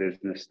that the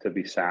business to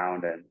be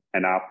sound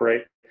and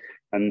operate.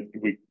 And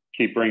we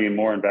keep bringing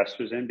more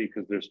investors in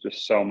because there's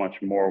just so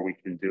much more we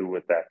can do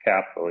with that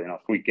capital. You know,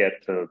 if we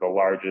get to the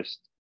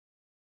largest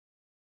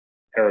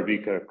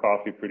Arabica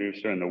coffee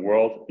producer in the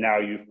world, now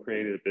you've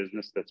created a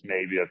business that's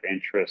maybe of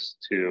interest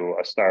to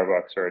a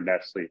Starbucks or a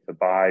Nestle to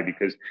buy,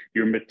 because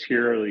you're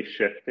materially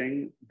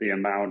shifting the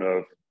amount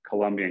of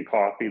Colombian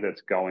coffee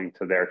that's going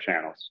to their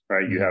channels,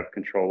 right? You have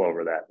control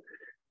over that.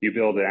 You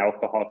build an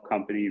alcohol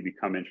company, you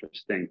become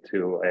interesting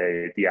to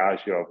a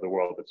Diageo of the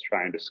world that's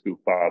trying to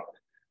scoop up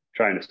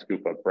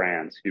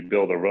brands. You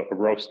build a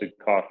roasted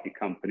coffee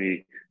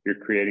company, you're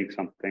creating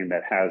something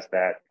that has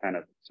that kind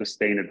of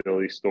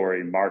sustainability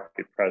story,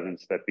 market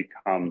presence that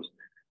becomes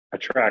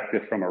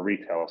attractive from a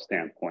retail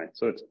standpoint.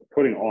 So it's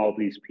putting all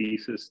these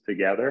pieces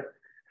together.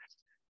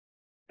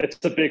 It's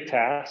a big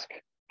task,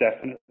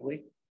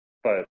 definitely,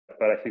 but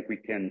I think we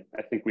can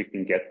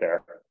get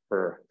there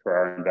for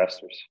our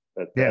investors.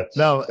 That's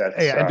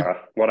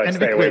what I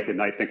stay awake at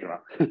night thinking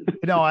about.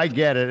 No, I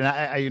get it, and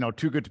I you know,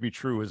 too good to be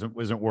true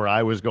isn't where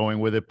I was going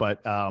with it,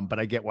 but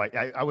I get why.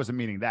 I wasn't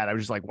meaning that. I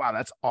was just like, wow,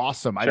 that's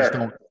awesome. I just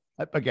don't.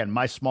 Again,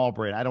 my small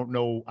brain, I don't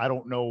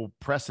know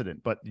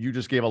precedent, but you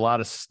just gave a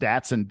lot of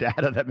stats and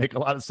data that make a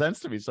lot of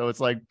sense to me. So it's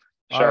like,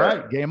 all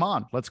right, game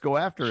on. Let's go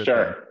after it.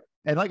 Then.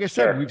 And like I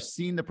said, we've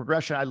seen the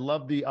progression. I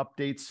love the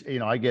updates. You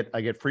know, I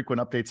get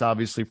frequent updates,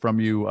 obviously, from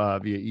you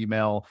via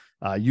email,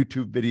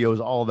 YouTube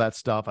videos, all of that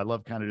stuff. I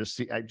love kind of just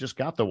I just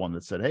got the one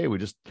that said, "Hey, we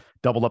just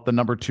doubled up the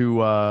number two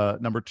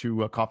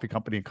coffee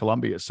company in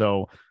Colombia."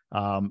 So,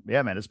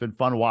 yeah, man, it's been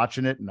fun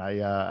watching it, and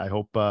I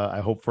hope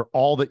for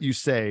all that you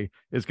say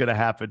is going to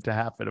happen,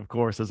 of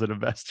course, as an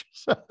investor.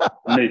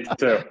 Me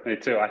too.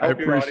 I hope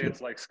your audience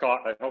likes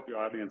coffee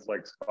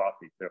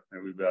too.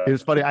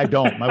 It's funny, I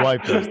don't. My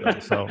wife does though,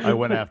 so I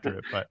went after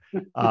it. But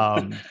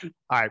all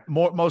right,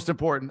 most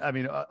important. I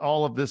mean,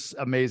 all of this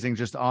amazing.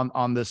 Just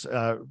on this,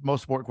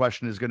 most important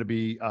question is going to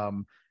be: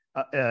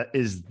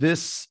 is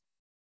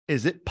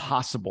it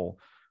possible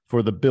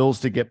for the Bills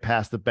to get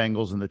past the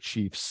Bengals and the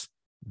Chiefs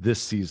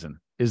this season?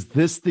 Is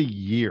this the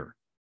year?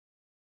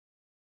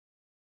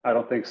 I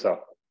don't think so.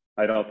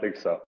 I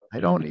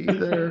don't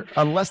either.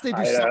 Unless they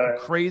do something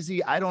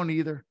crazy, I don't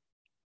either.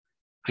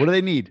 What do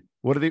they need?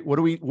 What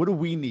do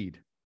we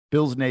need?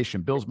 Bills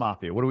Nation, Bills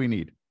Mafia. What do we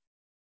need?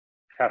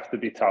 Have to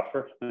be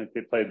tougher.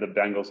 They played the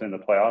Bengals in the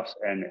playoffs,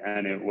 and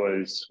it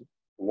was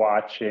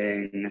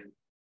watching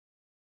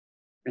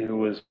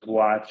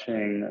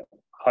a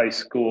high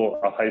school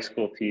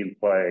team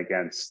play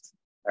against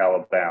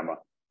Alabama.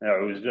 You know,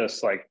 it was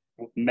just like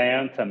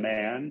man to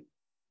man,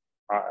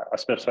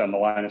 especially on the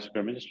line of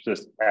scrimmage,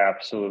 just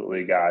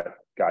absolutely got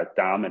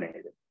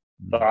dominated.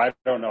 But I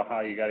don't know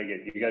how you got to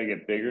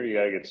get bigger, you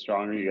got to get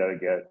stronger, you got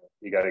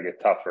to get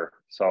tougher.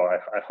 So I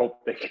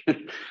hope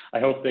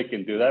they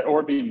can do that,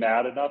 or be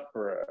mad enough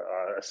for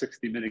a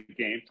 60-minute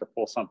game to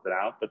pull something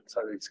out. But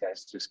some of these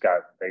guys just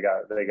got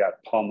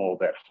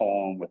pummeled at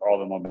home with all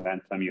the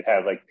momentum. You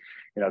had, like,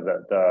 you know,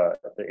 the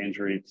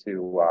injury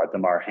to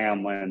Damar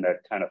Hamlin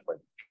that kind of like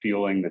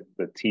fueling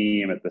the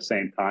team at the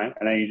same time,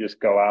 and then you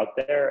just go out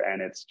there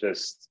and it's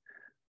just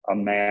a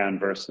man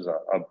versus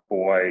a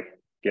boy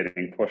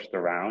getting pushed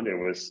around.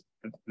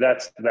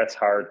 That's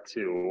hard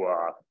to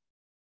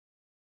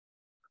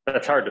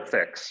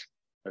fix.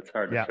 That's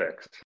hard to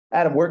fix.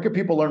 Adam, where can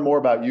people learn more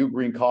about you,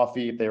 Green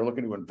Coffee, if they're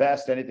looking to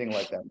invest, anything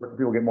like that? Where can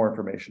people get more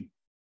information?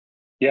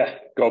 Yeah,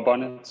 Go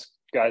Abundance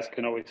guys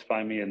can always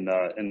find me in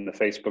the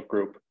Facebook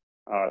group.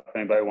 If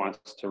anybody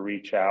wants to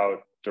reach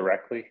out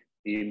directly,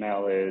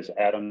 email is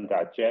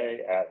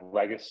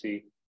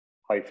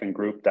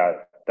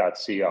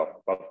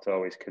adam.j@legacy-group.co. Love to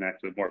always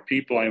connect with more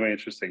people. Anybody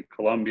interested in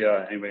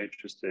Colombia, anybody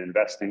interested in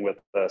investing with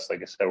us.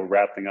 Like I said, we're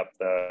wrapping up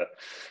the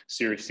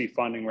Series C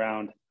funding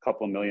round, a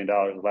couple $1 million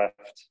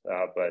left.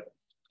 But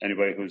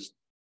anybody who's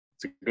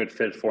it's a good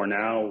fit for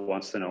now,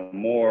 wants to know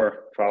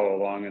more, follow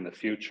along in the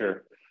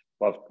future,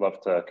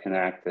 love to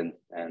connect. And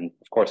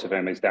of course, if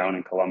anybody's down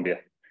in Colombia,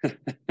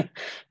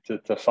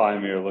 to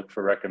find me or look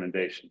for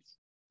recommendations.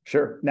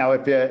 Sure. Now,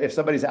 if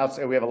somebody's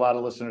outside, we have a lot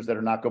of listeners that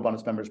are not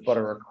GoBundance members but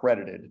are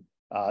accredited.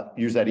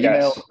 Use that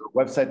email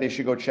website they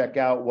should go check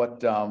out.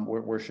 What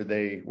where should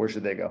they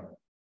go?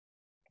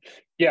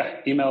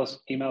 Yeah,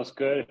 email's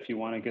good if you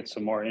want to get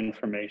some more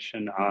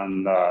information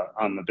on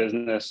the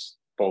business,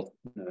 both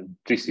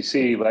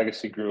GCC,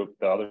 Legacy Group,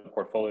 the other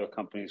portfolio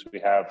companies we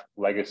have,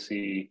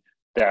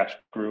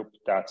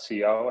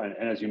 legacy-group.co.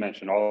 And as you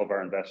mentioned, all of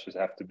our investors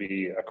have to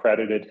be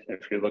accredited.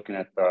 If you're looking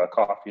at the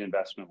coffee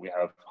investment, we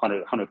have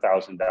 $100,000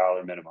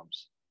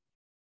 minimums.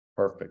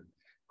 Perfect.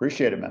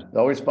 Appreciate it, man.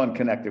 Always fun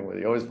connecting with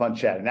you. Always fun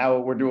chatting. Now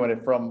we're doing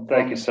it from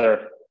Thank you,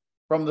 sir.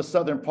 From the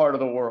southern part of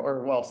the world,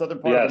 or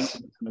southern part of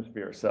the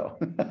hemisphere. So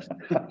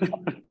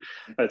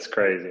that's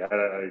crazy.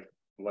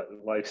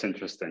 Life's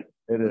interesting.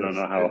 It is. I don't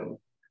know how.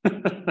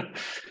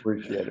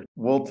 Appreciate it.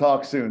 We'll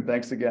talk soon.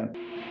 Thanks again.